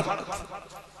হাত বাড়ান,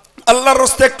 আল্লাহর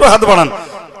রাস্তে একটু হাত বাড়ান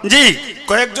জি।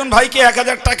 কয়েকজন ভাইকে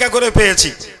 1000 টাকা করে পেয়েছি,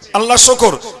 আল্লাহ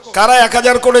শুকর। কারা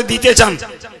 1000 করে দিতে চান?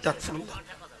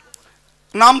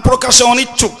 নাম প্রকাশে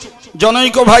অনিচ্ছুক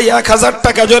জনৈক ভাই 1000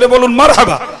 টাকা, জোরে বলুন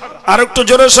মারহাবা। আর একটু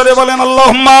জোরে সরে বলেন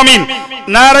আল্লাহুম্মা আমিন।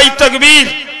 নারায়ে তাকবীর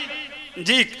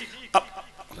জি।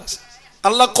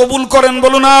 আল্লাহ কবুল করেন,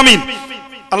 বলুন আমিন।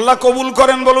 আল্লাহ কবুল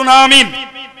করেন, বলুন আমিন।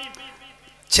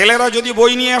 ছেলেরা যদি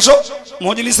বই নিয়ে আসো,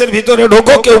 মজলিসের ভিতরে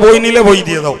ঢোকো, কেউ বই নিলে বই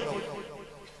দিয়ে দাও।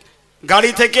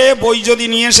 গাড়ি থেকে বই যদি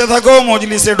নিয়ে এসে থাকো,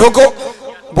 মজলিসে ঢোকো,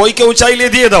 বই কেউ চাইলে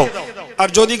দিয়ে দাও। আর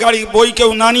যদি বই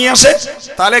কেউ না নিয়ে আসে,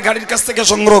 তাহলে গাড়ির কাছ থেকে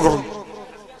সংগ্রহ করুন।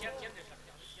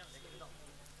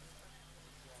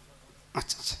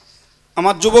 আচ্ছা আচ্ছা,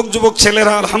 আমার যুবক যুবক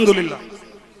ছেলেরা আলহামদুলিল্লাহ,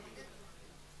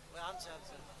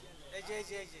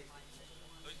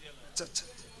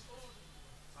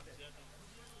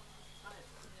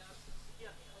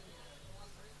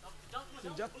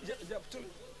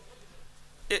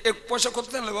 পয়সা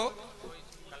করতে নেব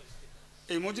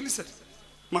এই মজলিসের।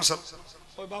 মাশাআল্লাহ,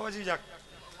 ওই বাবাজি যাক।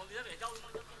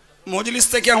 মজলিস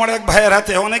থেকে আমার এক ভাইয়ের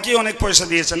হাতে অনেকেই অনেক পয়সা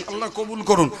দিয়েছেন, আল্লাহ কবুল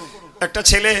করুন। একটা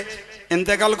ছেলে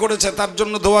ইন্তেকাল করেছে, তার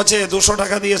জন্য দোয়া চেয়ে 200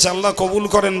 টাকা দিয়েছে, আল্লাহ কবুল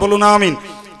করেন, বলুন আমিন।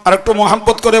 আর একটু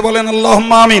মোহাব্বত করে বলেন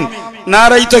আল্লাহুম্মা আমিন।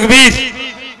 নারায়ে তাকবীর।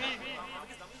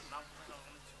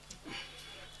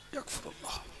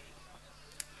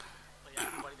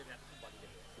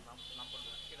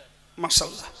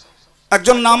 মাশাআল্লাহ,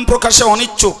 একজন নাম প্রকাশে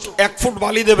অনিচ্ছুক 1 ফুট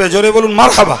বালি দেবে, জোরে বলুন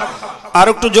মারহাবা। আর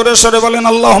একটু জোরে সরে বলেন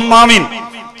আল্লাহুম্মা আমিন।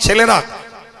 ছেলেরা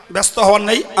ব্যস্ত হওয়ার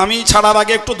নেই, আমি ছাড়ার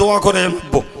আগে একটু দোয়া করে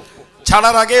নামবো।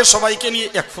 ছাড়ার আগে সবাইকে নিয়ে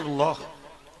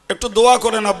একটু দোয়া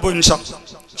করে নামবো ইনশাআল্লাহ।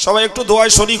 সবাই একটু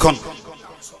দোয়ায় শরীক হন।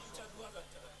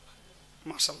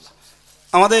 মাশাআল্লাহ,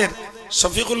 আমাদের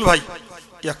শফিকুল ভাই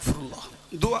ইয়াগফিরুল্লাহ।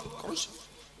 দোয়া করুন।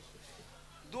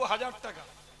 2000 টাকা,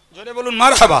 জোরে বলুন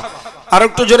মারহাবা। আর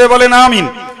একটু জোরে বলেন আমিন।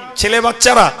 ছেলে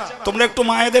বাচ্চারা তোমরা একটু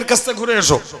মায়েদের কাছ থেকে ঘুরে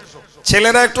এসো,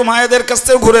 ছেলেরা একটু মায়েদের কাছ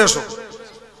থেকে ঘুরে এসো।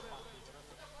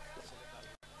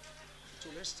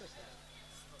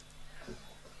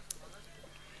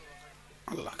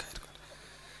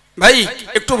 ভাই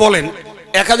একটু বলেন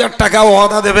 1000 টাকা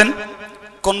ওয়াদা দেবেন,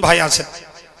 কোন ভাই আছে?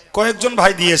 কয়েকজন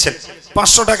ভাই দিয়েছেন।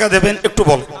 500 টাকা দেবেন, একটু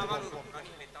বল।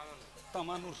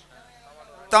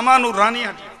 তামানুর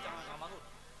রানীহাটি,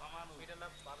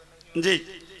 জি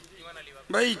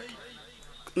ভাই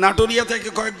নাটুরিয়া থেকে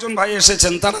কয়েকজন ভাই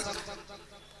এসেছেন, তারা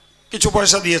কিছু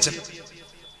পয়সা দিয়েছেন।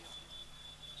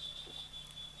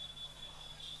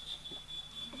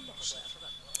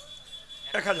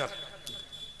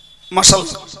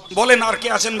 মাশাআল্লাহ। বলেন আর কে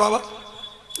আছেন বাবা?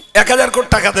 1000 কোটি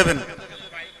টাকা দেবেন।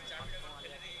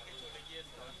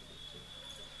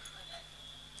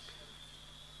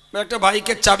 একটা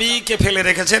বাইকের চাবি কে ফেলে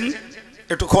রেখেছেন,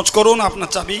 একটু খোঁজ করুন, আপনার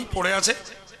চাবি পড়ে আছে।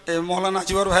 মৌলানা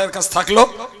জিবর ভাইয়ের কাছে থাকলো,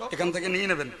 এখান থেকে নিয়ে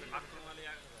নেবেন।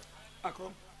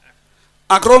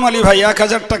 আকরম আলী ভাই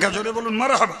 1000 টাকা, জোরে বলুন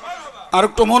মারহাবা। আর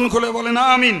একটু মন খুলে বলেন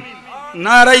আমিন।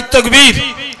 নারায়ে তাকবীর,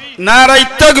 নারায়ে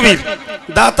তাকবীর।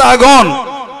 দাতাগণ,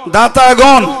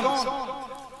 দাতাগণ,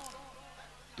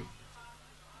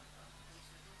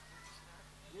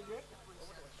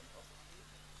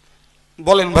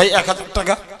 বলেন ভাই 1000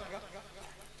 টাকা।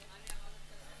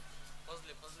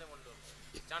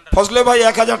 ফজলে ভাই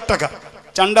 1000 টাকা,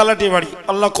 চান্ডালাটি বাড়ি,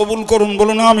 আল্লাহ কবুল করুন,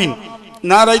 বলুন আমিন।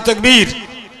 নারায়ে তাকবীর,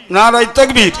 নারায়ে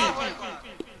তাকবীর।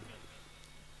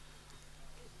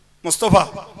 মোস্তফা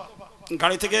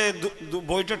গাড়ি থেকে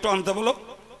বইটা একটু আনতে বলো,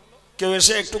 কেউ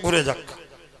এসে একটু ঘুরে যাক,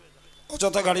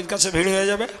 অযথা গাড়ির কাছে ভিড় হয়ে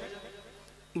যাবে।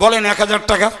 বলেন 1000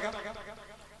 টাকা।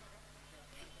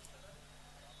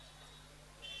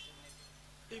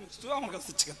 আমার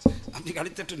কাছে আপনি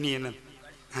গাড়িতে একটু নিয়ে নেন,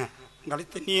 হ্যাঁ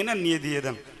গাড়িতে নিয়ে নেন, নিয়ে দিয়ে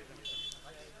দেন।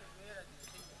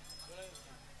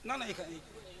 না না,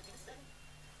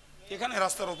 এখানে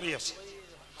রাস্তার উপরেই আছে।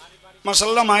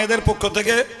 মাশাআল্লাহ, মায়েদের পক্ষ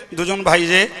থেকে দুজন ভাই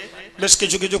যে বেশ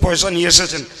কিছু কিছু পয়সা নিয়ে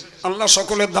এসেছেন, আল্লাহ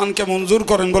সকলের দানকে মঞ্জুর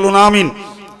করেন, বলুন আমিন।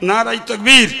 নারায়ে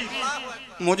তাকবীর।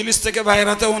 মজলিস থেকে ভাইয়ের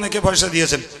হাতে অনেকে পয়সা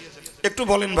দিয়েছেন, একটু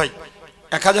বলেন ভাই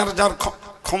 1000 যার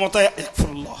ক্ষমতায়,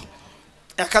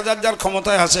 1000 যার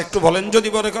ক্ষমতায় আছে একটু বলেন। যদি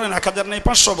বলে করেন 1000 নেই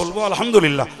 500 বলবো,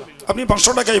 আলহামদুলিল্লাহ, আপনি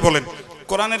 500 টাকাই বলেন।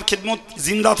 কোরআনের খিদমত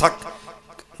জিন্দা থাক।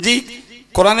 জি,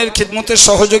 কোরআনের খিদমতের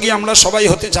সহযোগী আমরা সবাই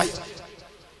হতে চাই।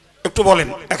 একটু বলেন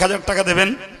 1000 টাকা দেবেন।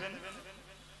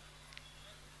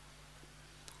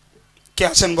 কে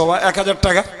আছেন বাবা? 1000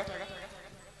 টাকা।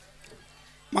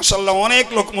 মাশাআল্লাহ, অনেক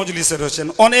লোক মজলিসে রয়েছেন,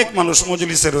 অনেক মানুষ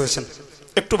মজলিসে রয়েছেন,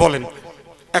 একটু বলেন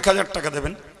 1000 টাকা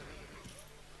দেবেন।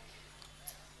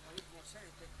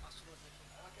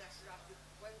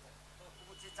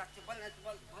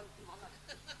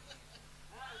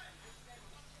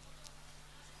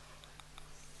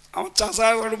 আমার চাচা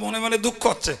মনে মনে দুঃখ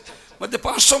হচ্ছে, বলতে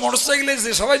 500 মোটরসাইকেল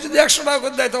এসে সবাই যদি 100 টাকা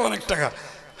করে দেয় তো অনেক টাকা।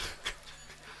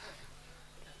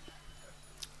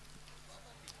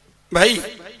 ভাই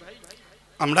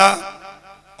আমরা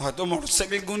হয়তো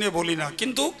মোটরসাইকেল গুনে বলি না,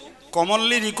 কিন্তু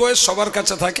কমনলি রিকোয়েস্ট সবার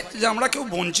কাছে থাকে যে আমরা কেউ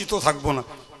বঞ্চিত থাকবো না।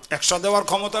 100 দেওয়ার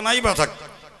ক্ষমতা নাই বা থাক,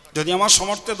 যদি আমার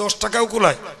সমর্থে 10 টাকাও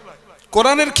কুলায়,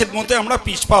 কোরআনের খিদমতে আমরা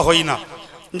পিছপা হই না।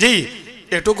 জি,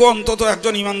 এটুকু অন্তত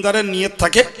একজন ইমানদারের নিয়ত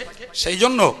থাকে। সেই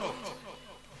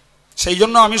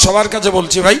জন্য আমি সবার কাছে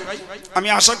বলছি ভাই, আমি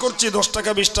আশা করছি 10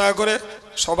 টাকা 20 টাকা করে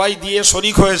সবাই দিয়ে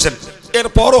শরিক হয়েছেন।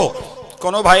 এরপরও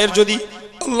কোনো ভাইয়ের যদি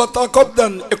আল্লাহ তাকত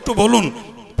দেন, একটু বলুন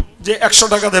যে 100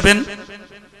 টাকা দেবেন,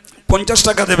 50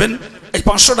 টাকা দেবেন, এই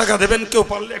 500 টাকা দেবেন। কেউ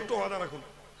পারলে একটু ওয়াদা রাখুন।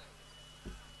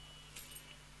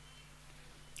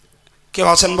 কেউ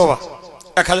আছেন বাবা?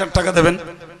 1000 টাকা দেবেন,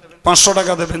 500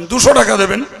 টাকা দেবেন, 200 টাকা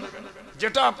দেবেন,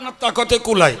 যেটা আপনার তাকতে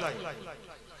কুলায়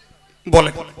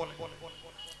বলেন।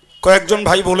 কয়েকজন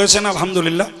ভাই বলেছেন,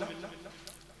 আলহামদুলিল্লাহ।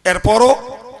 এরপরও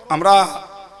আমরা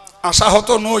আশাহত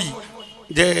নই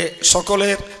যে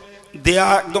সকলের দেয়া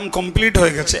একদম কমপ্লিট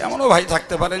হয়ে গেছে। এমনও ভাই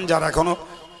থাকতে পারেন যার এখনো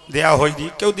দেয়া হয়নি।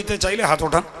 কেউ দিতে চাইলে হাত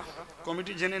ওঠান,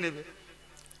 কমিটি জেনে নেবে।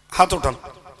 হাত ওঠান,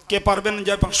 কে পারবেন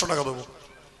যে 500 টাকা দেবো।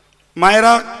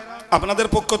 মায়েরা আপনাদের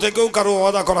পক্ষ থেকেও কারো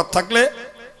ওয়াদা করার থাকলে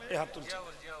হাত তুলছে।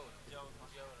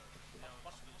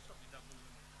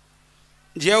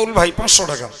 জিয়াউল ভাই 500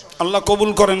 টাকা, আল্লাহ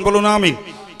কবুল করেন, বলুন আমিন।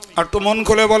 আর একটু মন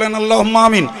খুলে বলেন আল্লাহুম্মা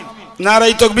আমিন।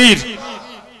 নারায়ে তাকবীর।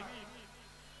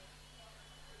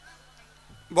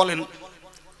 বলেন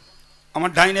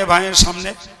আমার ডাইনে ভাইয়ের সামনে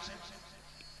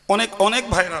অনেক অনেক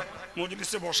ভাইরা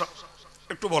মজলিসে বসা,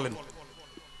 একটু বলেন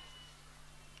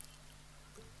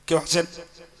কেউ আছেন?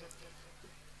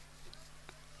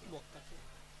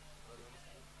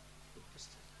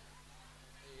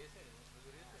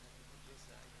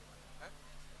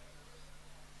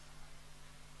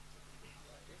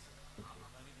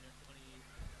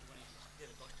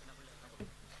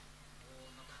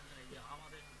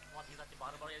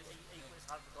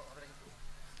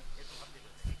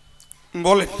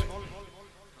 বলেন।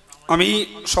 আমি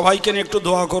সবাইকে নিয়ে একটু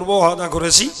দোয়া করব, ওয়াদা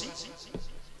করেছি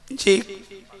যে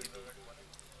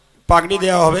পাগড়ি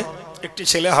দেওয়া হবে। একটি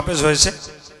ছেলে হাফেজ হয়েছে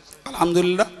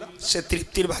আলহামদুলিল্লাহ, সে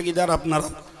তৃপ্তির ভাগিদার আপনারা।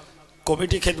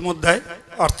 কমিটি খেদমত দেয়,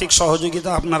 আর্থিক সহযোগিতা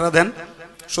আপনারা দেন,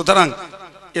 সুতরাং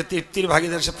এ তৃপ্তির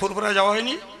ভাগিদার। সে ফুরফুরা যাওয়া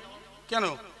হয়নি কেন?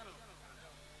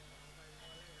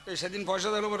 এই সেদিন পয়সা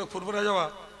দিল বলে ফুরফুরা যাওয়া,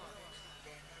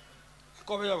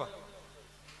 কবে যাবা?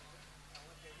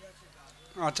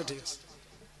 আচ্ছা ঠিক আছে,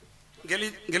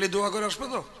 গেলি দোয়া করে আসবো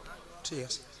তো, ঠিক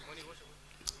আছে।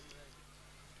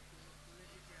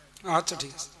 আচ্ছা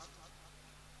ঠিক আছে,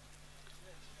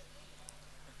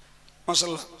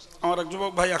 মাশাআল্লাহ। আমার এক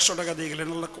যুবক ভাই 100 টাকা দিয়ে গেলেন,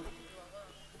 আল্লাহ কবুল।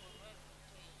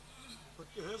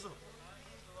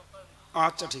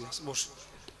 আচ্ছা ঠিক আছে, বস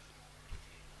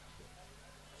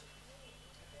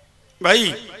ভাই।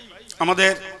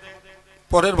 আমাদের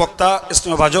পরের বক্তা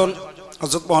স্নেহ ভাজন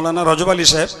হযরত মাওলানা রজব আলী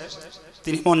সাহেব,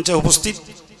 তিনি মঞ্চে উপস্থিত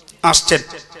আসছেন।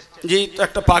 যে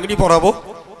একটা পাগড়ি পরাবো,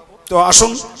 তো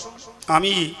আসুন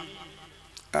আমি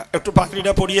একটু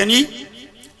পাগড়িটা পরিয়ে নিই,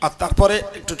 আর তারপরে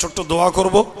একটু ছোট্ট দোয়া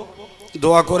করব।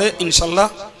 দোয়া করে ইনশাল্লাহ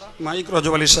মাইক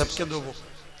রজব আলী সাহেবকে দেব।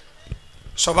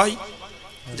 সবাই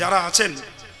যারা আছেন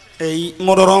এই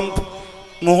মনোরম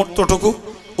মুহূর্তটুকু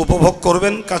উপভোগ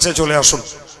করবেন, কাছে চলে আসুন,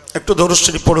 একটু দরুদ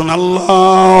শরীফ পড়ুন।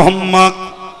 আল্লাহুম্মা।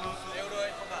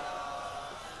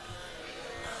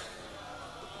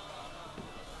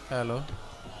 হ্যালো,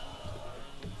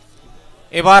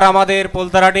 এবার আমাদের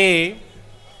পোলতারাটি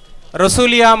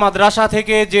রসুলিয়া মাদ্রাসা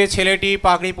থেকে যে ছেলেটি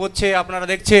পাগড়ি পরছে আপনারা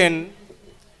দেখছেন,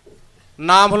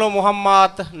 নাম হলো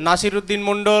মোহাম্মদ নাসিরউদ্দিন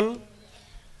মণ্ডল,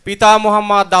 পিতা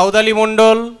মোহাম্মদ দাউদ আলী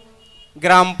মণ্ডল,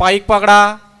 গ্রাম পাইকপাগড়া,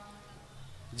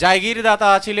 জায়গির দাতা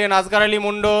ছিলেন আসগার আলী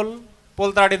মণ্ডল,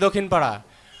 পোলতারাটি দক্ষিণপাড়া।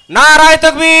 নারায়ে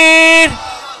তাকবীর,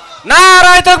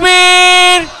 নারায়ে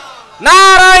তাকবীর,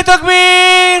 নারায়ে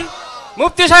তাকবীর।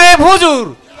 মুফতি সাহেব হুজুর,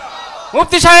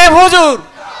 মুফতি সাহেব হুজুর।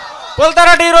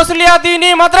 পোলতারাটি রসুলিয়া দ্বীনি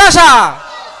মাদ্রাসা,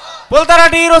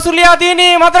 পোলতারাটি রসুলিয়া দ্বীনি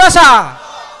মাদ্রাসা,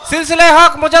 সিলসিলায়ে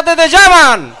হক মুজাদ্দিদে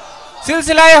জামান,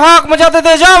 সিলসিলায়ে হক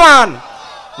মুজাদ্দিদে জামান।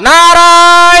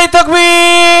 নারায়ে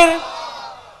তাকবীর।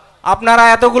 আপনারা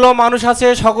এতগুলো মানুষ আছে,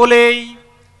 সকলেই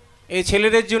এই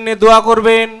ছেলেদের জন্য দোয়া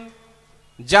করবেন,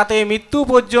 যাতে মৃত্যু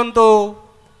পর্যন্ত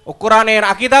ও কোরআনের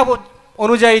আকীদা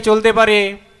অনুযায়ী চলতে পারে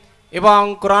এবং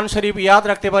কোরআন শরীফ ইয়াদ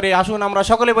রাখতে পারে। আসুন আমরা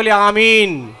সকলে বলি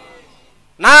আমিন।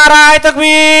 নারায়ে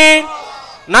তাকবীর,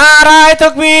 নারায়ে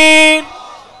তাকবীর,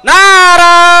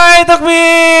 নারায়ে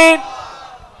তাকবীর।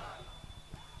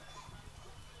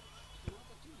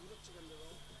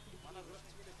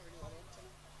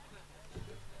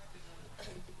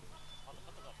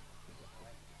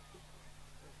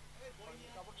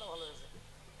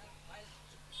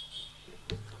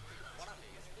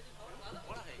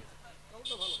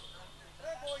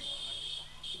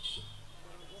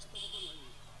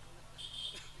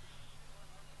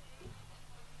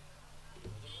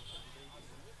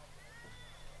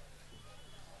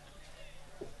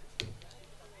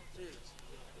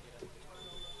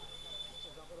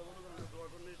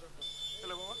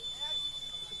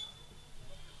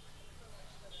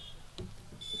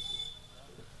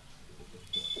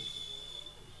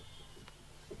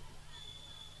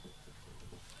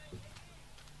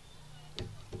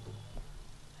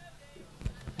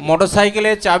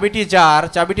 মোটরসাইকেলের চাবিটি যার,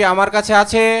 চাবিটি আমার কাছে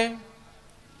আছে,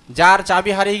 যার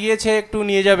চাবি হারিয়ে গিয়েছে একটু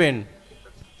নিয়ে যাবেন।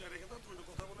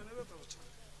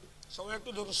 সবাই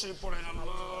একটু দরুদ শরীফ পড়েন।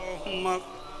 আল্লাহুম্মা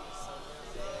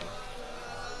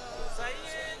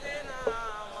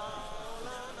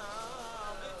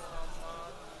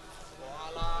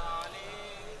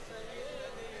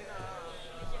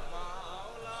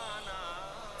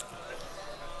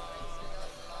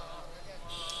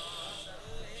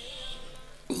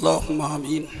اللهم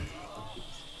آمين.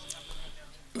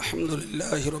 الحمد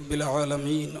لله رب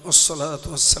العالمين والصلاة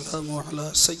والسلام على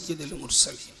سيد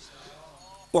المرسلين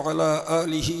وعلى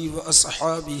آله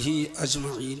وأصحابه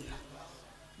أجمعين.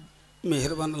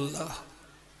 মেহেরবান আল্লাহ,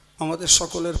 আমাদের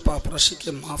সকলের পাপ রাশিকে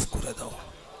মাফ করে দাও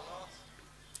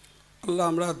আল্লাহ।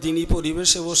 আমরা দিনী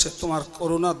পরিবেশে বসে তোমার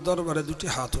করুণার দরবারে দুটি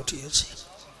হাত উঠিয়েছি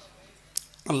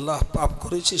আল্লাহ। পাপ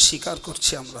করেছি, স্বীকার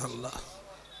করছি আমরা আল্লাহ।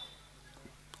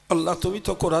 আল্লাহ, তুমি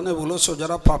তো কোরআনে বলেছো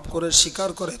যারা পাপ করে স্বীকার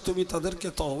করে তুমি তাদেরকে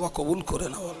তওবা কবুল করে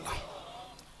নাও আল্লাহ।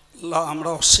 আল্লাহ, আমরা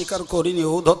অস্বীকার করিনি,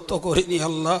 ঔদ্ধত্য করিনি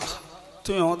আল্লাহ।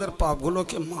 তুমি আমাদের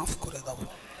পাপগুলোকে মাফ করে দাও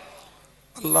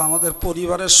আল্লাহ। আমাদের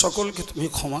পরিবারের সকলকে তুমি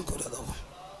ক্ষমা করে দাও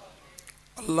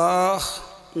আল্লাহ।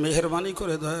 মেহেরবানি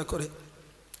করে দয়া করে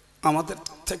আমাদের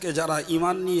থেকে যারা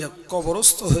ঈমান নিয়ে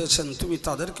কবরস্থ হয়েছেন তুমি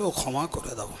তাদেরকেও ক্ষমা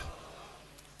করে দাও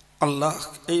আল্লাহ।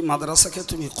 এই মাদ্রাসাকে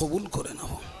তুমি কবুল করে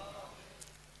নাও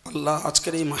আল্লাহ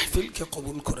আজকের এই মাহফিলকে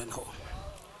কবুল করে নাও।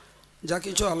 যা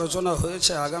কিছু আলোচনা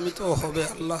হয়েছে আগামীতেও হবে,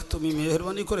 আল্লাহ তুমি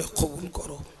মেহেরবানি করে কবুল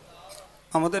করো।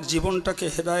 আমাদের জীবনটাকে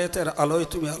হেদায়েতের আলোয়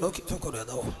তুমি আলোকিত করে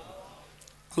দাও।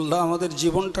 আল্লাহ আমাদের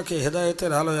জীবনটাকে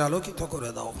হেদায়েতের আলোয় আলোকিত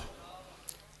করে দাও।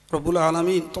 রব্বুল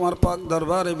আলামিন তোমার পাক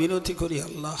দরবারে বিনতি করি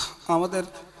আল্লাহ আমাদের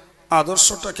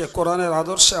আদর্শটাকে কোরআনের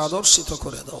আদর্শে আদর্শিত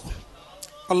করে দাও।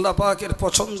 আল্লাহ পাকের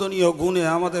পছন্দনীয় গুণে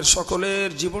আমাদের সকলের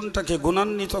জীবনটাকে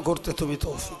গুণান্বিত করতে তুমি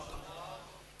তৌফিক দাও।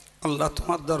 আল্লাহ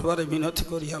তোমার দরবারে বিনতি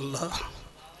করি আল্লাহ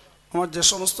আমার যে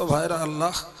সমস্ত ভাইরা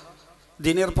আল্লাহ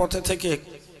দিনের পথে থেকে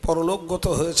পরলোকগত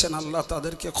হয়েছেন আল্লাহ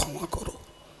তাদেরকে ক্ষমা করো।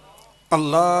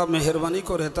 আল্লাহ মেহেরবানি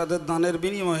করে তাদের দানের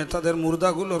বিনিময়ে তাদের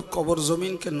মুর্দাগুলোর কবর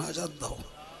জমিনকে নাজাত দাও।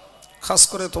 খাস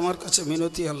করে তোমার কাছে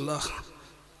মিনতি আল্লাহ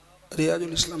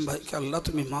রিয়াজুল ইসলাম ভাইকে আল্লাহ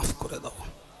তুমি মাফ করে দাও।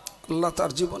 আল্লাহ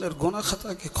তার জীবনের গোনা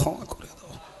খাতাকে ক্ষমা করে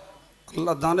দাও।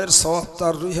 আল্লাহ দানের সওয়াব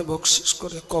তার রুহে বকশিশ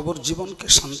করে কবর জীবনকে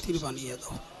শান্তির বানিয়ে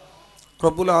দাও।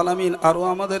 রব্বুল আলামিন আরও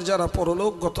আমাদের যারা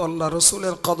পরলোকগত আল্লাহ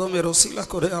রসুলের কদমে রসিলা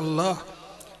করে আল্লাহ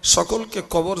সকলকে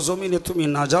কবর জমিনে তুমি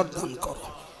নাজাত দান করো।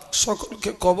 সকলকে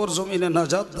কবর জমিনে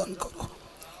নাজাত দান করো।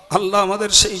 আল্লাহ আমাদের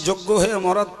সেই যোগ্য হয়ে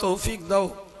মরার তৌফিক দাও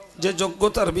যে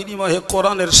যোগ্যতার বিনিময়ে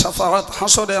কোরআনের শাফাআত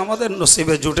হাসরে আমাদের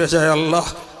নসিবে জুটে যায়। আল্লাহ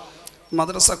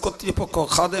মাদ্রাসা কর্তৃপক্ষ,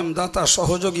 খাদেম, দাতা,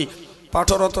 সহযোগী,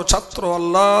 পাঠরত ছাত্র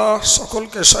আল্লাহ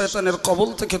সকলকে শয়তানের কবল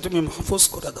থেকে তুমি মাহফুজ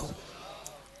করে দাও।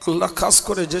 আল্লাহ খাস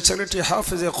করে যে ছেলেটি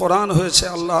হাফেজে কোরআন হয়েছে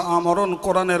আল্লাহ আমরণ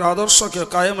কোরআনের আদর্শকে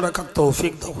কায়েম রাখার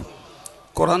তৌফিক দাও।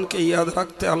 কোরআনকে ইয়াদ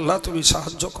রাখতে আল্লাহ তুমি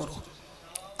সাহায্য করো।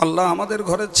 আল্লাহ আমাদের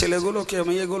ঘরের ছেলেগুলোকে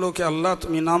মেয়েগুলোকে আল্লাহ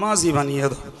তুমি নামাজি বানিয়ে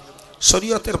দাও।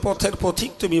 শরীয়তের পথের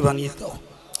পথিক তুমি বানিয়ে দাও।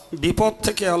 বিপদ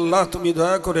থেকে আল্লাহ তুমি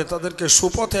দয়া করে তাদেরকে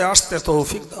সুপথে আসতে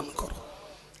তৌফিক দান করো।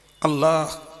 আল্লাহ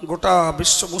গোটা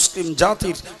বিশ্ব মুসলিম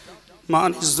জাতির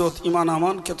মান ইজ্জত ইমান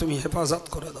আমানকে তুমি হেফাজত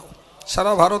করে দাও।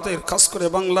 সারা ভারতের খাস করে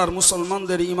বাংলার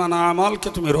মুসলমানদের ইমান আমালকে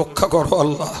তুমি রক্ষা করো।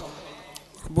 আল্লাহ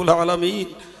রব্বুল আলামিন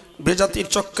বেজাতির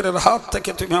চক্রের হাত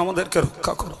থেকে তুমি আমাদেরকে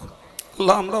রক্ষা করো।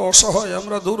 আল্লাহ আমরা অসহায়,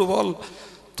 আমরা দুর্বল,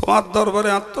 তোমার দরবারে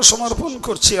আত্মসমর্পণ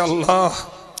করছি। আল্লাহ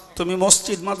তুমি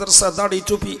মসজিদ, মাদ্রাসা, দাড়ি,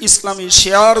 টুপি, ইসলামী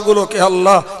শেয়ারগুলোকে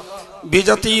আল্লাহ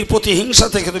বেজাতির প্রতিহিংসা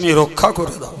থেকে তুমি রক্ষা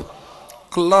করে দাও।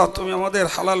 আল্লাহ তুমি আমাদের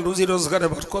হালাল রুজি রোজগারে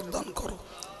বরকত দান করো।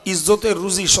 ইজ্জতের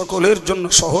রুজি সকলের জন্য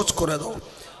সহজ করে দাও।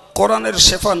 কোরআনের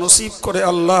শেফা নসিব করে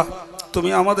আল্লাহ তুমি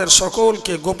আমাদের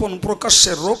সকলকে গোপন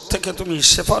প্রকাশ্যের রোগ থেকে তুমি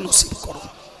শেফা নসিব করো।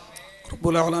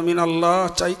 রব্বুল আলামিন আল্লাহ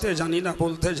চাইতে জানি না,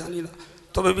 বলতে জানি না,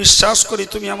 তবে বিশ্বাস করি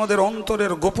তুমি আমাদের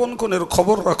অন্তরের গোপন কোণের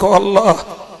খবর রাখো। আল্লাহ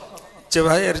যে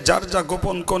ভাইয়ের যার যা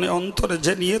গোপন কোণে অন্তরে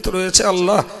যে নিয়ত রয়েছে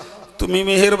আল্লাহ তুমি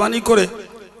মেহেরবানি করে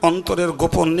অন্তরের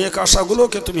গোপন নেক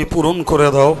আশাগুলোকে তুমি পূরণ করে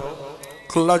দাও।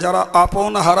 আল্লাহ যারা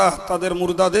আপন হারা তাদের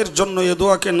মুর্দাদের জন্য এ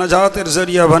দোয়াকে নাজাতের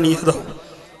জরিয়া বানিয়ে দাও।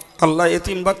 আল্লাহ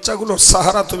এতিম বাচ্চাগুলোর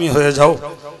সাহারা তুমি হয়ে যাও।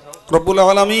 রব্বুল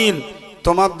আলামিন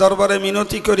তোমার দরবারে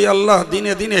মিনতি করি আল্লাহ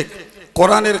দিনে দিনে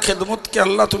কোরআনের খেদমতকে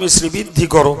আল্লাহ তুমি শ্রীবৃদ্ধি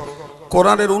করো।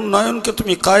 কোরআনের উন্নয়নকে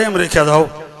তুমি কায়েম রেখে দাও।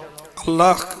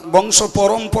 আল্লাহ বংশ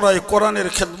পরম্পরায় কোরআনের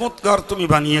খেদমতগার তুমি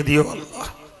বানিয়ে দিও। আল্লাহ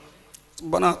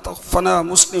ربنا توفنا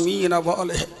مسلمين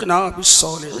والحقنا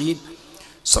بالصالحين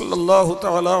صلى الله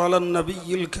تعالى على النبي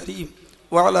الكريم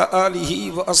وعلى آله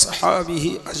وأصحابه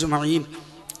أجمعين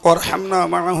وارحمنا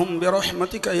معهم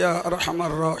برحمتك يا أرحم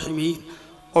الراحمين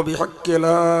وبحق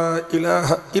لا إله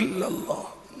إلا الله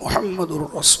محمد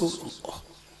رسول الله.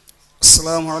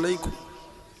 السلام عليكم.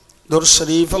 در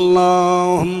شريف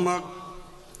اللهم